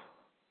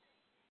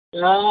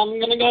 I'm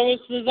going to go with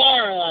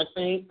Cesaro, I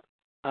think.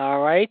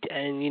 All right,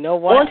 and you know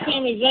what? Or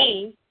Sami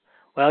Zayn.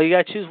 Well, you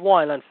got to choose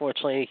one,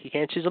 unfortunately. You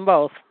can't choose them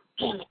both.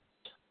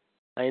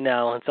 I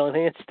know. It's the only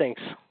thing that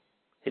stinks.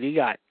 Who do you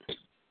got?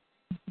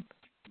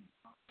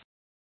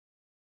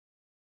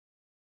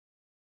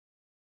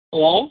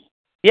 Hello?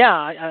 Yeah,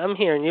 I'm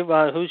hearing you.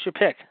 Who's your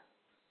pick?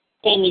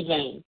 Sami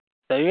Zayn.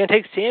 So you're going to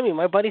take Sammy,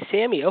 my buddy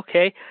Sammy.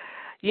 Okay.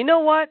 You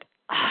know what?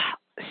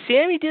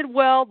 Sammy did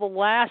well the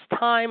last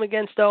time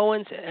against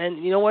Owens,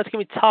 and you know what? It's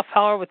going to be tough,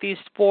 however, with these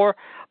four.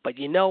 But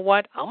you know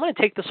what? I'm going to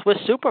take the Swiss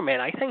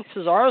Superman. I think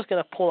Cesaro's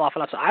going to pull off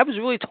an upset. I was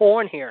really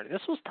torn here.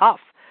 This was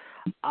tough.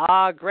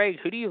 Greg,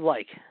 who do you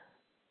like?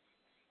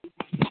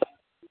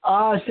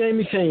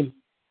 Sami Zayn.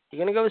 You're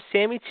going to go with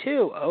Sammy,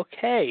 too.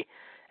 Okay.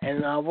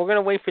 And we're going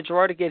to wait for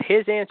Gerard to get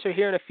his answer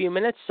here in a few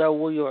minutes. So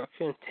we'll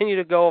continue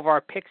to go over our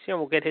picks here,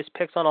 and we'll get his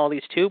picks on all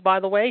these, too, by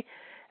the way.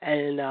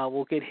 And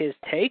we'll get his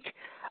take.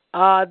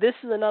 This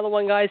is another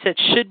one, guys, that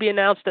should be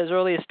announced as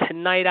early as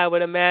tonight, I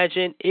would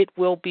imagine. It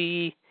will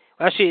be...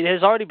 Actually, it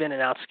has already been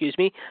announced,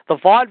 The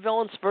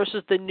Vaudevillains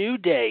versus the New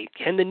Day.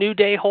 Can the New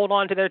Day hold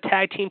on to their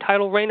tag team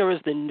title reign, or is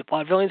the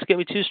Vaudevillains going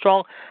to be too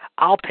strong?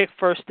 I'll pick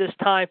first this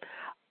time.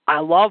 I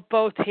love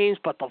both teams,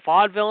 but the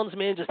Vaudevillains,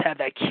 man, just have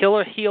that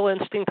killer heel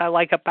instinct I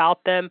like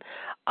about them.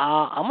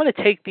 I'm going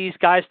to take these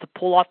guys to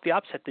pull off the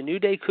upset. The New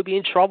Day could be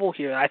in trouble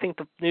here. I think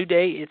the New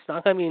Day, it's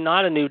not going to be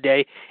not a New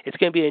Day. It's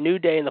going to be a New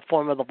Day in the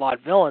form of the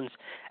Vaudevillains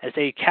as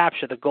they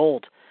capture the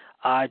gold.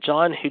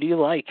 John, who do you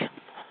like?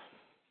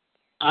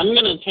 I'm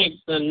going to take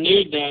the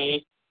New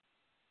Day.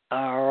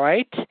 All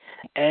right.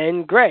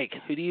 And Greg,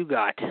 who do you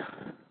got?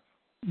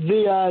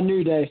 The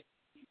New Day.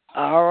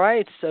 All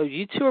right. So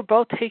you two are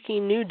both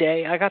taking New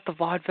Day. I got the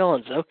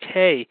Vaudevillains.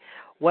 Okay.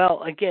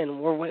 Well, again,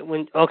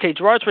 okay,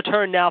 Gerard's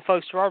returned now,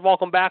 folks. Gerard,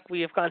 welcome back.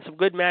 We have gotten some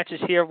good matches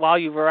here while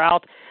you were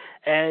out.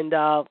 And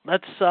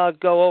let's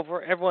go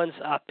over everyone's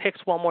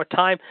picks one more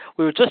time.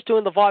 We were just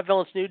doing the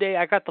Vaudevillains New Day.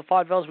 I got the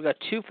Vaudevillains. We got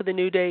two for the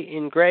New Day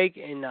in Greg.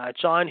 And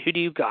John, who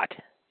do you got?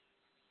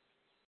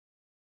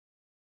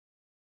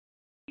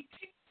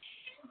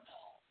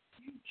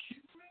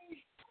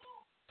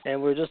 And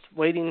we're just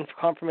waiting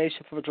for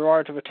confirmation for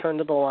Gerard to return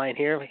to the line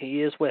here.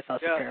 He is with us,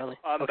 apparently.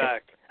 I'm okay.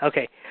 back.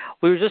 Okay.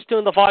 We were just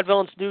doing the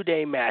Vaudevillains New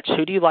Day match.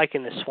 Who do you like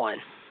in this one?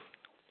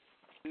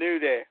 New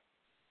Day.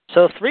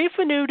 So 3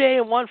 for New Day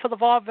and 1 for the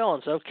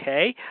Vaudevillains.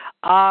 Okay.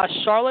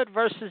 Charlotte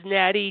versus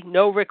Natty.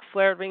 No Ric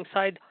Flair at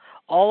ringside.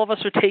 All of us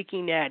are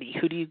taking Natty.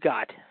 Who do you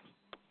got?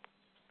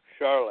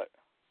 Charlotte.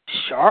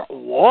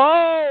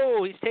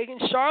 Whoa! He's taking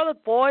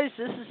Charlotte, boys.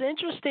 This is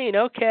interesting.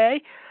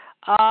 Okay.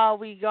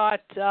 We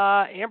got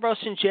Ambrose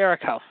and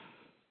Jericho.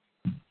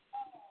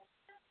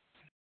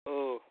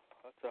 Oh,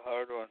 that's a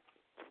hard one.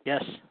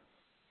 Yes.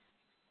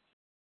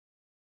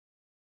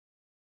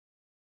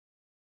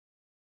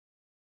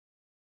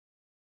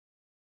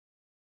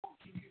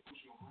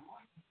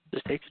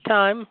 Just take your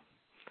time.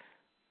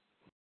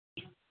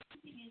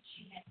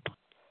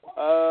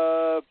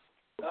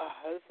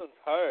 This one's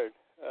hard.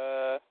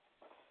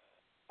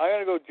 I'm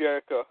going to go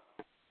Jericho.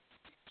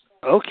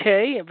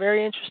 Okay,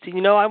 very interesting.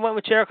 You know, I went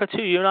with Jericho,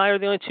 too. You and I are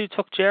the only two who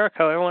took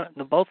Jericho.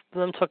 Both of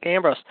them took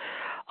Ambrose.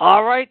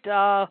 All right,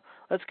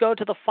 let's go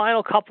to the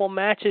final couple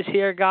matches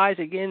here, guys.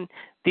 Again,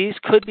 these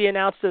could be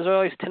announced as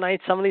early as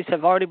tonight. Some of these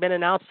have already been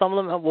announced. Some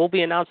of them will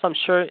be announced, I'm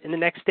sure, in the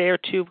next day or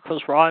two,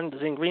 because Raw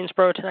is in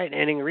Greensboro tonight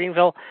and in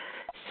Greenville,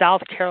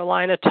 South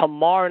Carolina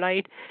tomorrow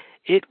night.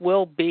 It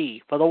will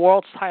be, for the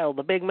world's title,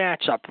 the big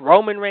matchup,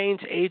 Roman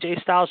Reigns,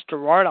 AJ Styles,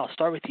 Gerard. I'll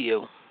start with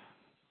you.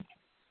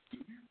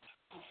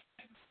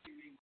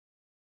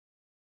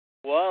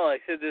 Well, I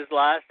said this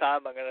last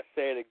time. I'm going to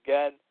say it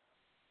again.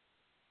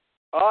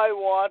 I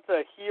want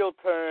a heel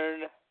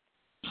turn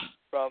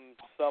from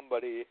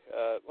somebody.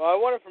 I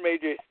want it from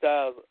AJ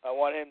Styles. I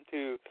want him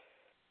to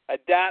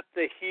adapt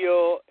the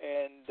heel,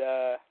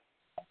 and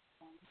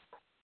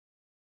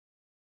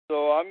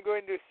so I'm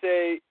going to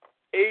say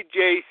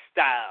AJ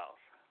Styles.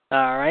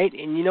 All right,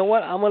 and you know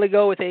what? I'm going to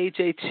go with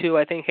AJ, too.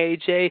 I think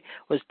AJ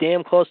was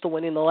damn close to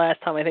winning the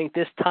last time. I think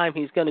this time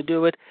he's going to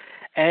do it.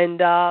 And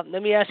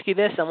let me ask you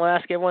this. I'm going to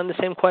ask everyone the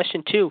same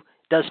question, too.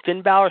 Does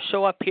Finn Balor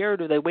show up here, or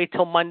do they wait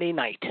till Monday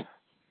night?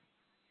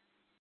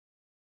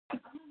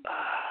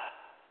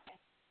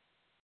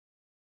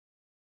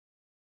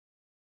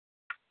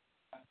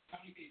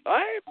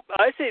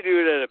 I say do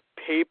it at a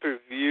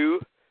pay-per-view,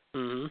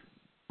 Mm-hmm.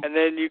 and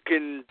then you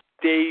can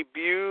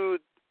debut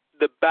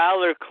the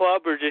Balor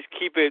Club or just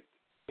keep it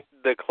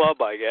the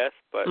club, I guess.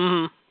 But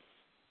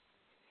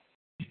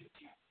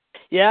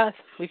Yeah,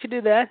 we could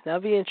do that. That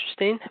would be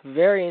interesting.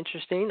 Very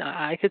interesting.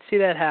 I could see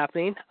that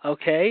happening.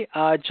 Okay.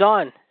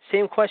 John,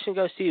 same question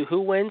goes to you.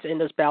 Who wins, and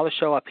does Balor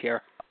show up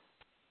here?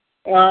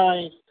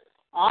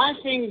 I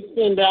think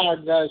Finn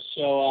Balor does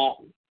show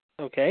up.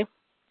 Okay.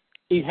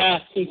 He's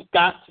got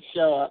to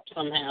show up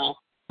somehow.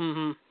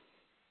 Mm-hmm.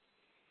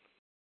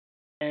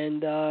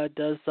 And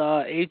does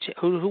AJ?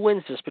 Who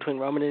wins this between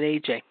Roman and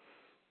AJ?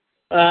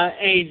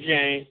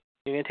 AJ.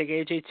 You're gonna take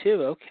AJ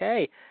too.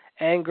 Okay.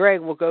 And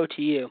Greg, we'll go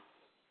to you.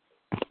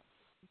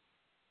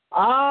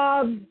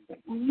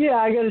 Yeah,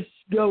 I gotta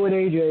go with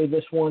AJ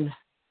this one.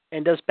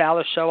 And does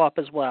Balor show up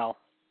as well?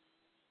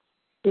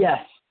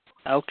 Yes.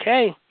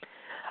 Okay.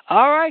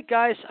 All right,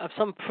 guys.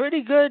 Some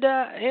pretty good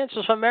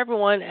answers from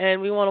everyone,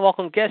 and we want to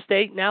welcome Guest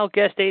 8. Now,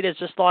 Guest 8 has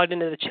just logged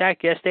into the chat.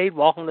 Guest 8,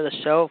 welcome to the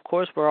show. Of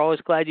course, we're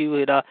always glad you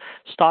would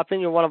stop in.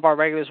 You're one of our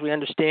regulars, we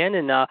understand,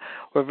 and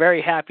we're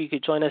very happy you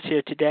could join us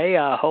here today.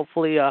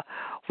 Hopefully,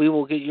 we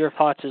will get your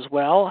thoughts as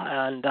well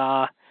and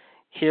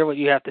hear what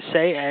you have to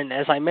say. And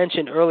as I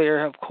mentioned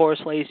earlier, of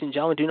course, ladies and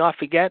gentlemen, do not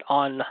forget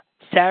on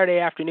Saturday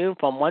afternoon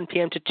from 1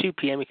 p.m. to 2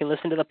 p.m. You can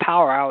listen to the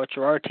Power Hour with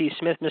Gerard T.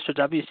 Smith, Mr.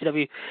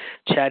 WCW,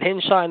 Chad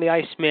Hinshaw, and the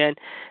Iceman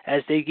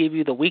as they give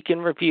you the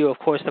weekend review. Of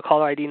course, the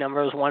caller ID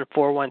number is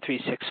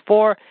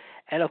 141364.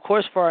 And, of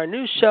course, for our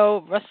new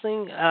show,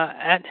 Wrestling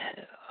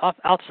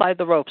Outside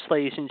the Ropes,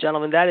 ladies and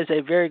gentlemen, that is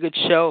a very good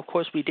show. Of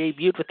course, we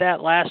debuted with that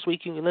last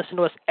week. You can listen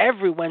to us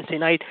every Wednesday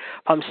night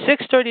from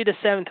 6:30 to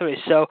 7:30.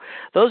 So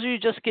those of you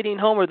just getting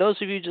home or those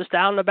of you just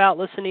out and about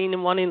listening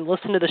and wanting to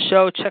listen to the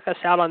show, check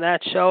us out on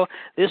that show.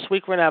 This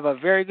week we're going to have a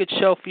very good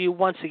show for you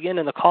once again,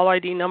 and the call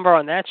ID number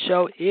on that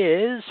show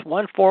is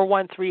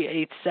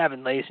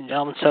 141387, ladies and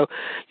gentlemen. So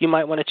you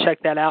might want to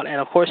check that out.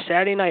 And, of course,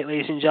 Saturday night,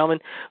 ladies and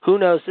gentlemen, who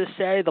knows, this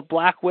Saturday, the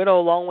Black Widow,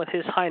 along with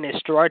His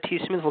Highness, Gerard T.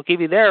 Smith, will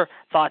give you their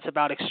thoughts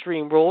about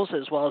Extreme Rules,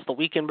 as well as the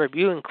weekend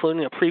review,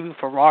 including a preview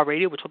for Raw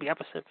Radio, which will be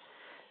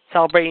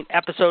celebrating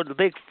episode of the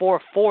Big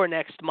 4-4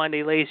 next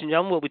Monday, ladies and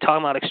gentlemen. We'll be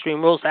talking about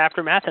Extreme Rules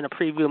Aftermath and a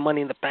preview of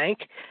Money in the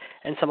Bank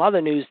and some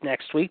other news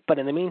next week. But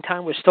in the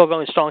meantime, we're still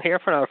going strong here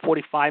for another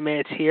 45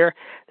 minutes here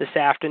this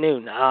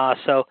afternoon.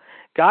 So,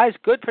 guys,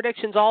 good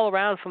predictions all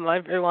around from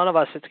every one of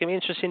us. It's going to be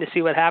interesting to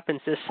see what happens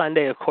this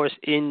Sunday, of course,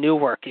 in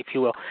Newark, if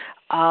you will.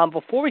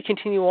 Before we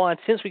continue on,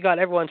 since we got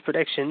everyone's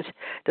predictions,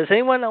 does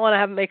anyone want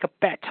to make a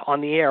bet on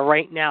the air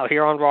right now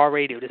here on Raw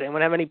Radio? Does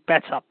anyone have any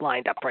bets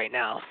lined up right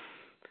now?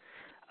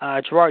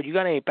 Gerard, you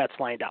got any bets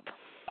lined up?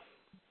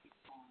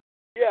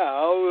 yeah,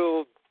 I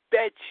will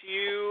bet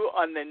you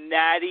on the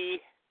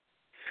Natty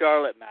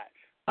Charlotte match.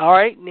 All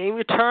right, name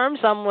your terms.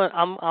 I'm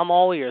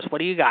all ears. What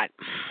do you got?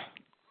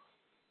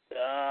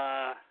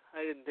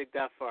 I didn't think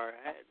that far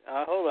ahead.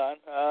 Hold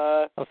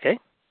on. Okay.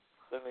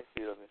 Let me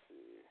see.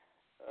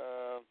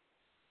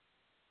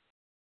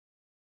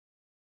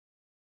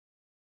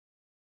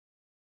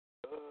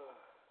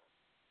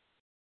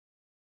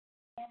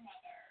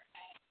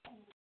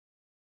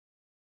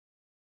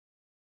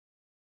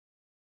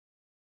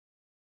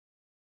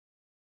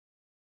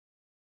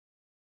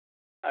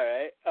 All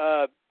right.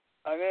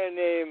 I'm going to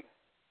name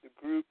the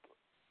group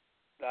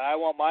that I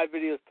want my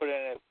videos put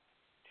in if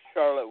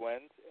Charlotte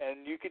wins,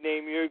 and you can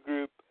name your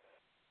group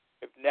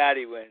if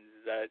Natty wins.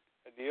 Is that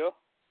a deal?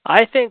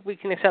 I think we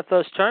can accept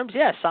those terms.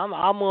 Yes,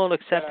 I'm willing to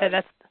accept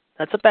that.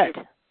 That's a bet.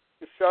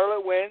 If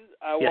Charlotte wins,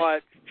 I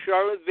want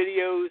Charlotte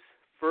videos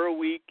for a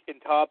week in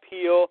Top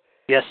Heel.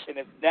 Yes. And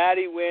if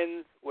Natty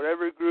wins,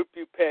 whatever group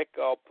you pick,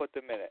 I'll put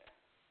them in it.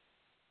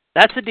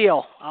 That's a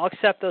deal. I'll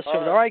accept those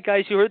terms. All right,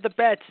 guys, you heard the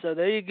bets. So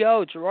there you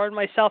go. Gerard and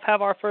myself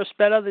have our first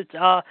bet of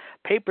the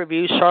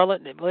pay-per-view.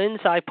 Charlotte wins.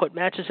 I put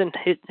matches in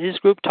his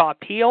group,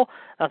 Top Heel.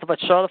 Nothing but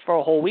Charlotte for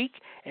a whole week.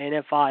 And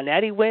if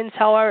Natty wins,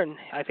 however, and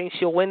I think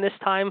she'll win this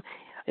time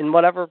in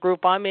whatever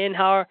group I'm in,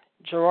 however,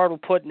 Gerard will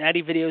put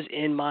Natty videos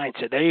in mine.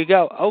 So there you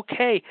go.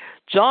 Okay.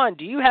 John,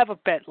 do you have a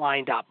bet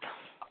lined up?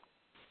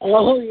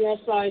 Oh, yes,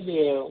 I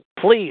do.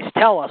 Please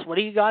tell us. What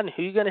do you got and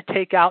who are you going to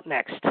take out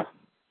next?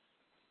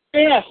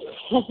 If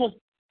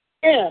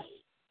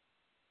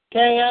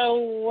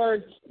KO were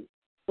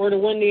to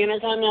win the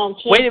Intercontinental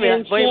Championship. Wait a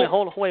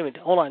minute.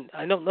 Hold on.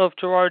 I don't know if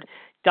Gerard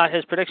got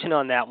his prediction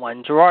on that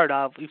one. Gerard,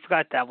 we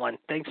forgot that one.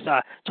 Thanks,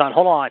 John.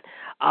 Hold on.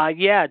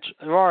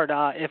 Gerard,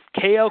 if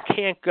KO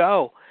can't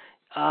go,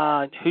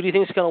 who do you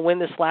think is going to win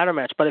this ladder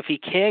match? But if he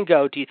can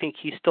go, do you think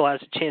he still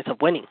has a chance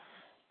of winning?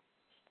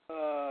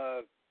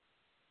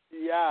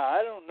 Yeah,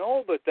 I don't know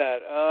about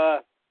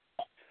that.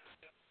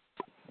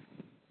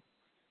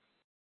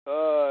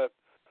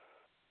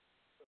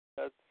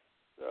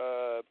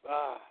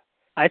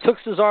 I took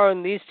Cesaro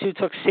and these two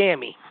took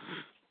Sammy.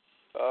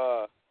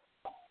 Well,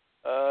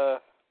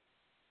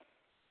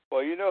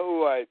 you know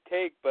who I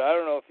take, but I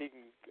don't know if he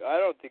can. I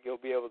don't think he'll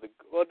be able to.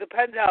 Well, it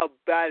depends how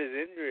bad his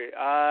injury.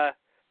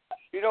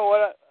 You know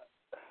what?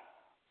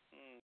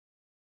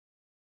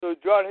 So,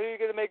 John, who are you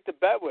gonna make the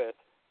bet with?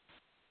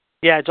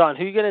 Yeah, John,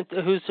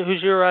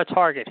 who's your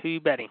target? Who are you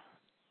betting?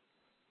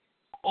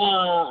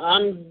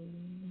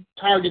 I'm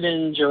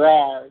targeting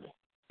Gerard.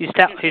 He's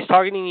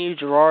targeting you,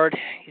 Gerard.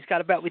 He's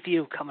got a bet with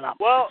you coming up.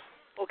 Well,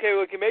 okay,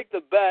 we can make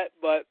the bet,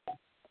 but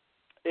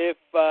if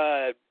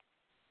KO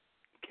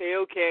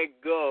can't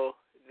go,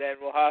 then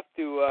we'll have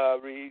to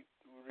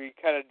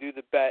kind of do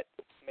the bet.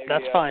 Maybe,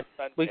 that's fine.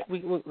 That's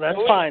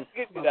fine.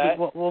 We can do that.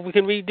 We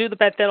can redo the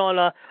bet then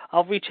on.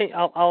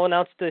 I'll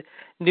announce the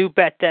new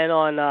bet then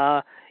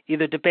on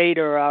either debate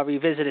or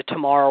revisit it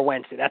tomorrow or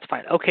Wednesday. That's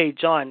fine. Okay,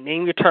 John,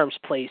 name your terms,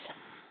 please.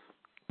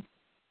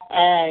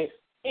 All right.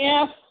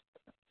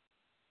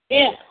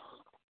 If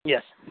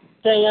yes,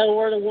 KO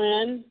were to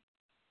win,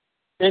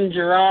 then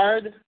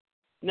Gerard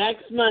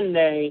next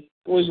Monday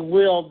we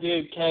will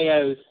do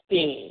KO's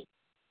theme.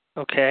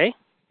 Okay.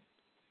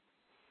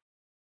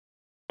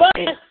 But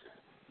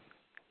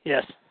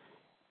yes,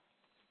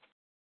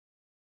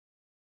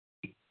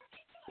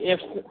 if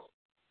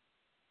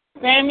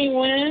Sammy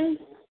wins,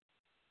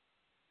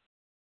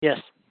 yes.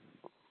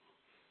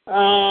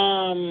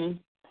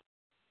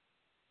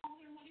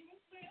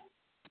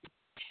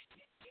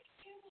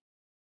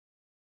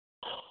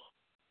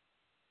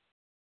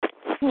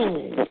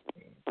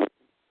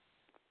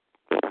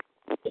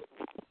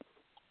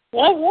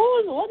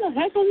 What the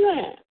heck was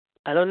that?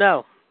 I don't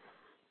know.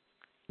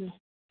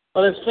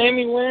 Well, if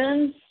Sammy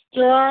wins,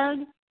 Gerard,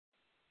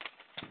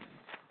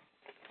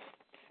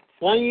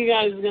 one of you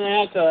guys is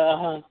gonna have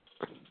to,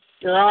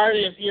 Gerard,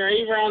 if you're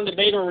either on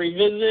debate or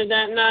revisit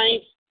that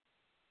night,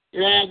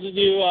 you're gonna have to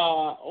do,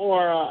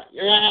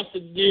 you're gonna have to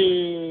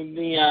do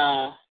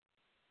the,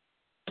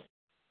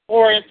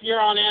 or if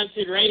you're on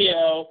Attitude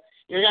Radio,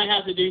 you're gonna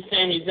have to do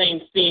Sami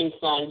Zayn's theme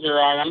song,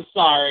 Gerard. I'm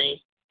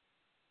sorry.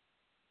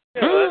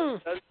 Yeah,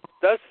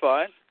 that's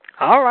fine.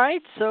 All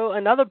right, so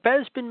another bet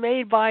has been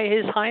made by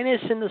His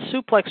Highness in the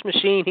suplex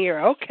machine here.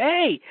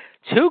 Okay,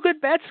 two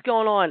good bets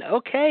going on.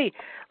 Okay,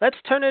 let's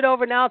turn it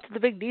over now to the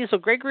big diesel,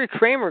 Gregory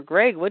Kramer.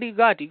 Greg, what do you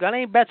got? Do you got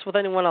any bets with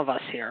any one of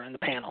us here in the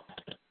panel?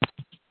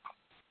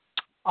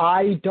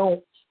 I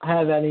don't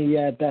have any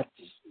bets,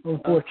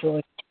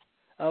 unfortunately.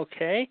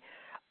 Okay.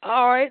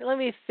 All right, let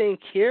me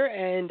think here.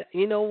 And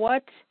you know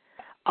what?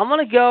 I'm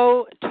going to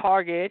go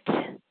target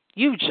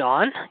you,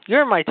 John.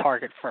 You're my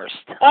target first.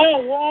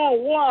 Oh,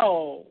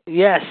 whoa.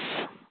 Yes.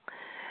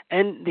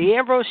 And the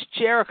Ambrose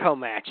Jericho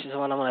match is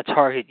what I'm going to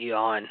target you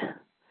on.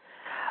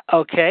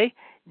 Okay.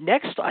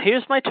 Next,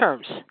 here's my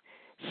terms.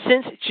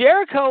 Since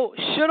Jericho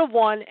should have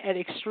won at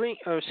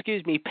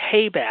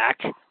Payback,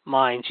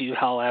 mind you,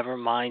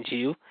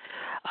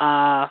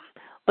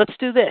 let's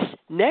do this.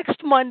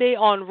 Next Monday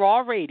on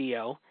Raw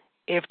Radio,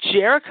 if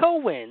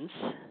Jericho wins,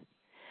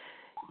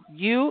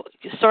 you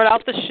start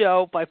out the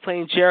show by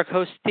playing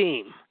Jericho's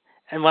theme.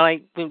 And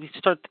when we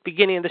start the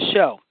beginning of the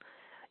show,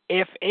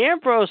 if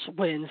Ambrose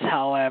wins,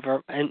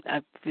 however, and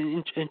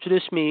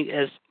introduce me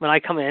as when I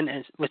come in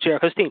as with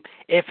Jericho's theme.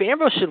 If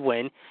Ambrose should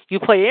win, you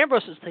play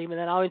Ambrose's theme, and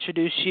then I'll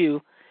introduce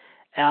you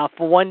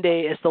for one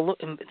day as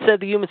instead of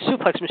the Human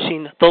Suplex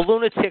Machine, the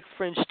Lunatic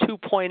Fringe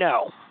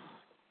 2.0.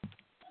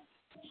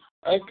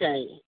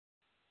 Okay.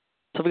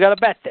 So we got a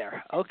bet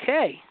there.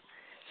 Okay.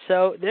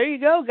 So there you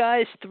go,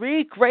 guys.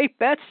 3 great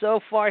bets so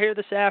far here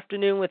this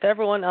afternoon with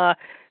everyone.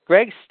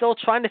 Greg's still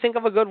trying to think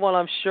of a good one,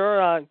 I'm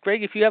sure.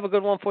 Greg, if you have a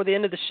good one for the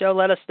end of the show,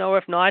 let us know.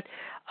 If not,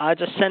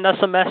 just send us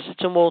a message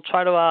and we'll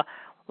try to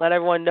let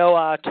everyone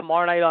know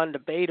tomorrow night on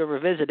Debate or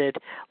Revisit It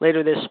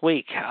later this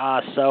week.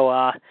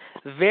 So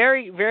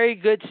very, very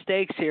good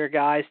stakes here,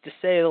 guys, to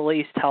say the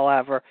least,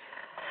 however.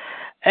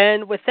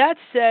 And with that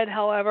said,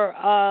 however,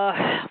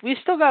 we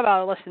still got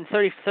about less than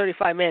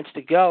 35 minutes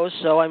to go,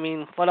 so, I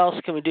mean, what else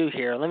can we do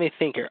here? Let me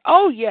think here.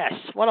 Oh, yes,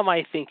 what am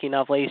I thinking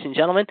of, ladies and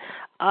gentlemen?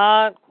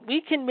 We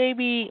can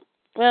maybe,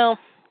 well,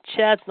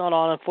 Chad's not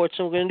on,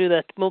 unfortunately. We're going to do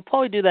that. We'll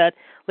probably do that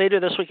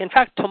later this week. In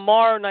fact,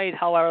 tomorrow night,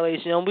 however, ladies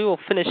and gentlemen, we will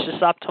finish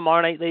this up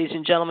tomorrow night, ladies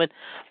and gentlemen,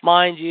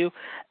 mind you.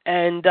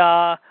 And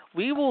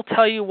we will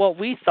tell you what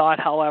we thought,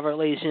 however,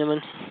 ladies and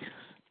gentlemen.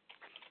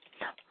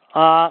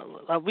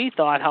 We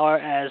thought, however,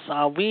 as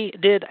we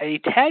did a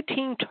tag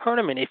team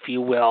tournament, if you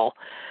will,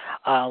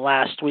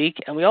 last week,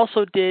 and we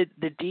also did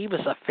the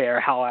Divas Affair,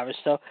 however,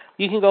 so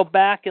you can go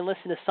back and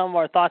listen to some of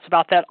our thoughts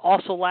about that.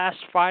 Also, last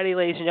Friday,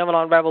 ladies and gentlemen,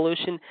 on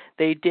Revolution,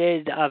 they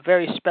did a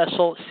very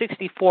special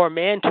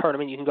 64-man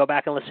tournament you can go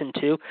back and listen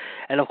to,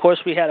 and of course,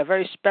 we had a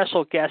very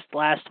special guest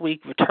last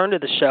week return to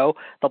the show,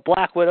 the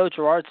Black Widow,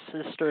 Gerard's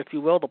sister, if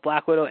you will, the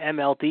Black Widow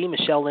MLD,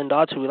 Michelle Lynn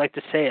Dodds, who we'd like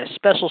to say a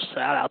special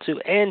shout-out to,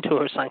 and to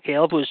her son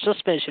Caleb, who is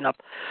just finishing up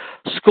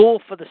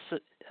school for the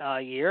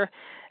year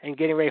and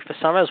getting ready for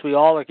summer, as we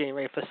all are getting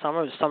ready for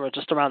summer. The summer is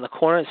just around the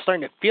corner. It's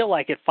starting to feel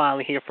like it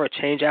finally here for a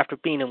change after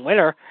being in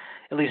winter,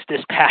 at least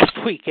this past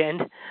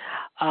weekend.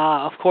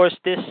 Of course,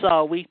 this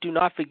week, do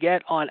not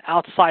forget on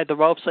Outside the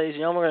Ropes, ladies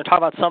and gentlemen, we're going to talk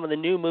about some of the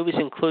new movies,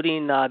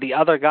 including The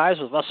Other Guys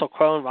with Russell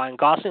Crowe and Ryan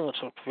Gosling,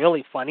 which was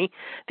really funny.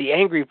 The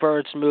Angry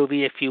Birds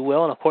movie, if you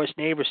will, and of course,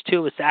 Neighbors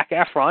 2 with Zac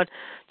Efron.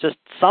 Just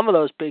some of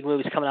those big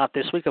movies coming out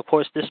this week. Of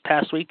course, this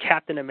past week,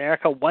 Captain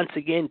America once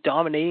again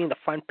dominating the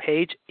front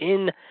page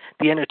in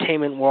the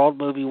entertainment world,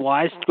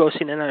 movie-wise,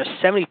 grossing another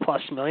 $70+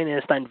 million, and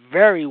it's done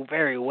very,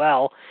 very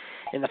well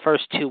in the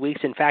first 2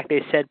 weeks. In fact,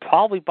 they said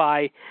probably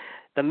by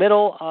the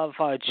middle of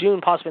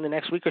June, possibly in the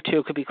next week or two,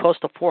 it could be close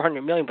to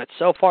 $400 million, but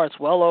so far it's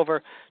well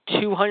over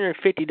 $250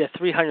 to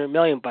 $300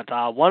 million. But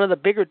one of the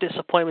bigger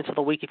disappointments of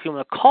the week, if you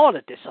want to call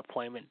it a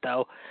disappointment,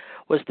 though,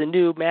 was the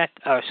new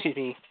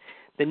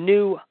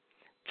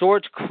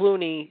George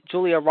Clooney,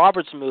 Julia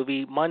Roberts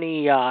movie,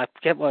 Money. I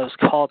forget what it was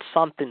called,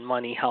 something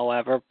Money,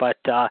 however, but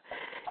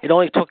it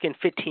only took in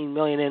 $15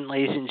 million in,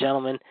 ladies and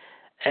gentlemen.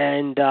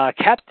 And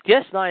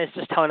Guest 9 is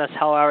just telling us,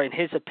 however, in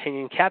his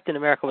opinion, Captain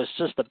America was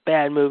just a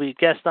bad movie.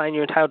 Guest 9,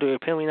 you're entitled to your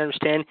opinion, we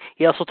understand.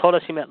 He also told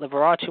us he met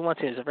Liberace once.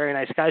 He was a very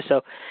nice guy.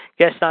 So,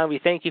 Guest 9, we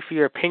thank you for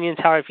your opinions.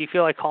 However, if you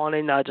feel like calling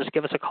in, just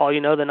give us a call. You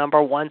know the number,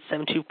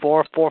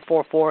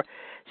 1-724-444-7044.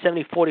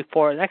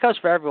 And that goes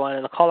for everyone.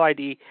 And the caller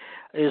ID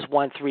is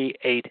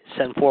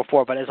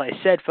 138744. But as I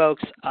said,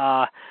 folks,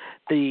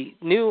 the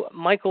new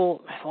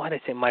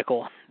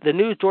the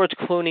new George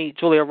Clooney,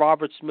 Julia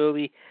Roberts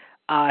movie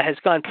has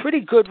gotten pretty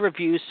good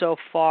reviews so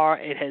far.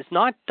 It has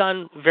not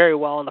done very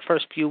well in the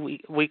first few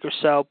week or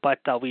so, but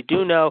we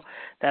do know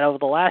that over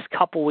the last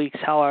couple weeks,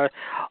 however,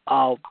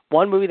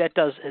 one movie that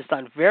has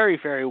done very,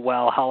 very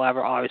well,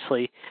 however,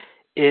 obviously,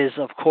 is,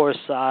 of course,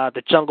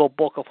 The Jungle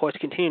Book, of course,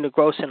 continuing to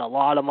gross in a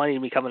lot of money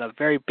and becoming a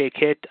very big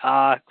hit.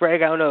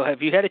 Greg, I don't know,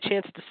 have you had a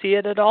chance to see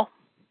it at all?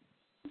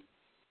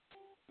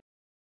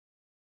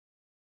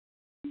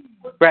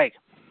 Greg.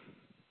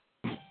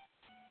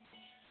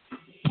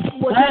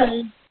 What's your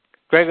name?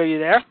 Greg, are you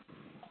there?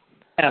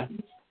 Yeah.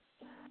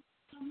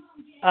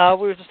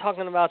 We were just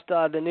talking about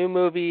the new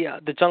movie,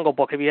 The Jungle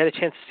Book. Have you had a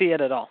chance to see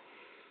it at all?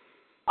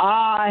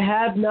 I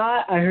have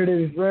not. I heard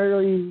it was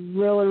really,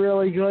 really,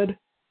 really good.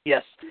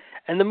 Yes.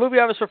 And the movie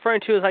I was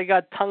referring to, is I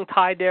got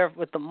tongue-tied there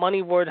with the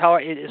money word. However,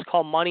 it is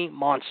called Money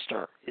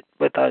Monster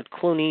with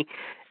Clooney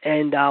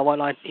and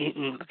whatnot.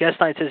 Guest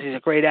 9 says he's a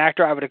great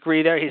actor. I would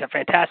agree there. He's a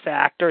fantastic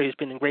actor. He's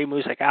been in great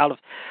movies like Out of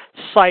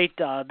Sight.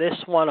 This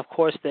one, of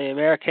course, The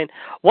American.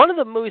 One of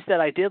the movies that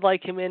I did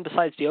like him in,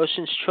 besides the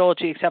Ocean's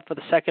trilogy, except for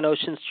the second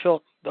Ocean's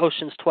 12,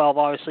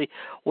 obviously,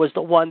 was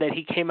the one that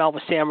he came out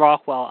with Sam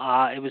Rockwell.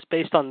 It was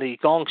based on the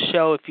Gong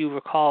Show, if you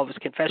recall. It was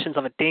Confessions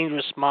of a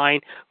Dangerous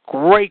Mind.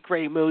 Great,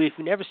 great movie. If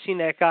you've never seen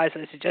that, guys,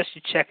 I suggest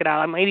you check it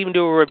out. I might even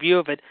do a review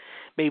of it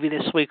maybe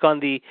this week on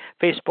the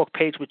Facebook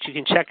page, which you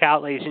can check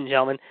out, ladies and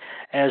gentlemen,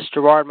 as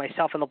Gerard,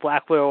 myself, and the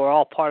Black Widow are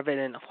all part of it,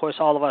 and, of course,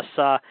 all of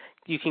us,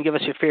 you can give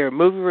us your favorite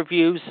movie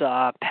reviews,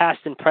 past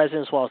and present,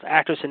 as well as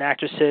actors and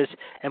actresses,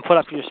 and put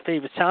up your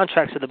favorite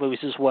soundtracks of the movies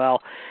as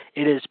well.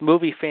 It is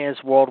Movie Fans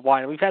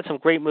Worldwide, and we've had some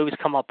great movies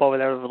come up over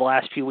there over the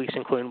last few weeks,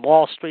 including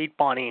Wall Street,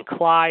 Bonnie and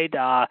Clyde,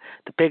 The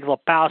Big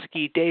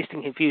Lebowski, Dazed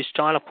and Confused.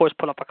 John, of course,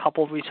 put up a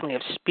couple recently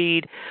of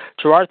Speed.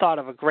 Gerard thought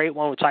of a great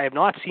one, which I have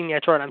not seen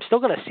yet, Gerard. I'm still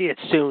going to see it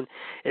soon,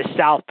 is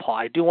Southpaw.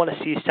 I do want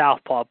to see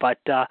Southpaw, but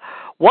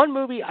One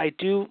movie I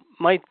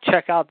might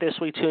check out this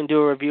week too and do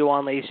a review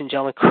on, ladies and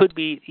gentlemen, could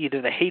be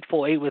either The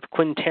Hateful Eight with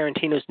Quentin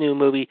Tarantino's new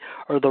movie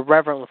or The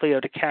Reverend with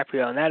Leo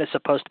DiCaprio, and that is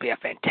supposed to be a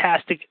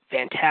fantastic,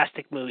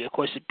 fantastic movie. Of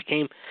course, it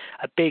became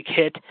a big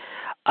hit.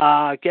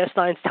 Guest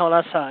Nine's telling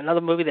us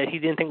another movie that he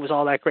didn't think was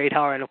all that great,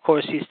 however, and of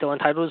course he's still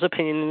entitled to his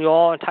opinion, and you're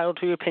all entitled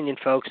to your opinion,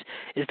 folks,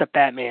 is the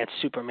Batman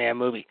Superman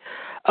movie.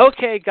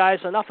 Okay, guys,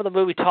 enough of the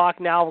movie talk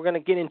now. We're going to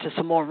get into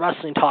some more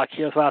wrestling talk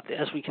here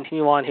as we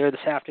continue on here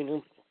this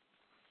afternoon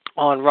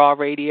on Raw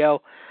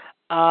Radio.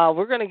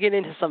 We're going to get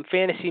into some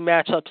fantasy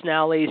matchups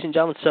now, ladies and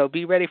gentlemen, so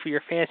be ready for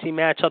your fantasy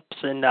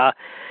matchups and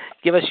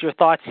give us your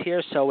thoughts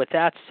here. So with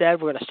that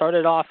said, we're going to start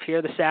it off here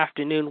this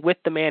afternoon with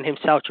the man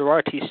himself,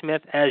 Gerard T.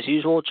 Smith, as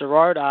usual.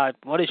 Gerard,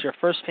 what is your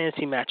first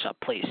fantasy matchup,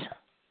 please?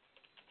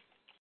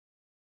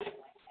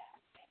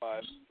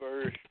 My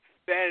first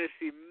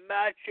fantasy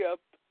matchup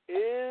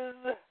is...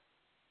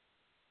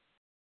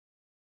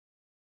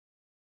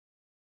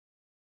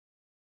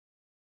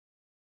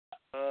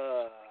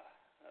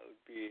 that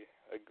would be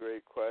a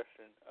great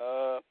question.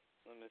 Let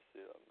me see.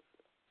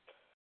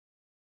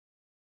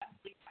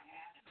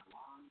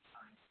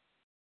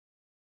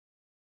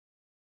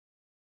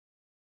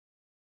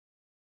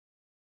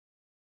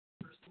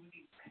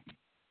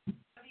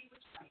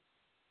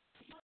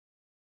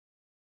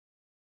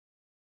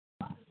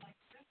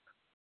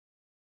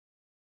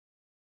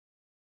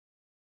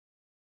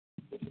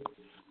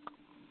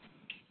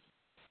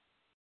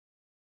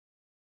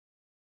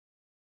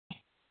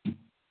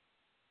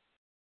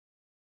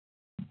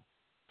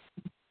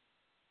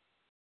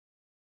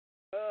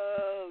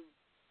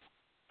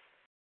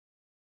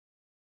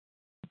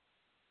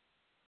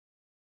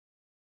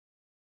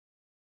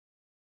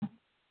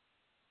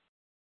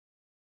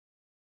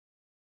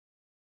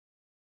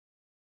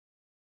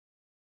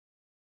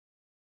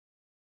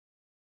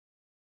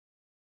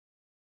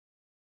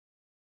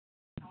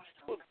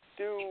 We'll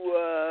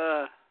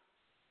do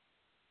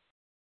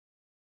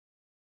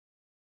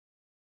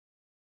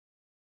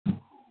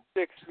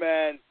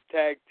six-man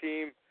tag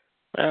team.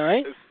 All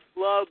right. The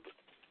Club,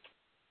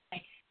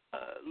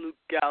 Luke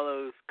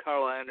Gallows,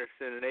 Carl Anderson,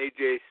 and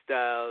AJ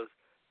Styles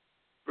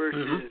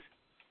versus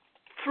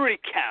 3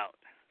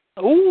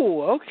 Count.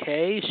 Ooh,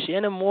 okay.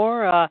 Shannon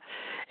Moore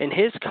and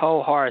his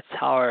cohorts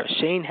are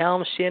Shane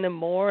Helms, Shannon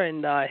Moore,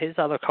 and his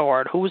other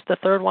cohort. Who's the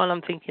third one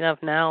I'm thinking of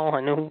now?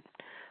 I know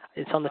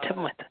it's on the tip of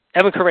my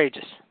Evan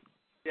Courageous.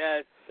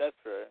 Yeah, that's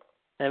right.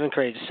 Evan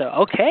Courageous. So,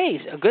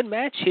 okay, a good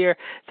match here.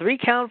 3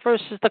 Count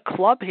versus the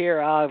Club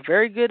here.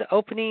 Very good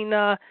opening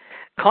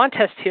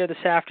contest here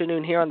this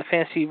afternoon here on the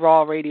Fantasy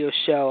Raw Radio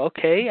Show.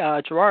 Okay,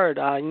 Gerard,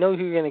 I know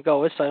who you're going to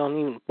go with, so I don't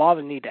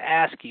even need to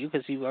ask you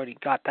because you've already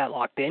got that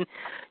locked in.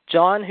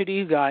 John, who do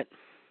you got?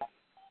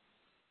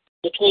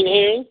 Between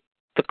who?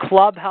 The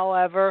Club,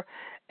 however,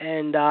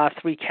 and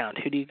 3 Count.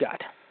 Who do you got?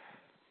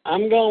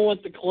 I'm going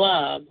with the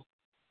Club.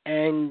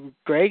 And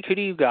Greg, who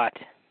do you got?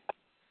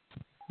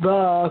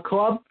 The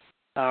Club.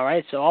 All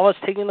right, so all of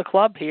us taking the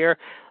Club here.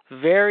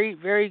 Very,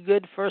 very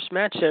good first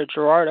match there,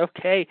 Gerard.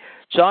 Okay,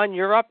 John,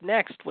 you're up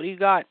next. What do you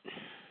got?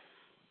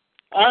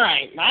 All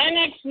right, my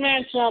next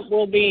matchup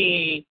will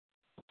be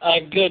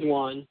a good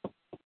one.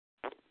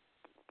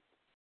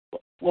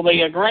 Will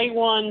be a great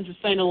one, to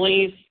say the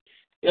least.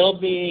 It'll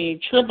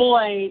be Triple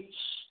H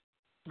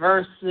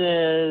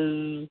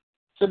versus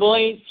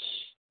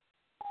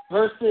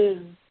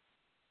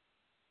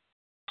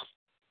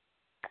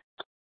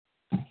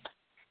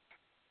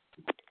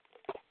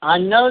I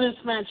know this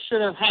match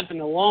should have happened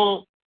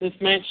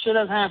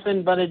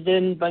but it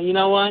didn't. But you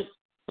know what?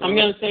 I'm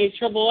going to say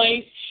Triple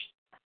H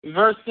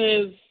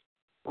versus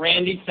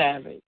Randy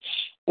Savage.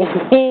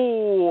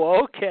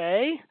 Oh,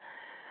 okay.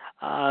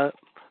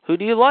 Who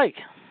do you like?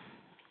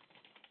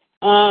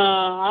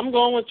 I'm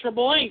going with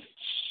Triple H.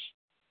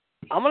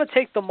 I'm going to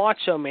take the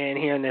Macho Man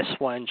here in this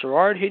one.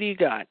 Gerard, who do you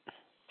got?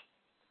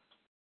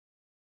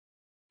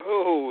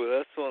 Oh,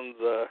 this one's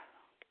a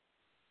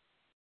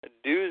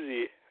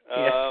doozy.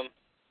 Yeah.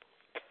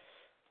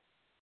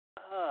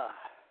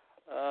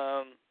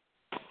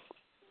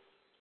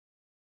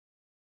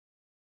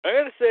 I'm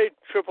going to say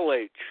Triple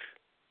H.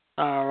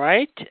 All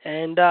right.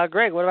 And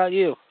Greg, what about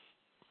you?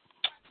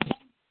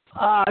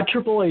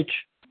 Triple H.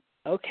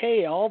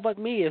 Okay, all but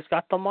me has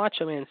got the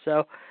Macho Man.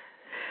 So,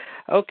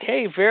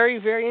 okay, very,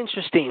 very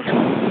interesting.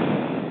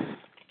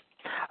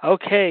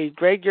 Okay,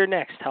 Greg, you're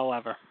next,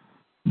 however.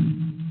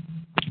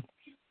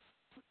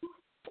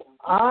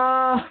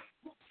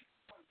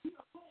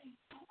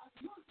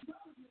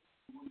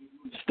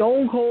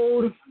 Stone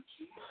Cold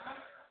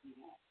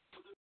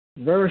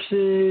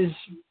versus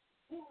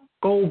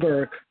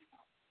Goldberg.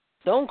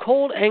 Stone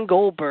Cold and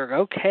Goldberg.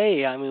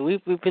 Okay, I mean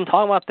we've been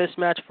talking about this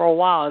match for a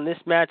while, and this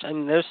match, I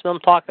mean, there's some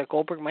talk that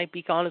Goldberg might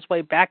be on his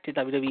way back to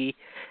WWE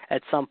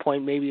at some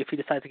point, maybe if he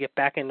decides to get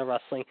back into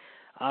wrestling.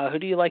 Who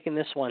do you like in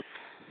this one?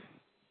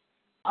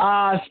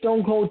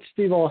 Stone Cold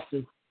Steve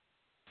Austin.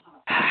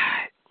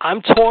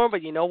 I'm torn,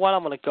 but you know what?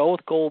 I'm going to go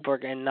with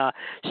Goldberg. And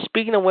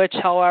speaking of which,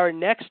 however,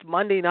 next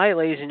Monday night,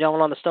 ladies and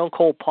gentlemen, on the Stone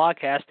Cold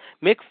podcast,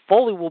 Mick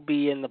Foley will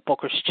be in the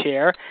Booker's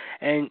chair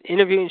and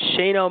interviewing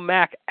Shane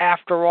O'Mac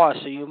after Raw.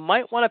 So you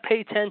might want to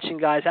pay attention,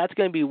 guys. That's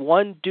going to be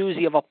one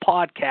doozy of a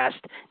podcast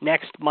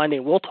next Monday.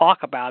 We'll talk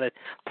about it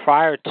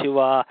prior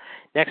to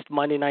next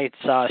Monday night's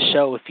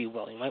show, if you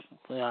will. You might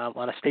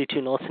want to stay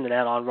tuned and listen to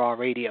that on Raw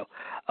Radio.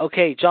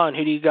 Okay, John,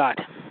 who do you got?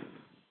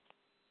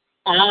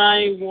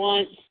 I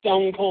want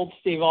Stone Cold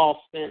Steve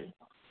Austin.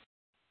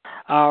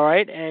 All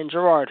right, and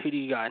Gerard, who do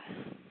you got?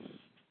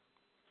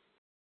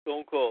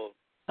 Stone Cold.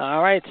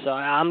 All right, so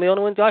I'm the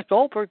only one who got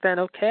Goldberg then.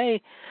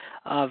 Okay,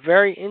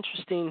 very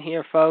interesting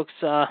here, folks.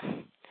 Let's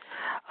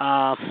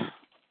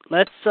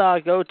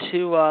go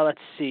to,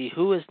 let's see,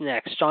 who is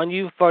next? John,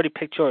 you've already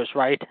picked yours,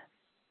 right?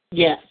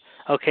 Yes.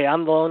 Okay,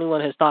 I'm the only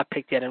one who's not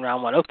picked yet in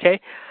round one. Okay,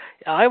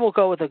 I will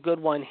go with a good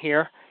one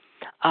here.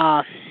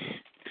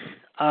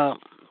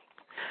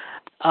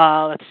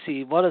 Let's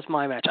see, what is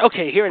my match?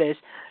 Okay, here it is.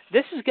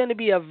 This is going to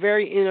be an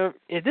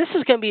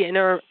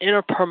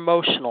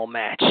inter-promotional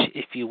match,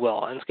 if you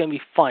will, and it's going to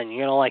be fun.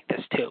 You're going to like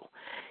this too.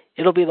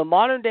 It'll be the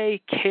modern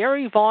day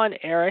Kerry Von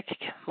Erich,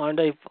 modern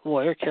day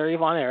warrior Kerry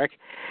Von Erich,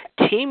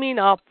 teaming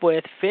up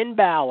with Finn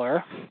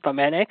Balor from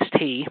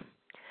NXT,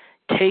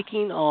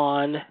 taking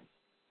on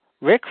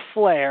Ric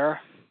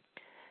Flair,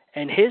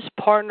 and his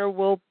partner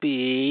will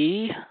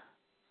be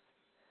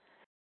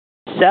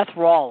Seth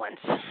Rollins,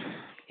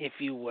 if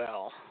you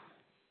will.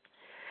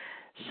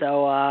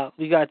 So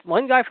we got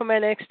one guy from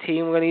NXT,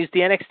 and we're going to use the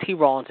NXT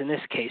Rollins in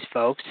this case,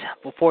 folks,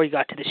 before he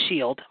got to the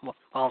Shield.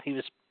 Well, he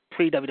was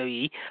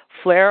pre-WWE.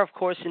 Flair, of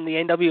course, in the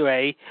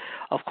NWA.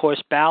 Of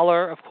course,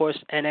 Balor, of course,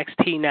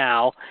 NXT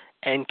now,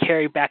 and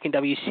Kerry back in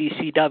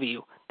WCCW.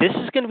 This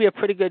is going to be a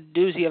pretty good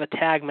doozy of a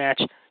tag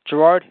match.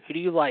 Gerard, who do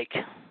you like?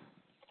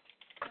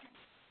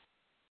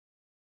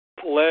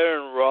 Flair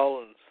and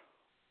Rollins.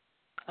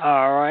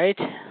 All right.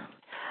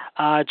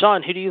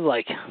 John, who do you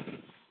like?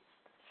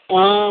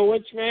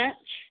 Which match?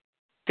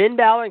 Finn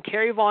Balor and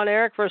Kerry Von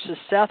Erich versus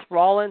Seth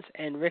Rollins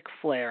and Ric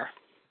Flair.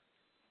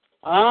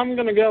 I'm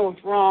going to go with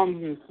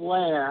Rollins and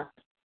Flair.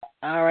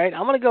 All right.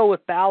 I'm going to go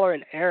with Balor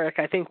and Eric.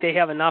 I think they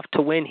have enough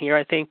to win here.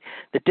 I think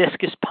the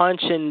discus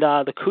punch and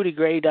the coup de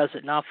grace does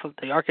enough of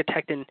the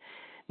architect and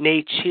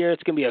Nate here.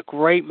 It's going to be a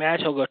great match.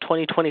 It'll go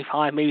 20,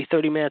 25, maybe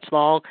 30 minutes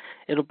long.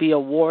 It'll be a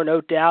war,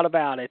 no doubt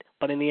about it.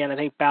 But in the end, I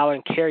think Balor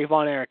and Kerry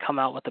Von Erich come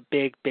out with a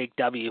big, big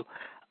W.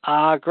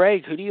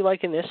 Greg, who do you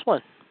like in this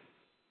one?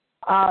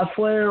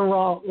 Flair and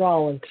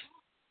Rollins.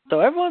 So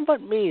everyone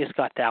but me has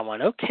got that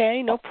one.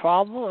 Okay, no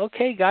problem.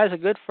 Okay, guys, a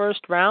good first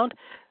round.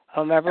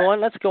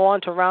 Everyone, let's go on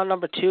to round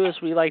number 2, as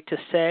we like to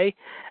say,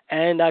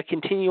 and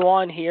continue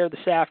on here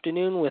this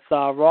afternoon with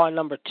Raw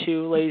number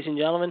 2, ladies and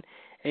gentlemen,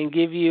 and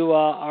give you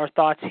our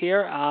thoughts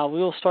here. We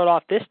will start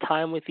off this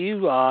time with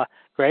you,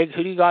 Greg.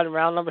 Who do you got in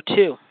round number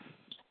 2?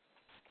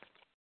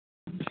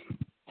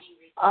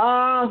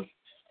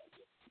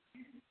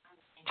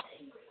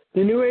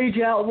 The New Age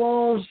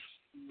Outlaws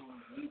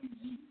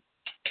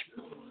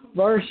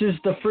versus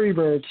the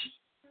Freebirds.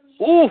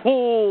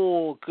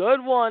 Ooh,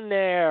 good one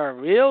there.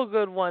 Real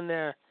good one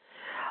there.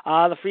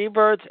 The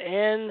Freebirds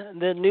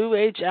and the New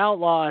Age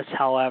Outlaws,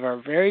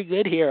 however. Very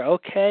good here.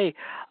 Okay.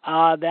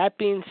 That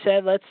being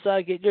said, let's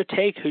get your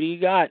take. Who do you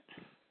got?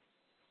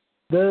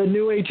 The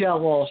New Age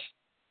Outlaws.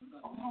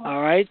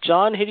 All right.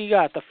 John, who do you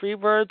got? The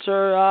Freebirds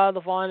or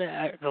the Von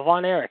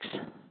Erichs?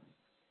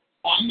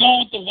 I'm going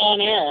with the Von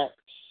Erichs.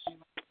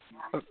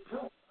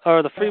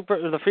 Or the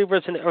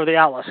Freebirds or the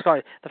Outlaws.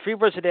 Sorry, the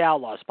Freebirds or the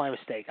Outlaws. My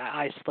mistake.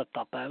 I slipped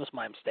up. That was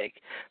my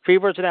mistake.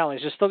 Freebirds and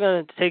Outlaws. You're still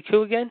going to take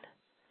who again?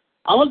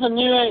 I was a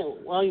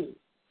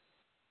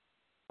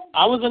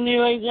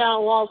New Age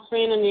Outlaws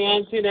fan in the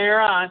Attitude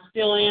Era. I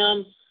still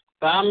am,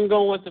 but I'm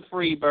going with the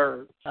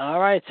Freebirds. All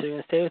right, so you're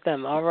going to stay with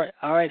them. All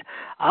right.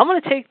 I'm going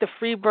to take the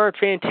Freebird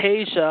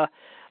Fantasia,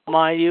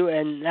 mind you,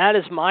 and that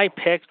is my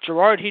pick.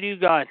 Gerard, who do you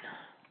got?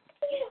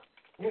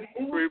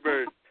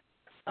 Freebird.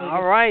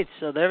 All right,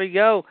 so there we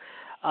go.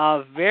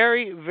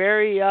 Very,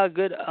 very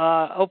good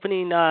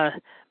opening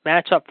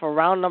matchup for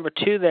round number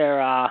 2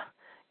 there,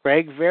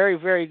 Greg. Very,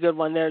 very good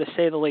one there, to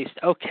say the least.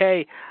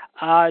 Okay,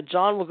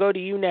 John, we'll go to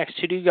you next.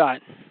 Who do you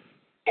got?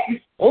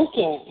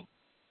 Okay.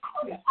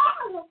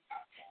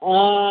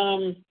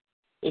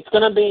 It's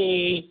going to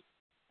be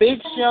Big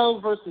Show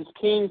versus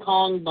King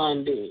Kong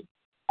Bundy.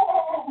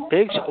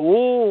 Big Show.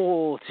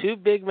 Ooh, 2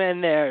 big men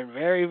there.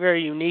 Very,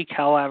 very unique,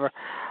 however.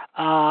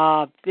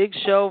 Big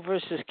Show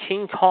versus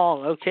King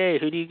Kong. Okay,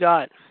 who do you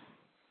got?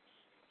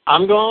 I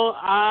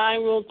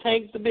will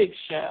take the Big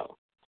Show.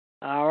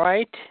 All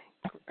right.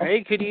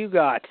 Greg, who do you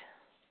got?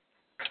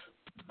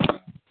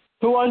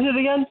 Who was it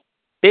again?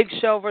 Big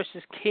Show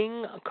versus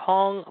King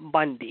Kong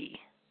Bundy.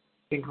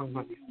 King Kong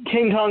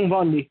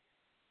Bundy.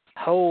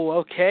 Oh,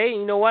 okay.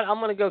 You know what? I'm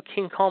going to go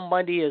King Kong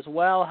Bundy as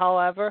well,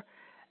 however.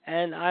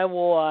 And I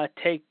will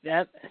take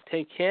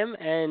him.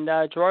 And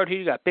Gerard, who do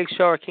you got? Big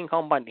Show or King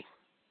Kong Bundy?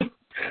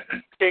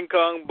 King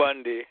Kong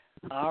Bundy.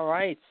 All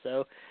right.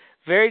 So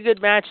Very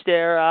good match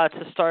there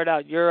to start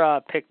out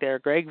your pick there,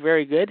 Greg.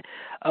 Very good.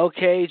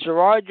 Okay,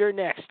 Gerard, you're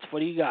next. What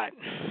do you got?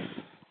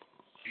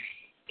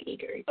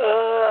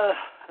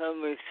 Let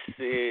me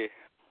see.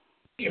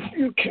 If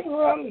you can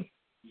run.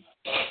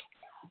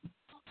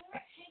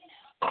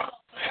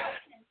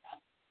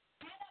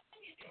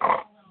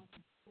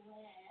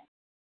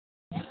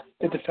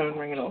 Did the phone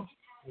ring at all?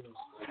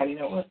 How do you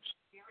know it works?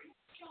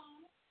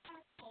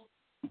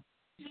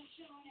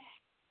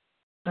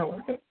 Not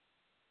working.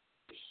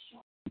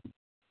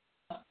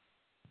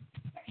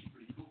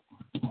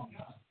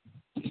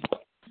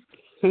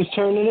 Who's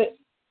turning it?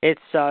 It's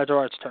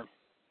Gerard's turn.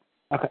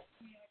 Okay.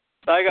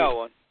 I got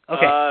one.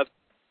 Okay.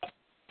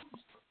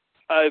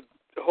 I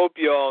hope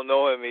you all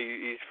know him.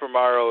 He's from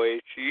ROH.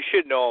 You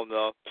should know him,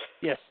 though.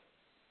 Yes.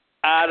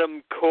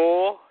 Adam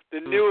Cole, the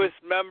newest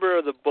member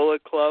of the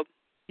Bullet Club.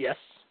 Yes.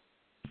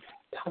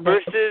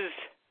 Versus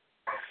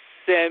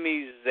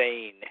Sami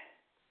Zayn.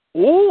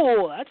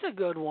 Ooh, that's a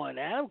good one.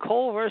 Adam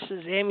Cole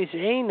versus Sami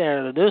Zayn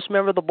there. The newest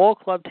member of the Bullet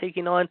Club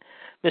taking on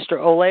Mr.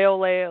 Ole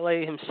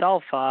Ole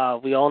himself.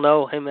 We all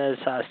know him as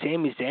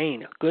Sami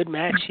Zayn. Good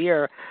match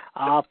here.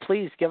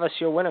 Please give us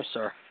your winner,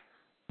 sir.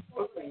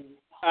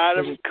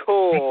 Adam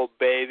Cole,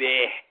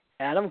 baby.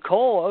 Adam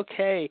Cole,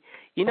 okay.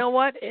 You know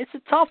what? It's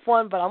a tough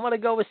one, but I'm going to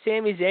go with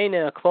Sami Zayn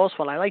in a close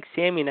one. I like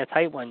Sami in a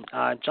tight one.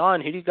 John,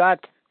 who do you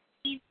got?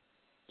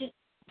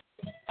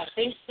 I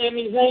think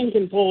Sami Zayn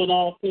can pull it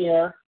off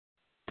here.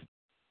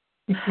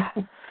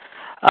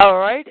 All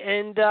right,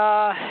 and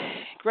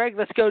Greg,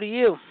 let's go to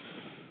you.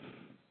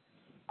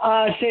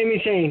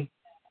 Sami Zayn.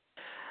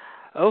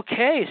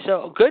 Okay,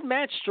 so good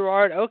match,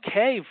 Gerard.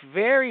 Okay,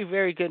 very,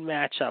 very good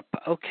matchup.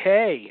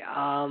 Okay,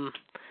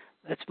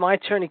 it's my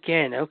turn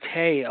again.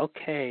 Okay.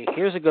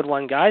 Here's a good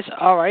one, guys.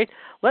 All right,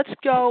 let's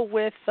go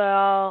with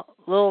a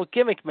little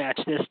gimmick match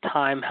this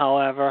time,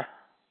 however.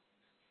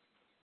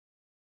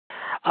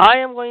 I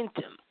am going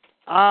to,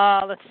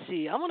 let's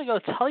see, I'm going to go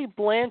Tully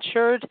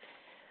Blanchard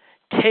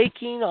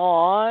taking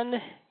on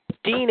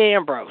Dean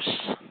Ambrose.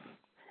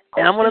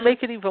 And I'm going to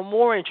make it even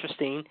more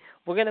interesting.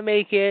 We're going to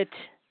make it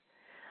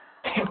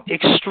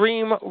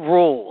Extreme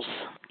Rules,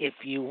 if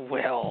you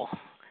will.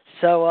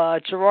 So,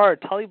 Gerard,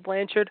 Tully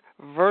Blanchard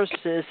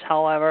versus,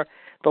 however,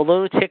 the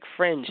Lunatic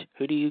Fringe.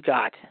 Who do you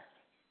got?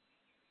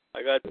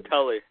 I got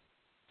Tully.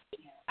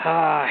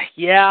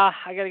 Yeah,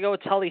 I got to go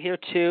with Tully here,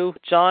 too.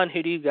 John,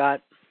 who do you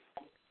got?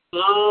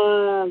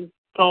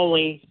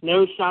 Tully.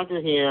 No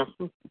shocker here.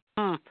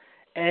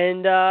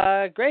 And,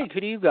 Greg,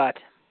 who do you got?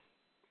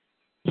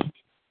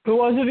 Who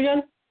was it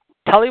again?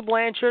 Tully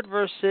Blanchard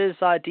versus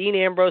Dean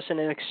Ambrose in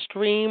an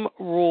Extreme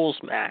Rules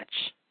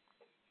match.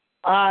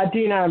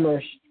 Dean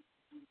Ambrose.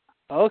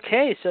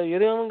 Okay, so you're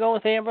the only one going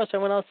with Ambrose.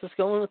 Everyone else is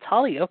going with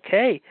Tully.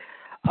 Okay.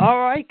 All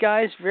right,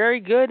 guys, very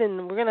good.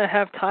 And we're going to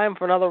have time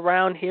for another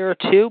round here or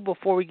two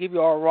before we give you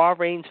our Raw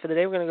ratings for the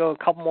day. We're going to go a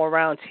couple more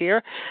rounds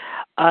here.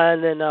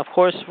 And then, of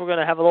course, we're going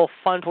to have a little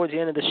fun towards the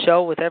end of the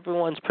show with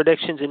everyone's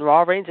predictions in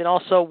Raw ratings. And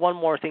also one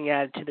more thing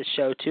added to the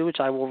show, too, which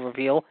I will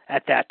reveal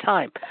at that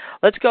time.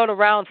 Let's go to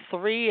round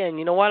 3. And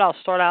you know what? I'll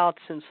start out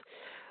since...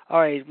 All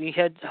right,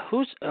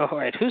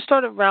 who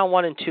started round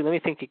 1 and 2? Let me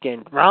think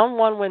again. Round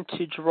 1 went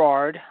to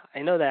Gerard. I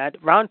know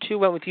that. Round 2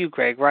 went with you,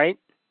 Greg, right?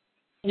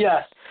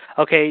 Yes.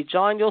 Okay,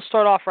 John, you'll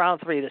start off round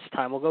 3 this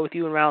time. We'll go with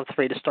you in round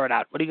 3 to start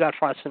out. What do you got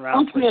for us in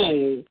round 3?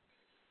 Okay.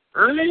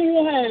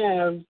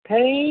 I have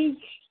Paige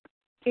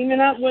teaming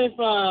up with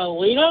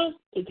Lita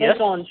to take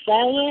on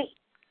Charlotte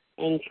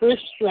and Trish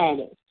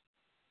Stratus.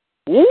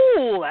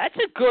 Ooh, that's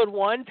a good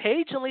one.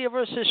 Paige and Lita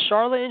versus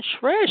Charlotte and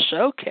Trish.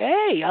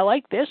 Okay, I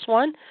like this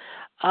one.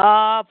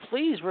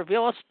 Please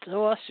reveal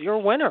to us your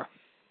winner.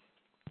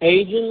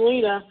 Paige and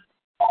Lita.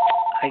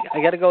 I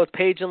got to go with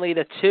Paige and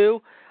Lita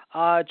too.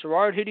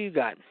 Gerard, who do you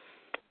got?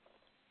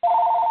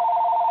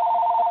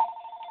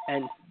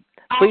 And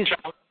please.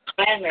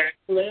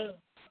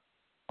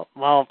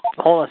 Well,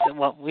 hold on.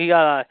 Well, we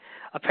got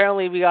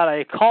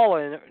a call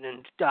in,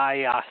 and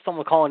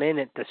someone calling in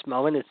at this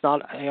moment. It's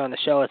not here on the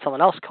show. It's someone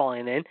else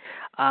calling in.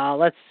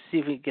 Let's see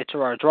if we can get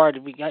Gerard. Gerard,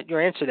 we got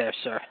your answer there,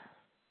 sir.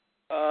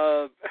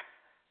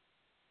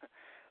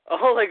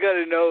 All I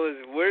gotta know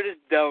is where does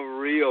Del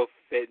Rio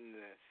fit in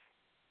this?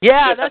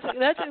 Yeah, that's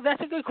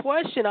a good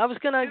question. I was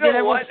gonna get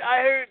everyone. What?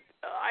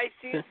 I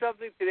seen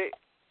something today.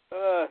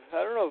 I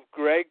don't know if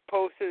Greg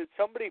posted it.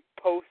 Somebody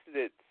posted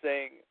it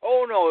saying,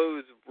 "Oh no, it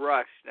was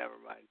Rush." Never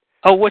mind.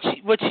 Oh,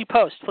 what'd she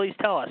post? Please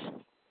tell us.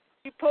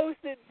 She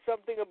posted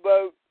something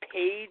about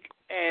Paige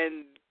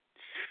and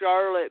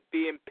Charlotte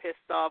being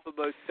pissed off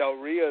about Del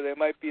Rio. They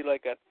might be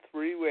like a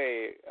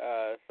 3-way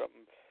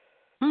something.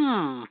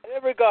 I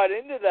never got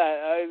into that.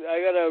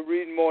 I gotta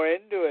read more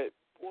into it.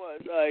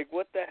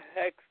 What the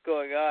heck's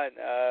going on?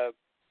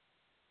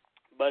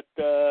 But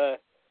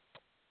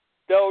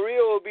Del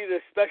Rio will be the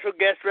special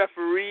guest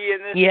referee in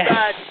this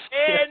match,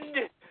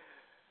 and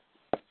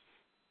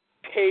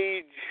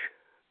Paige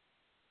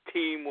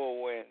team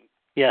will win.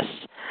 Yes.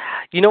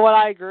 You know what?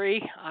 I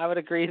agree. I would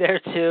agree there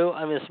too.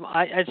 I mean,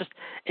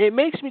 it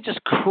makes me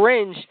just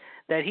cringe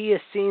that he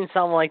has seen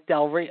someone like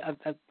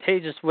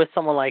Paige is with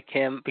someone like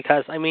him,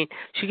 because I mean,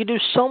 she could do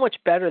so much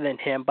better than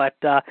him. But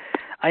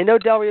I know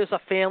Del Rio's a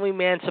family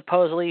man.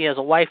 Supposedly, he has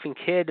a wife and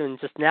kid, and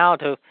just now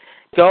to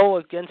go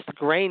against the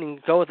grain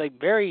and go with a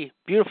very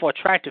beautiful,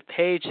 attractive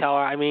Paige.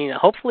 However, I mean,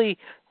 hopefully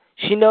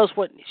she knows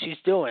what she's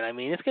doing. I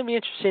mean, it's going to be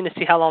interesting to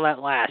see how long that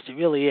lasts. It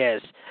really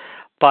is.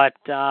 But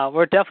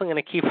we're definitely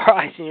going to keep our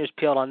eyes and ears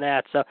peeled on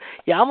that. So,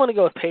 yeah, I'm going to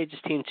go with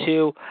Paige's team,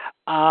 too.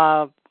 What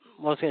I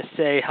was going to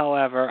say,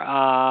 however,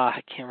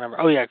 I can't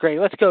remember. Oh, yeah, great.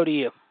 Let's go to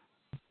you.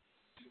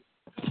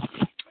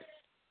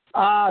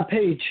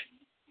 Paige.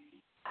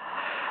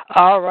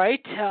 All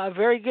right.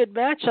 Very good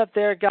matchup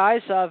there,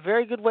 guys.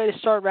 Very good way to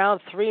start round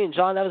 3. And,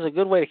 John, that was a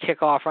good way to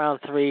kick off round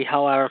 3,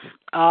 however.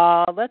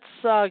 Let's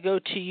go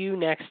to you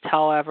next,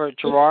 however.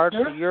 Gerard,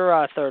 for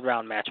your third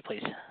round match,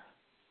 please.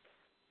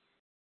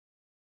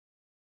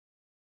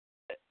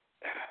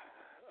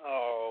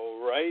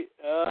 All right.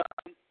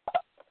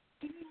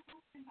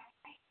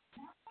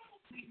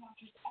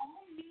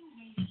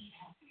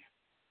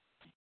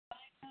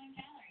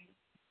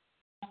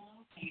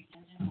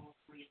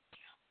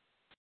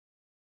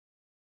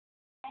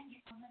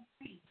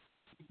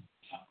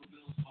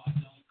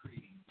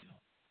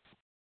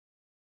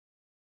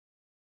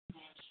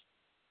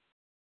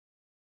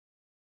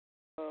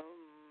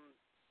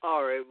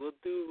 All right, we'll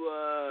do.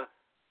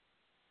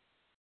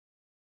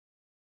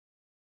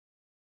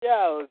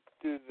 Yeah, let's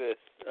do this.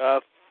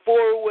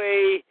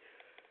 4-way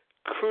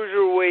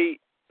cruiserweight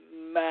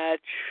match.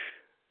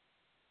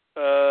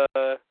 So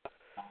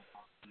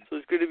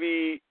it's going to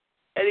be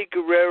Eddie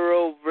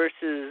Guerrero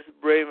versus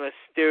Rey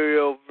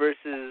Mysterio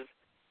versus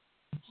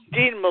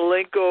Dean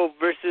Malenko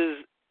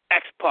versus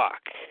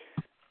X-Pac.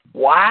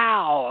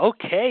 Wow.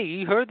 Okay,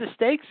 you heard the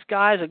stakes,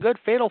 guys. A good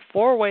fatal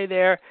 4-way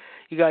there.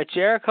 You got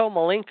Jericho,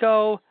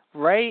 Malenko,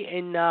 Rey,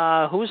 and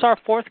who's our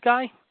fourth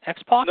guy?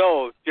 X-Pac?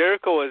 No,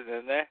 Jericho wasn't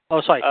in there.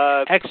 Oh, sorry.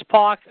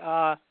 X-Pac,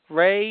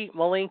 Rey,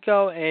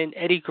 Malenko, and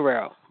Eddie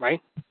Guerrero,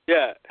 right?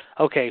 Yeah.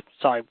 Okay,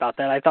 sorry about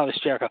that. I thought it was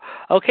Jericho.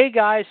 Okay,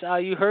 guys,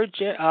 you heard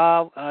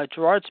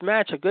Gerard's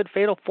match. A good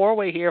fatal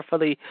 4-way here for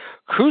the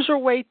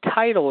cruiserweight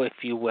title, if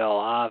you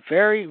will.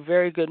 Very,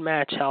 very good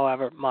match,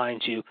 however,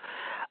 mind you.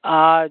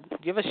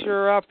 Give us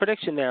your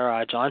prediction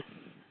there, John.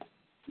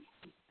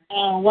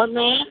 What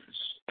match?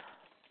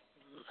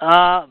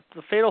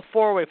 The fatal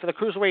 4-way for the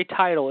cruiserweight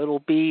title. It'll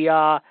be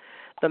the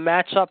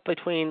matchup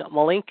between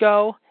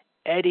Malenko,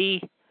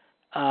 Eddie,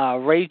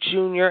 Rey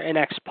Jr., and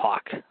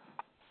X-Pac.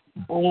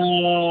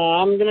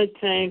 I'm going to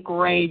take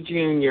Rey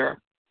Jr.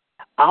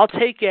 I'll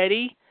take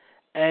Eddie.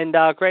 And,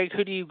 Greg,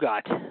 who do you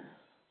got?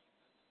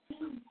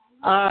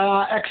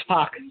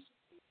 X-Pac.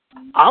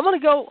 I'm going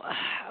to go...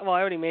 Well, I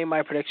already made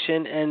my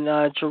prediction.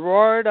 And,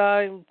 Gerard,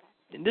 I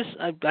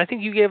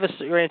think you gave us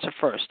your answer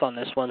first on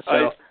this one.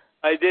 So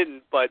I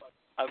didn't, but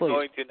I'm Please.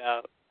 going to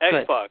now.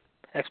 X-Pac.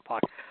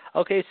 X-Pac.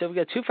 Okay, so we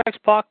got 2 for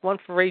X-Pac, 1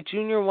 for Rey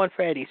Jr., 1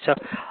 for Eddie. So,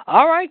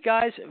 all right,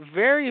 guys,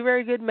 very,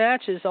 very good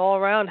matches all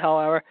around,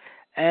 however.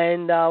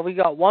 And we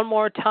got one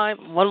more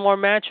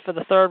match for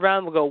the third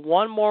round. We'll go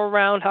one more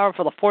round, however,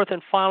 for the fourth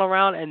and final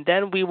round, and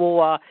then we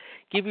will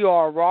give you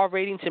our Raw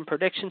ratings and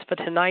predictions for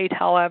tonight,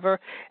 however,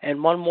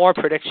 and one more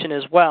prediction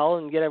as well,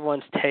 and get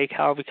everyone's take.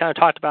 However, we kind of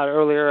talked about it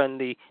earlier in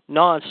the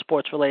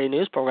non-sports-related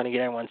news, but we're going to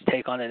get everyone's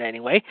take on it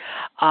anyway.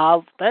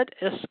 Let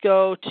us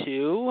go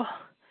to...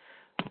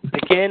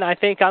 Again, I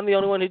think I'm the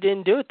only one who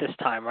didn't do it this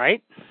time,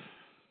 right?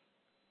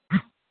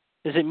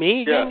 Is it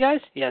me again, guys?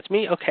 Yeah, it's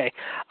me? Okay.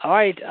 All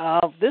right.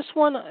 This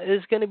one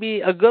is going to be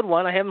a good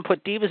one. I haven't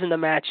put Divas in the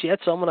match yet,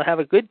 so I'm going to have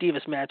a good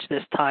Divas match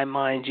this time,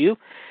 mind you.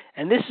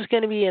 And this is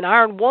going to be an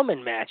Iron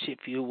Woman match, if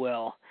you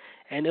will.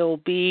 And it will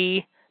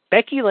be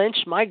Becky Lynch,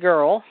 my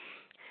girl,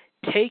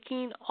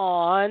 taking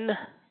on,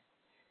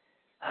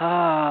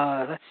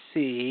 let's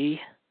see.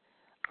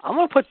 I'm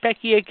going to put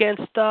Becky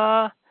against,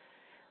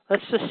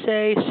 let's just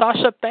say,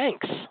 Sasha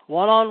Banks,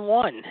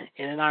 one-on-one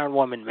in an Iron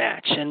Woman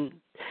match. And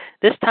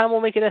this time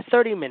we'll make it a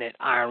 30-minute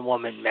Iron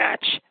Woman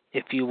match,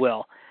 if you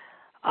will.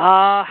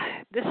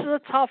 This is a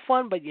tough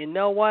one, but you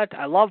know what?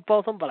 I love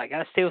both of them, but I got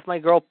to stay with my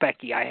girl,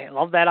 Becky. I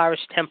love that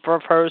Irish temper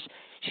of hers.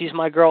 She's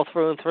my girl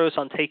through and through,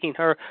 so I'm taking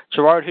her.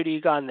 Gerard, who do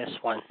you got in this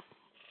one?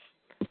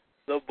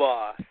 The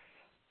Boss. I'm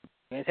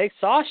going to take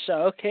Sasha.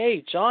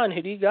 Okay, John,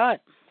 who do you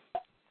got?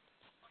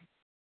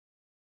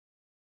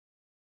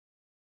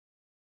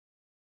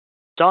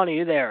 John, are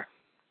you there?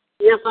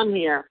 Yes, I'm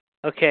here.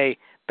 Okay,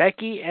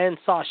 Becky and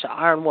Sasha,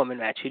 Iron Woman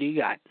match. Who do you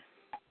got?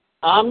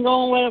 I'm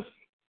going with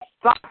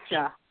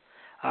Sasha.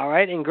 All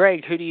right, and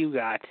Greg, who do you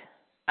got?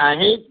 I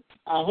hate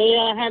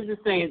I had to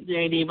say it,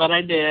 JD, but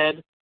I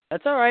did.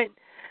 That's all right.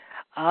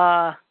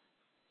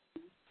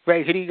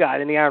 Greg, who do you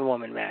got in the Iron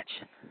Woman match?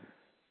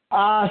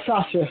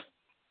 Sasha.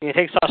 You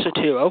take Sasha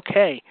too.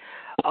 Okay.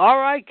 All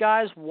right,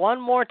 guys. One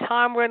more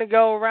time we're going to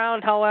go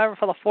around, however,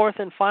 for the fourth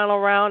and final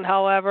round,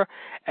 however.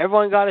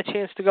 Everyone got a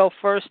chance to go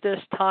first this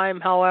time,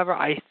 however.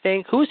 I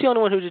think. Who's the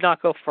only one who did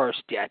not go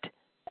first yet?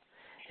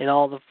 in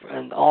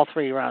all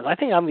 3 rounds. I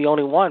think I'm the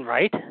only one,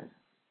 right?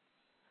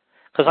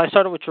 Because I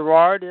started with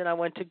Gerard, and then I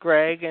went to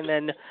Greg, and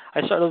then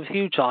I started with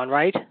you, John,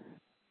 right?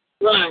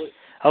 Right.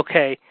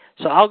 Okay,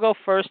 so I'll go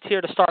first here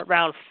to start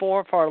round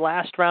 4 for our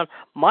last round.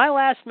 My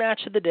last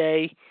match of the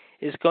day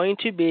is going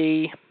to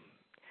be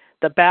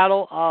the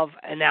Battle of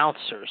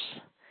Announcers.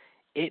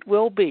 It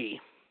will be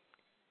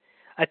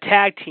a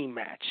tag team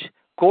match.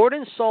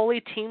 Gordon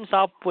Soley teams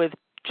up with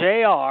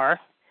JR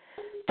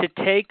to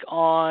take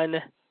on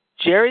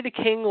Jerry the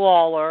King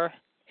Lawler,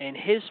 and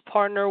his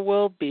partner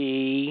will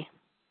be...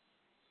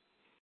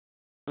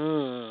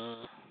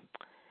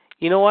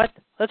 You know what?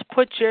 Let's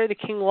put Jerry the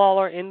King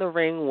Lawler in the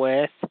ring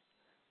with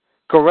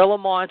Gorilla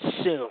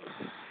Monsoon.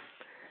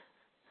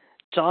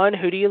 John,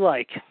 who do you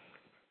like?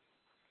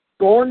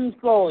 Gordon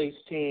Soley's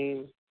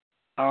team.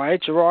 All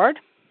right, Gerard?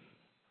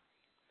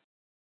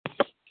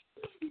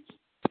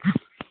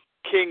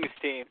 King's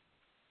team.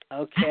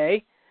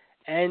 Okay.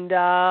 And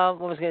what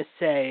was I going to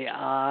say?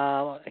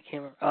 I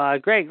can't remember.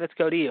 Greg, let's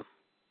go to you.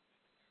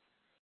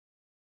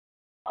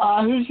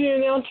 Who's the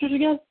announcers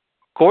again?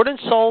 Gordon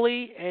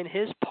Soley and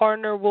his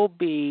partner will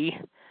be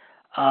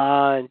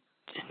JR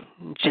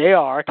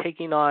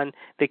taking on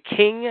the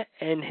King,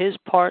 and his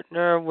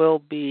partner will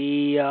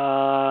be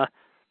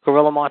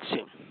Gorilla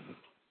Monsoon.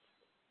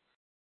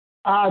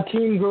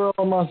 Team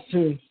Gorilla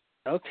Monsoon.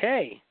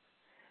 Okay.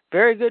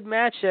 Very good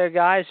match there,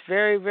 guys.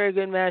 Very, very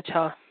good match,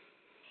 huh?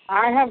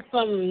 I have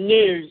some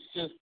news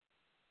just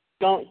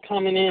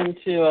coming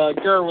into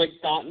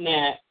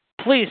Gerwick.net.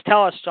 Please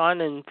tell us, John,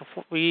 and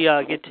before we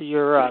get to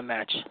your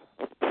match.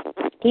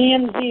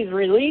 TMZ's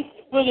released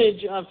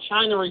footage of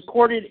China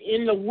recorded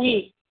in the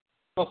week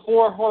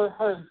before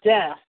her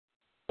death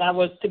that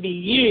was to be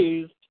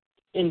used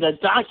in the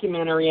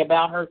documentary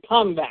about her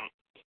comeback.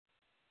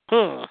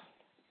 The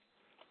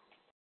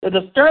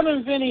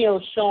disturbing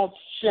video showed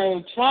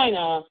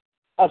China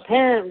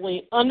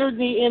apparently under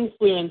the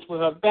influence with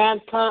a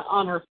bad cut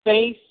on her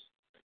face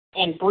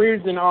and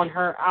bruising on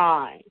her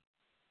eye.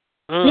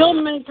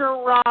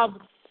 Filmmaker Rob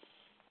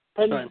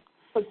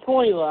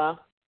Patoila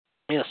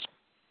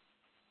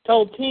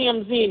told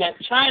TMZ that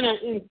China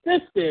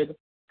insisted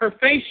her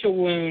facial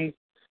wound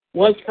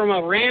was from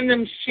a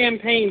random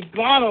champagne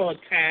bottle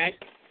attack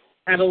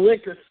at a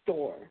liquor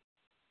store.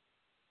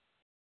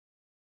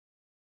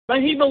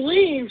 But he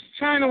believes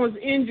China was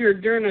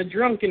injured during a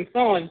drunken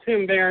fall and too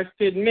embarrassed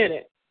to admit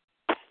it.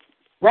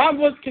 Rob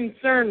was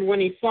concerned when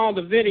he saw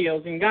the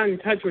videos and got in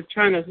touch with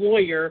China's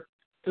lawyer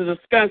to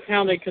discuss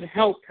how they could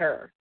help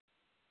her.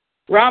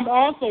 Rob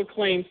also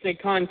claims they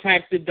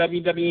contacted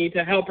WWE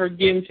to help her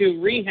get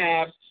into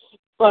rehab,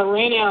 but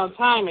ran out of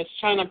time as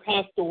China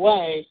passed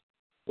away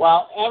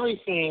while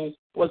everything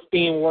was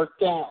being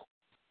worked out.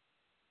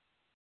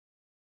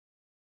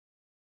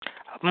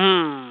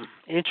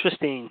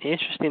 Interesting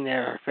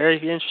there. Very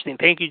interesting.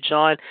 Thank you,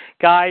 John.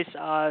 Guys,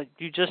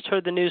 you just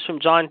heard the news from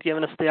John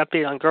giving us the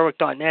update on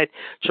Gerwick.net.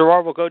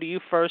 Gerard, will go to you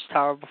first,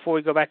 however, before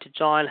we go back to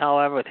John,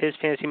 however, with his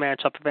fantasy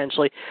matchup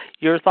eventually.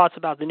 Your thoughts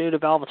about the new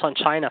developments on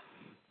China?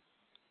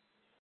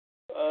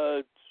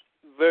 It's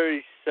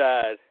very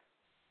sad.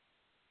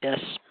 Yes,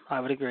 I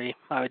would agree.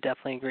 I would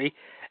definitely agree.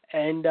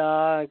 And,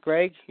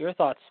 Greg, your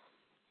thoughts?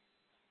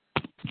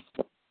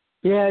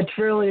 Yeah, it's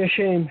really a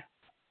shame.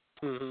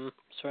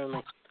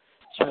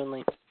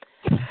 Certainly.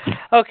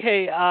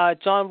 Okay,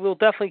 John, we'll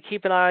definitely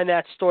keep an eye on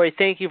that story.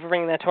 Thank you for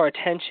bringing that to our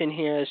attention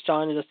here, as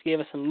John just gave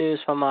us some news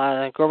from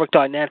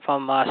Gerwick.net,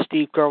 from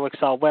Steve Gerwick's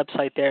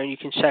website there, and you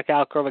can check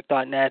out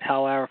Gerwick.net,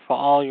 however, for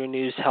all your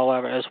news,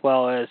 however, as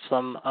well as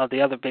some of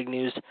the other big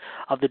news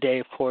of the day,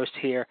 of course,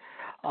 here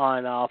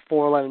on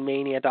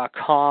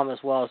 411mania.com, as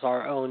well as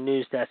our own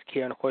news desk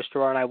here. And, of course,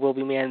 Gerard and I will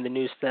be manning the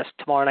news desk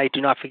tomorrow night.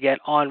 Do not forget,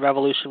 on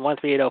Revolution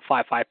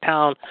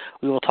 1380555#,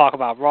 we will talk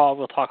about Raw.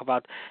 We'll talk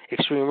about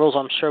Extreme Rules.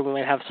 I'm sure we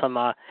might have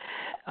some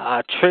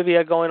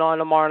trivia going on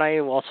tomorrow night.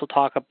 We'll also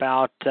talk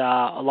about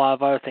a lot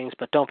of other things.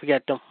 But don't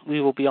forget,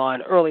 we will be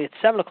on early at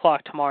 7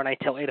 o'clock tomorrow night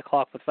till 8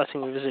 o'clock with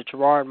Wrestling Revisit.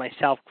 Gerard,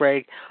 myself,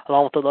 Greg,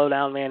 along with the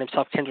lowdown man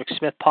himself, Kendrick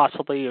Smith,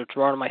 possibly, or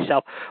Gerard and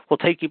myself. We'll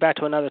take you back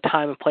to another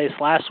time and place.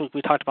 Last week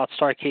we talked about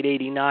Starrcade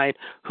 89.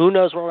 Who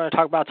knows what we're going to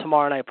talk about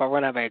tomorrow night, but we're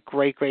going to have a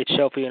great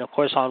show for you. And, of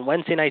course, on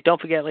Wednesday night, don't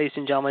forget, ladies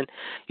and gentlemen,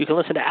 you can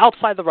listen to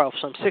Outside the Ropes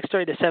from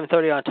 6:30 to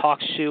 7:30 on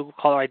TalkShoe,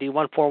 caller ID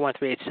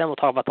 141387. We'll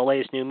talk about the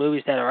latest new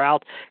movies that are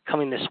out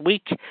coming this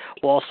week.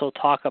 We'll also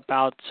talk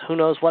about, who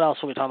knows what else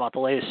we'll be talking about, the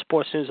latest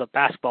sports news of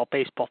basketball,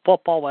 baseball,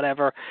 football,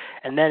 whatever.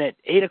 And then at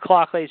 8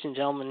 o'clock, ladies and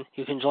gentlemen,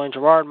 you can join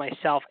Gerard,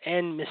 myself,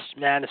 and Miss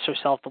Madness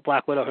herself, the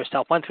Black Widow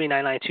herself,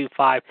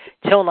 1399925,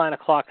 till 9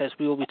 o'clock, as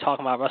we will be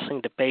talking about wrestling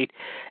debate.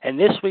 And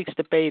this week's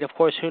debate, of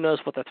course, who knows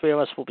what the three of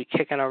us will be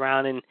kicking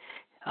around and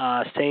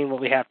saying what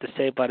we have to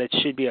say, but it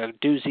should be a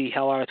doozy.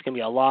 However, it's going to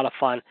be a lot of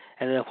fun.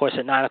 And then, of course,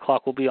 at 9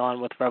 o'clock, we'll be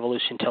on with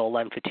Revolution till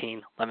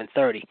 11:15,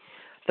 11:30.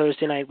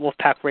 Thursday night,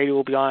 Wolfpack Radio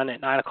will be on at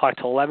 9 o'clock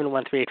to 11,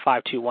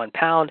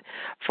 138-521#.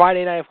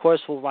 Friday night, of course,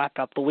 we'll wrap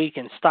up the week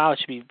in style. It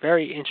should be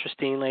very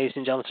interesting, ladies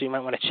and gentlemen, so you might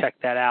want to check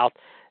that out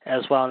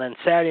as well. And then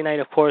Saturday night,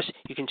 of course,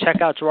 you can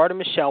check out Gerard and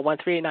Michelle,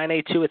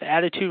 138982 with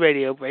Attitude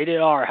Radio,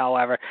 rated R,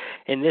 however.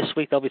 And this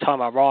week they'll be talking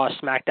about Raw,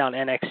 SmackDown,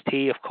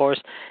 NXT, of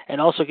course, and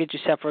also get you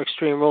set for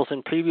Extreme Rules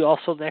and preview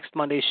also next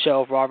Monday's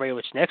show of Raw Radio,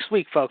 which next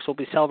week, folks, will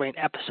be celebrating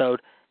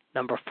episode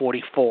number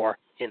 44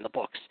 in the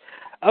books.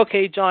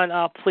 Okay,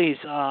 John, please,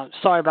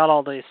 sorry about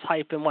all this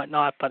hype and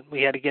whatnot, but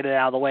we had to get it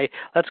out of the way.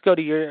 Let's go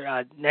to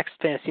your next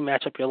fantasy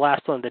matchup, your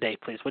last one of the day,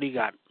 please. What do you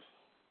got?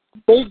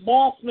 Big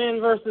Boss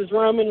Man versus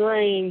Roman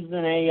Reigns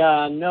in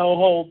a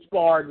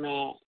no-holds-barred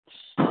match.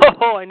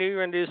 Oh, I knew you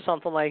were going to do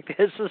something like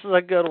this. This is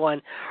a good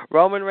one.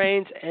 Roman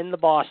Reigns and the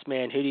Boss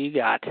Man. Who do you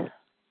got?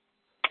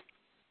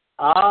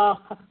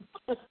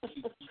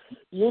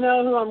 You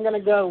know who I'm going to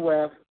go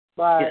with,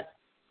 but yeah.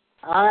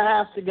 I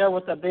have to go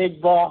with the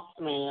Big Boss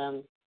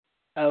Man.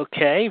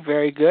 Okay,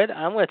 very good.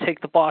 I'm going to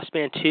take the Boss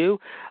Man, too.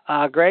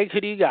 Greg,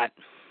 who do you got?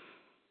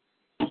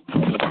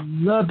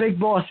 The Big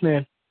Boss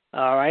Man.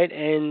 All right,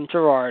 and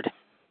Gerard?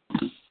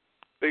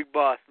 Big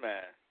Boss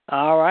Man.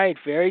 All right,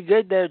 very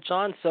good there,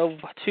 John. So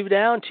 2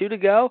 down, 2 to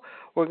go.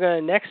 We're going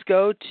to next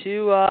go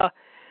to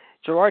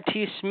Gerard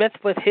T. Smith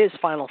with his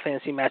final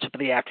fantasy matchup of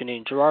the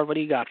afternoon. Gerard, what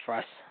do you got for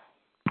us?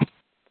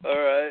 All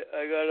right,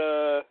 I got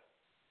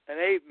an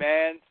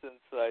 8-man,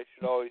 since I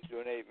should always do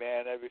an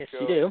 8-man every show.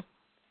 Yes, you do.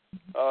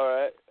 All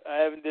right, I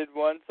haven't did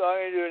one, so I'm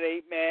going to do an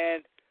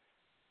 8-man.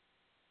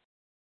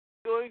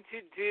 Going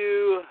to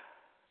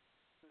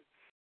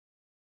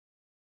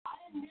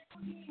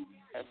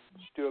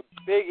do a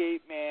big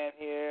 8-man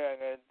here. I'm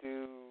going to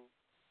do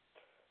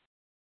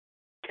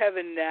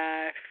Kevin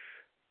Nash.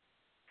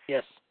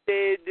 Yes.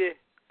 Sid.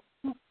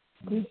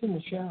 Who's in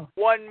the show?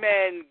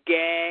 One-man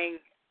gang.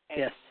 And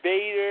yes.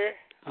 Vader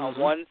on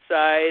one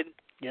side.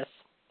 Yes.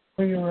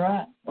 Where you were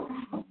at?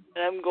 And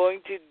I'm going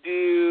to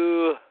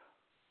do...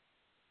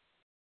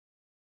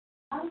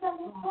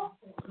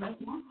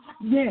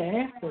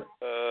 Yeah.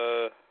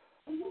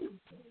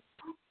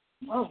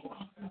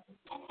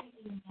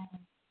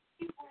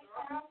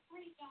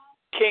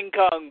 King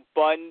Kong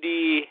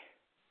Bundy,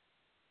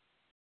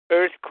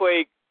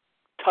 Earthquake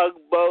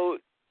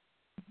Tugboat,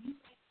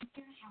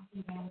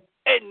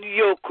 and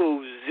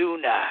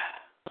Yokozuna.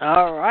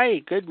 All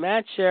right, good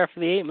match there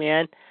for the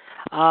 8-man.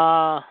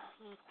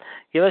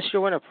 Give us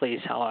your winner, please,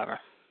 however.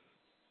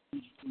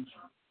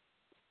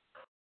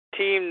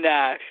 Team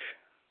Nash.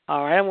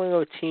 All right, I'm going to go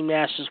with Team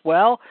Nash as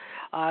well.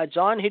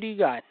 John, who do you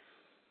got?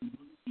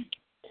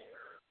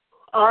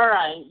 All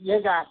right,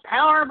 you got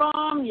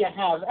Powerbomb, you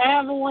have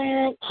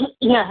Avalanche,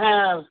 you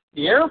have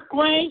the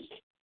Earthquake,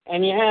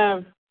 and you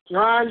have,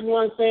 Gerard, you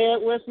want to say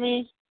it with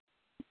me?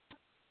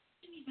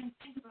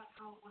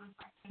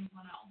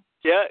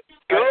 Yeah,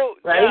 go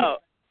now.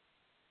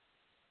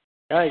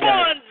 Bonsai!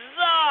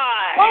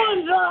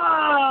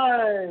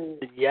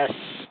 Bonsai! Yes.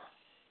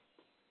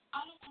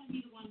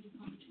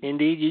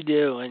 Indeed, you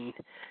do, and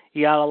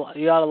you got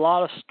a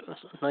lot of,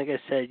 like I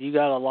said, you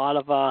got a lot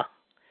of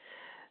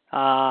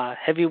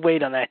heavy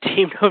weight on that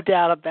team, no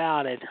doubt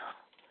about it.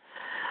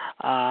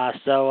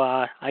 So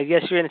I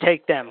guess you're going to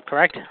take them,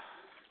 correct?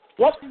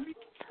 Yep.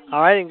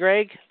 All right, and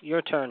Greg,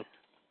 your turn.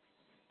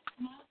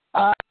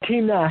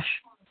 Team Nash.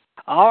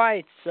 All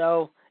right,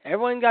 so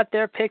everyone got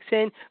their picks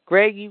in.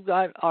 Greg, you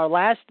got our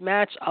last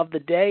match of the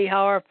day,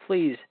 however.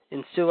 Please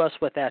ensue us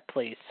with that,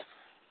 please.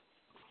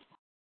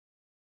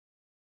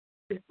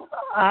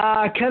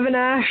 Kevin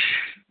Nash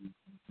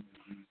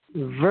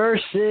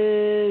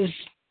versus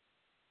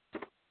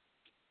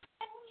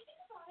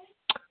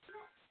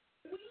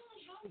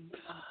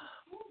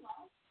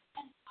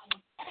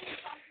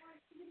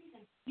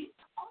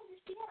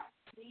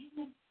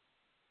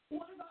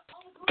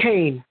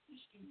Kane.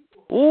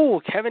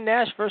 Ooh, Kevin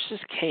Nash versus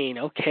Kane.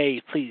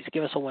 Okay, please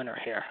give us a winner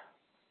here.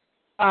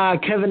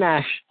 Kevin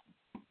Nash.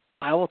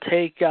 I will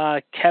take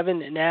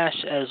Kevin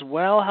Nash as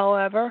well,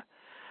 however.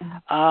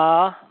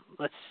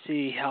 Let's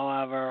see,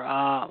 however.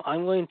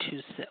 I'm going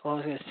to say, what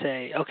was I going to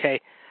say?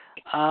 Okay.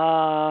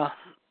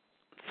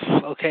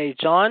 Okay,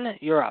 John,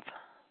 you're up.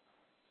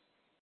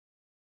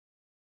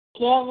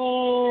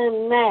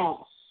 Kevin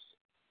Nash.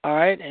 All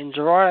right, and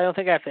Gerard, I don't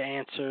think I have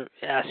to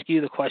ask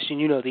you the question.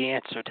 You know the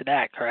answer to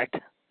that, correct?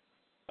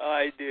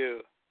 I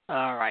do.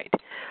 All right.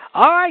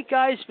 All right,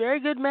 guys. Very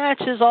good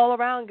matches all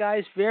around,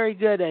 guys. Very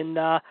good. And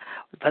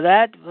for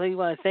that, we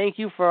want to thank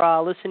you for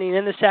listening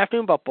in this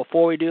afternoon. But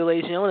before we do,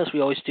 ladies and gentlemen, as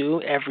we always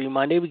do every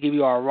Monday, we give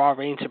you our Raw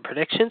ratings and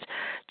predictions.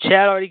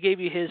 Chad already gave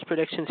you his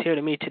predictions here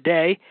to me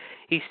today.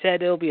 He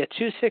said it'll be a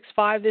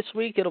 2-6-5 this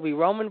week. It'll be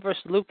Roman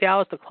versus Luke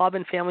Gallows, the club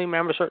and family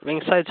members at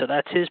ringside, so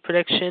that's his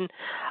prediction.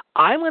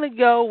 I'm going to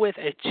go with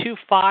a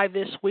 2-5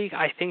 this week.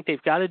 I think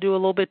they've got to do a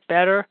little bit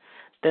better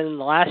than in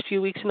the last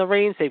few weeks in the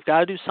ratings. They've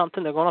got to do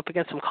something. They're going up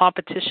against some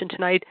competition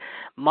tonight.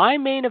 My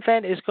main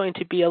event is going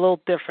to be a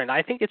little different.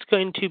 I think it's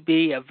going to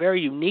be a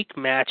very unique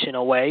match in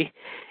a way.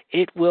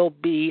 It will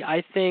be,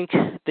 I think,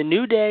 the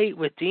New Day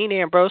with Dean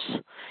Ambrose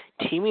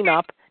teaming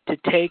up to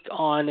take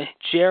on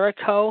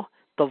Jericho,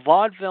 the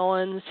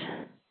Vaudevillains,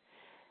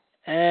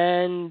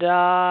 And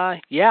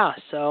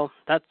so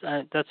that's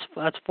 4-3.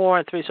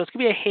 So it's gonna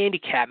be a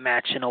handicap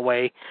match in a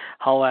way.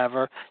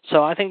 However,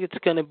 so I think it's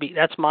gonna be.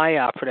 That's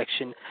my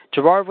prediction.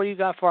 Gerard, what do you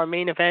got for our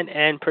main event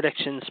and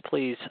predictions,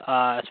 please,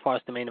 as far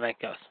as the main event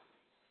goes?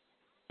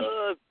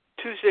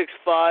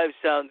 265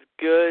 sounds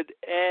good,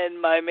 and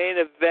my main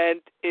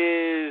event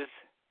is.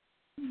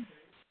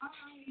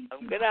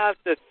 I'm gonna have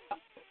to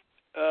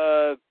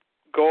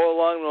go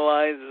along the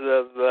lines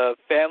of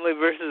family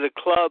versus a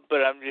club,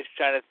 but I'm just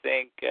trying to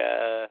think.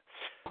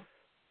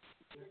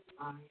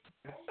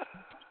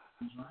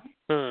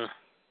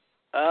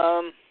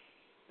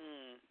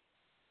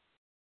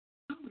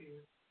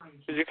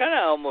 Because you kind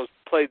of almost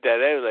played that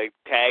out, like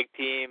tag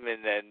team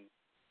and then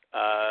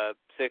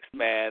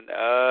 6-man.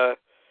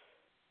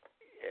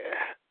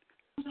 Yeah.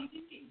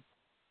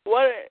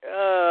 What?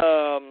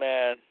 Oh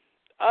man,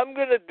 I'm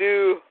gonna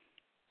do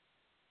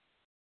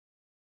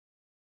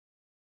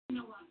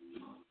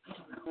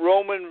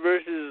Roman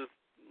versus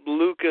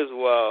Luke as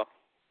well.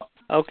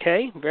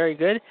 Okay, very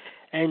good.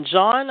 And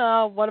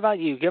John, what about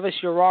you? Give us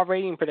your Raw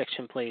rating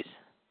prediction, please.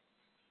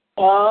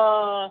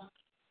 I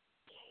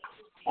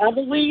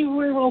believe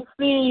we will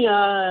see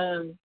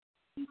a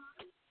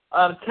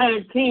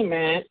tag team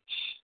match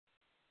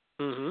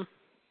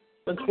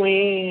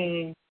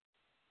between.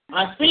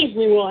 I think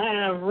we will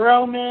have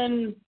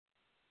Roman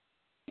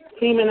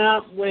teaming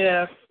up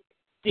with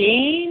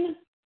Dean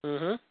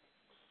to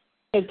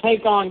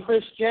take on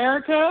Chris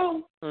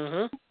Jericho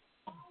and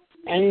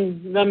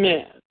The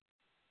Miz.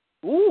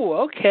 Ooh,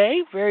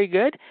 okay, very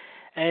good.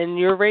 And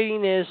your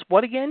rating is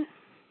what again?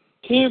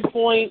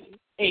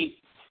 2.8.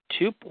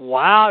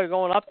 Wow, you're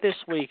going up this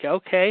week.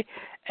 Okay.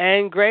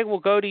 And Greg, we'll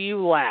go to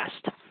you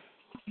last.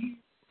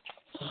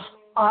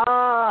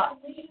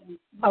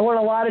 I want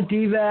a lot of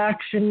diva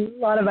action, a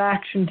lot of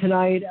action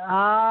tonight.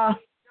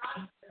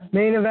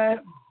 Main event,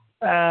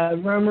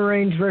 Roman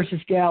Reigns versus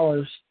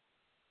Gallows.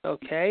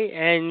 Okay,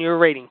 and your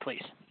rating,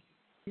 please.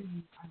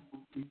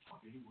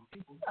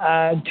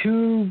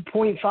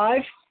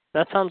 2.5.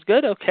 That sounds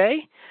good.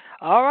 Okay.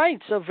 All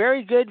right. So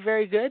very good,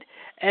 very good.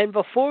 And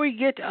before we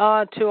get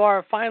to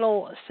our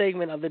final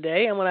segment of the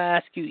day, I'm going to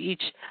ask you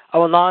each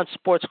a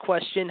non-sports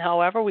question.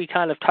 However, we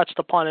kind of touched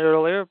upon it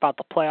earlier about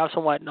the playoffs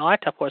and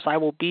whatnot. Of course, I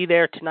will be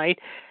there tonight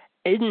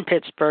in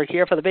Pittsburgh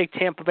here for the big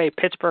Tampa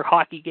Bay-Pittsburgh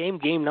hockey game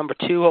number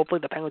 2.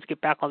 Hopefully the Penguins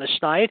get back on the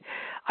schneid.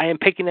 I am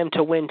picking them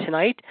to win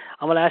tonight.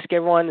 I'm going to ask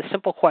everyone a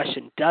simple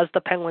question. Does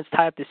the Penguins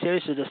tie up the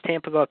series or does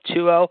Tampa go up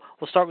 2-0?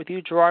 We'll start with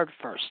you, Gerard,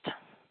 first.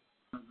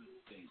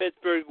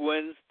 Pittsburgh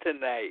wins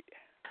tonight.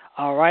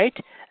 All right.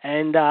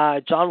 And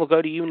John, will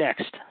go to you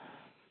next.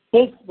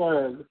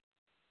 Pittsburgh.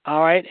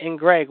 All right. And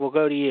Greg, we'll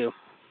go to you.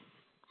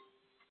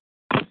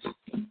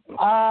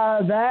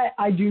 That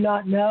I do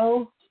not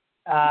know.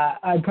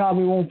 I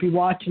probably won't be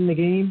watching the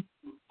game.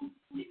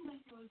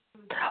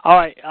 All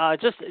right.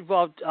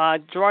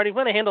 Gerard, I'm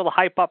going to handle the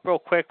hype up real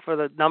quick for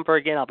the number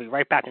again. I'll be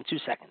right back in 2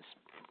 seconds.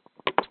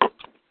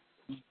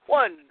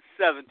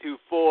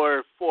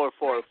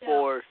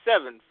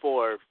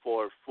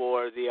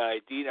 1-724-444-7444. The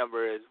ID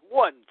number is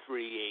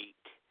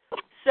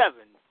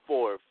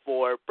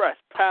 138744. Press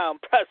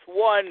pound, press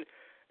 1,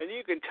 and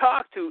you can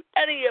talk to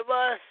any of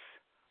us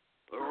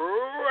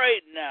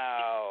right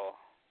now.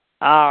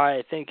 All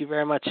right. Thank you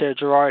very much,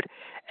 Gerard.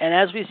 And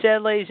as we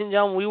said, ladies and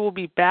gentlemen, we will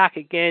be back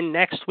again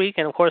next week.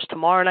 And, of course,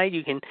 tomorrow night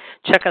you can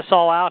check us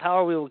all out.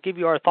 However, we will give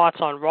you our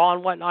thoughts on Raw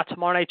and whatnot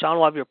tomorrow night. John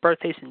will have your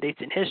birthdays and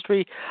dates in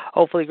history.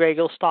 Hopefully, Greg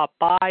will stop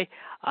by.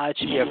 It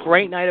should be a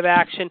great night of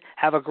action.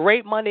 Have a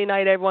great Monday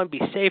night, everyone.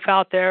 Be safe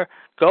out there.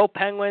 Go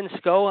Penguins.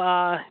 Go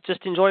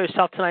just enjoy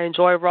yourself tonight.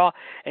 Enjoy Raw.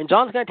 And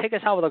John's going to take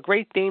us out with a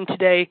great theme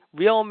today,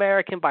 Real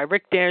American by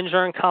Rick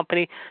Danger and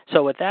Company.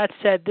 So with that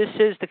said, this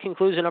is the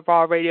conclusion of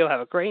Raw Radio. Have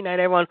a great night,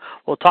 everyone.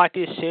 We'll talk to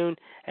you soon.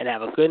 And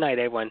have a good night,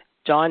 everyone.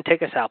 John,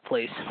 take us out,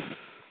 please.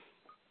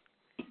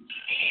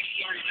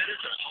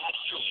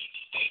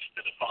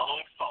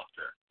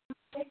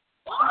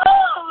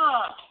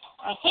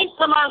 I hate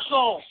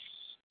commercials.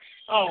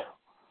 Oh,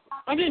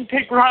 I didn't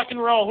pick rock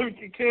and roll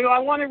hoochie coo. I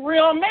wanted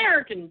Real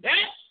American, damn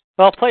it.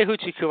 Well, play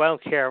hoochie coo. I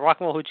don't care. Rock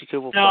and roll hoochie coo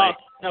will play.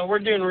 No, we're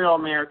doing Real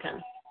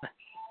American.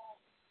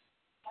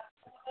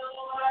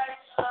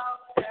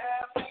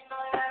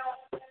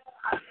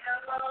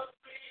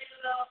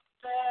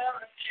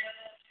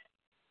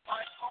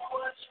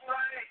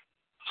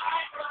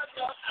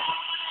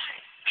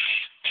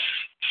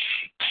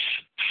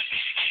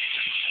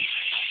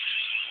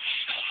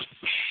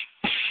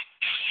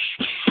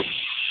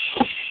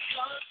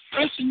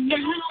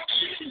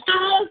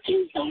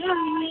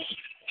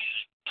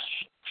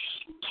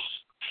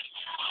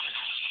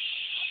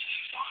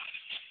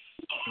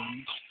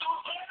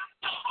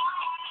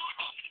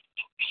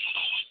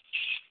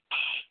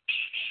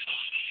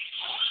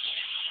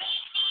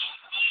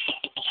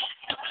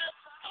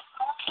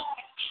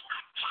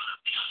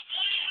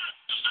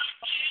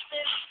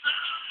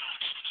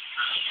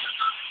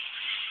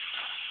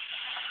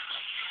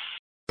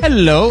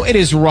 Hello, it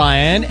is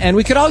Ryan, and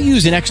we could all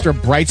use an extra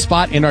bright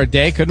spot in our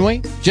day, couldn't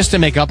we? Just to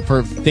make up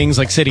for things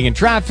like sitting in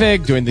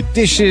traffic, doing the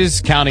dishes,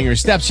 counting your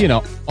steps, you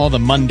know, all the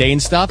mundane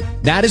stuff.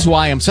 That is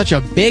why I'm such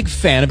a big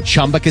fan of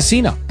Chumba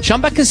Casino.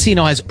 Chumba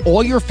Casino has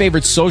all your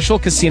favorite social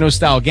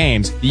casino-style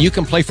games that you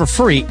can play for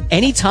free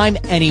anytime,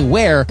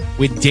 anywhere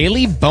with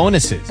daily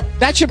bonuses.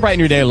 That should brighten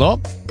your day a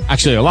little.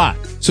 Actually, a lot.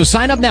 So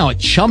sign up now at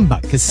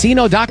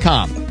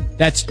ChumbaCasino.com.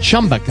 That's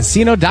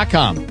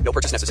ChumbaCasino.com. No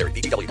purchase necessary.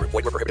 VGW Group.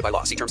 Void where prohibited by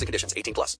law. See terms and conditions. 18+.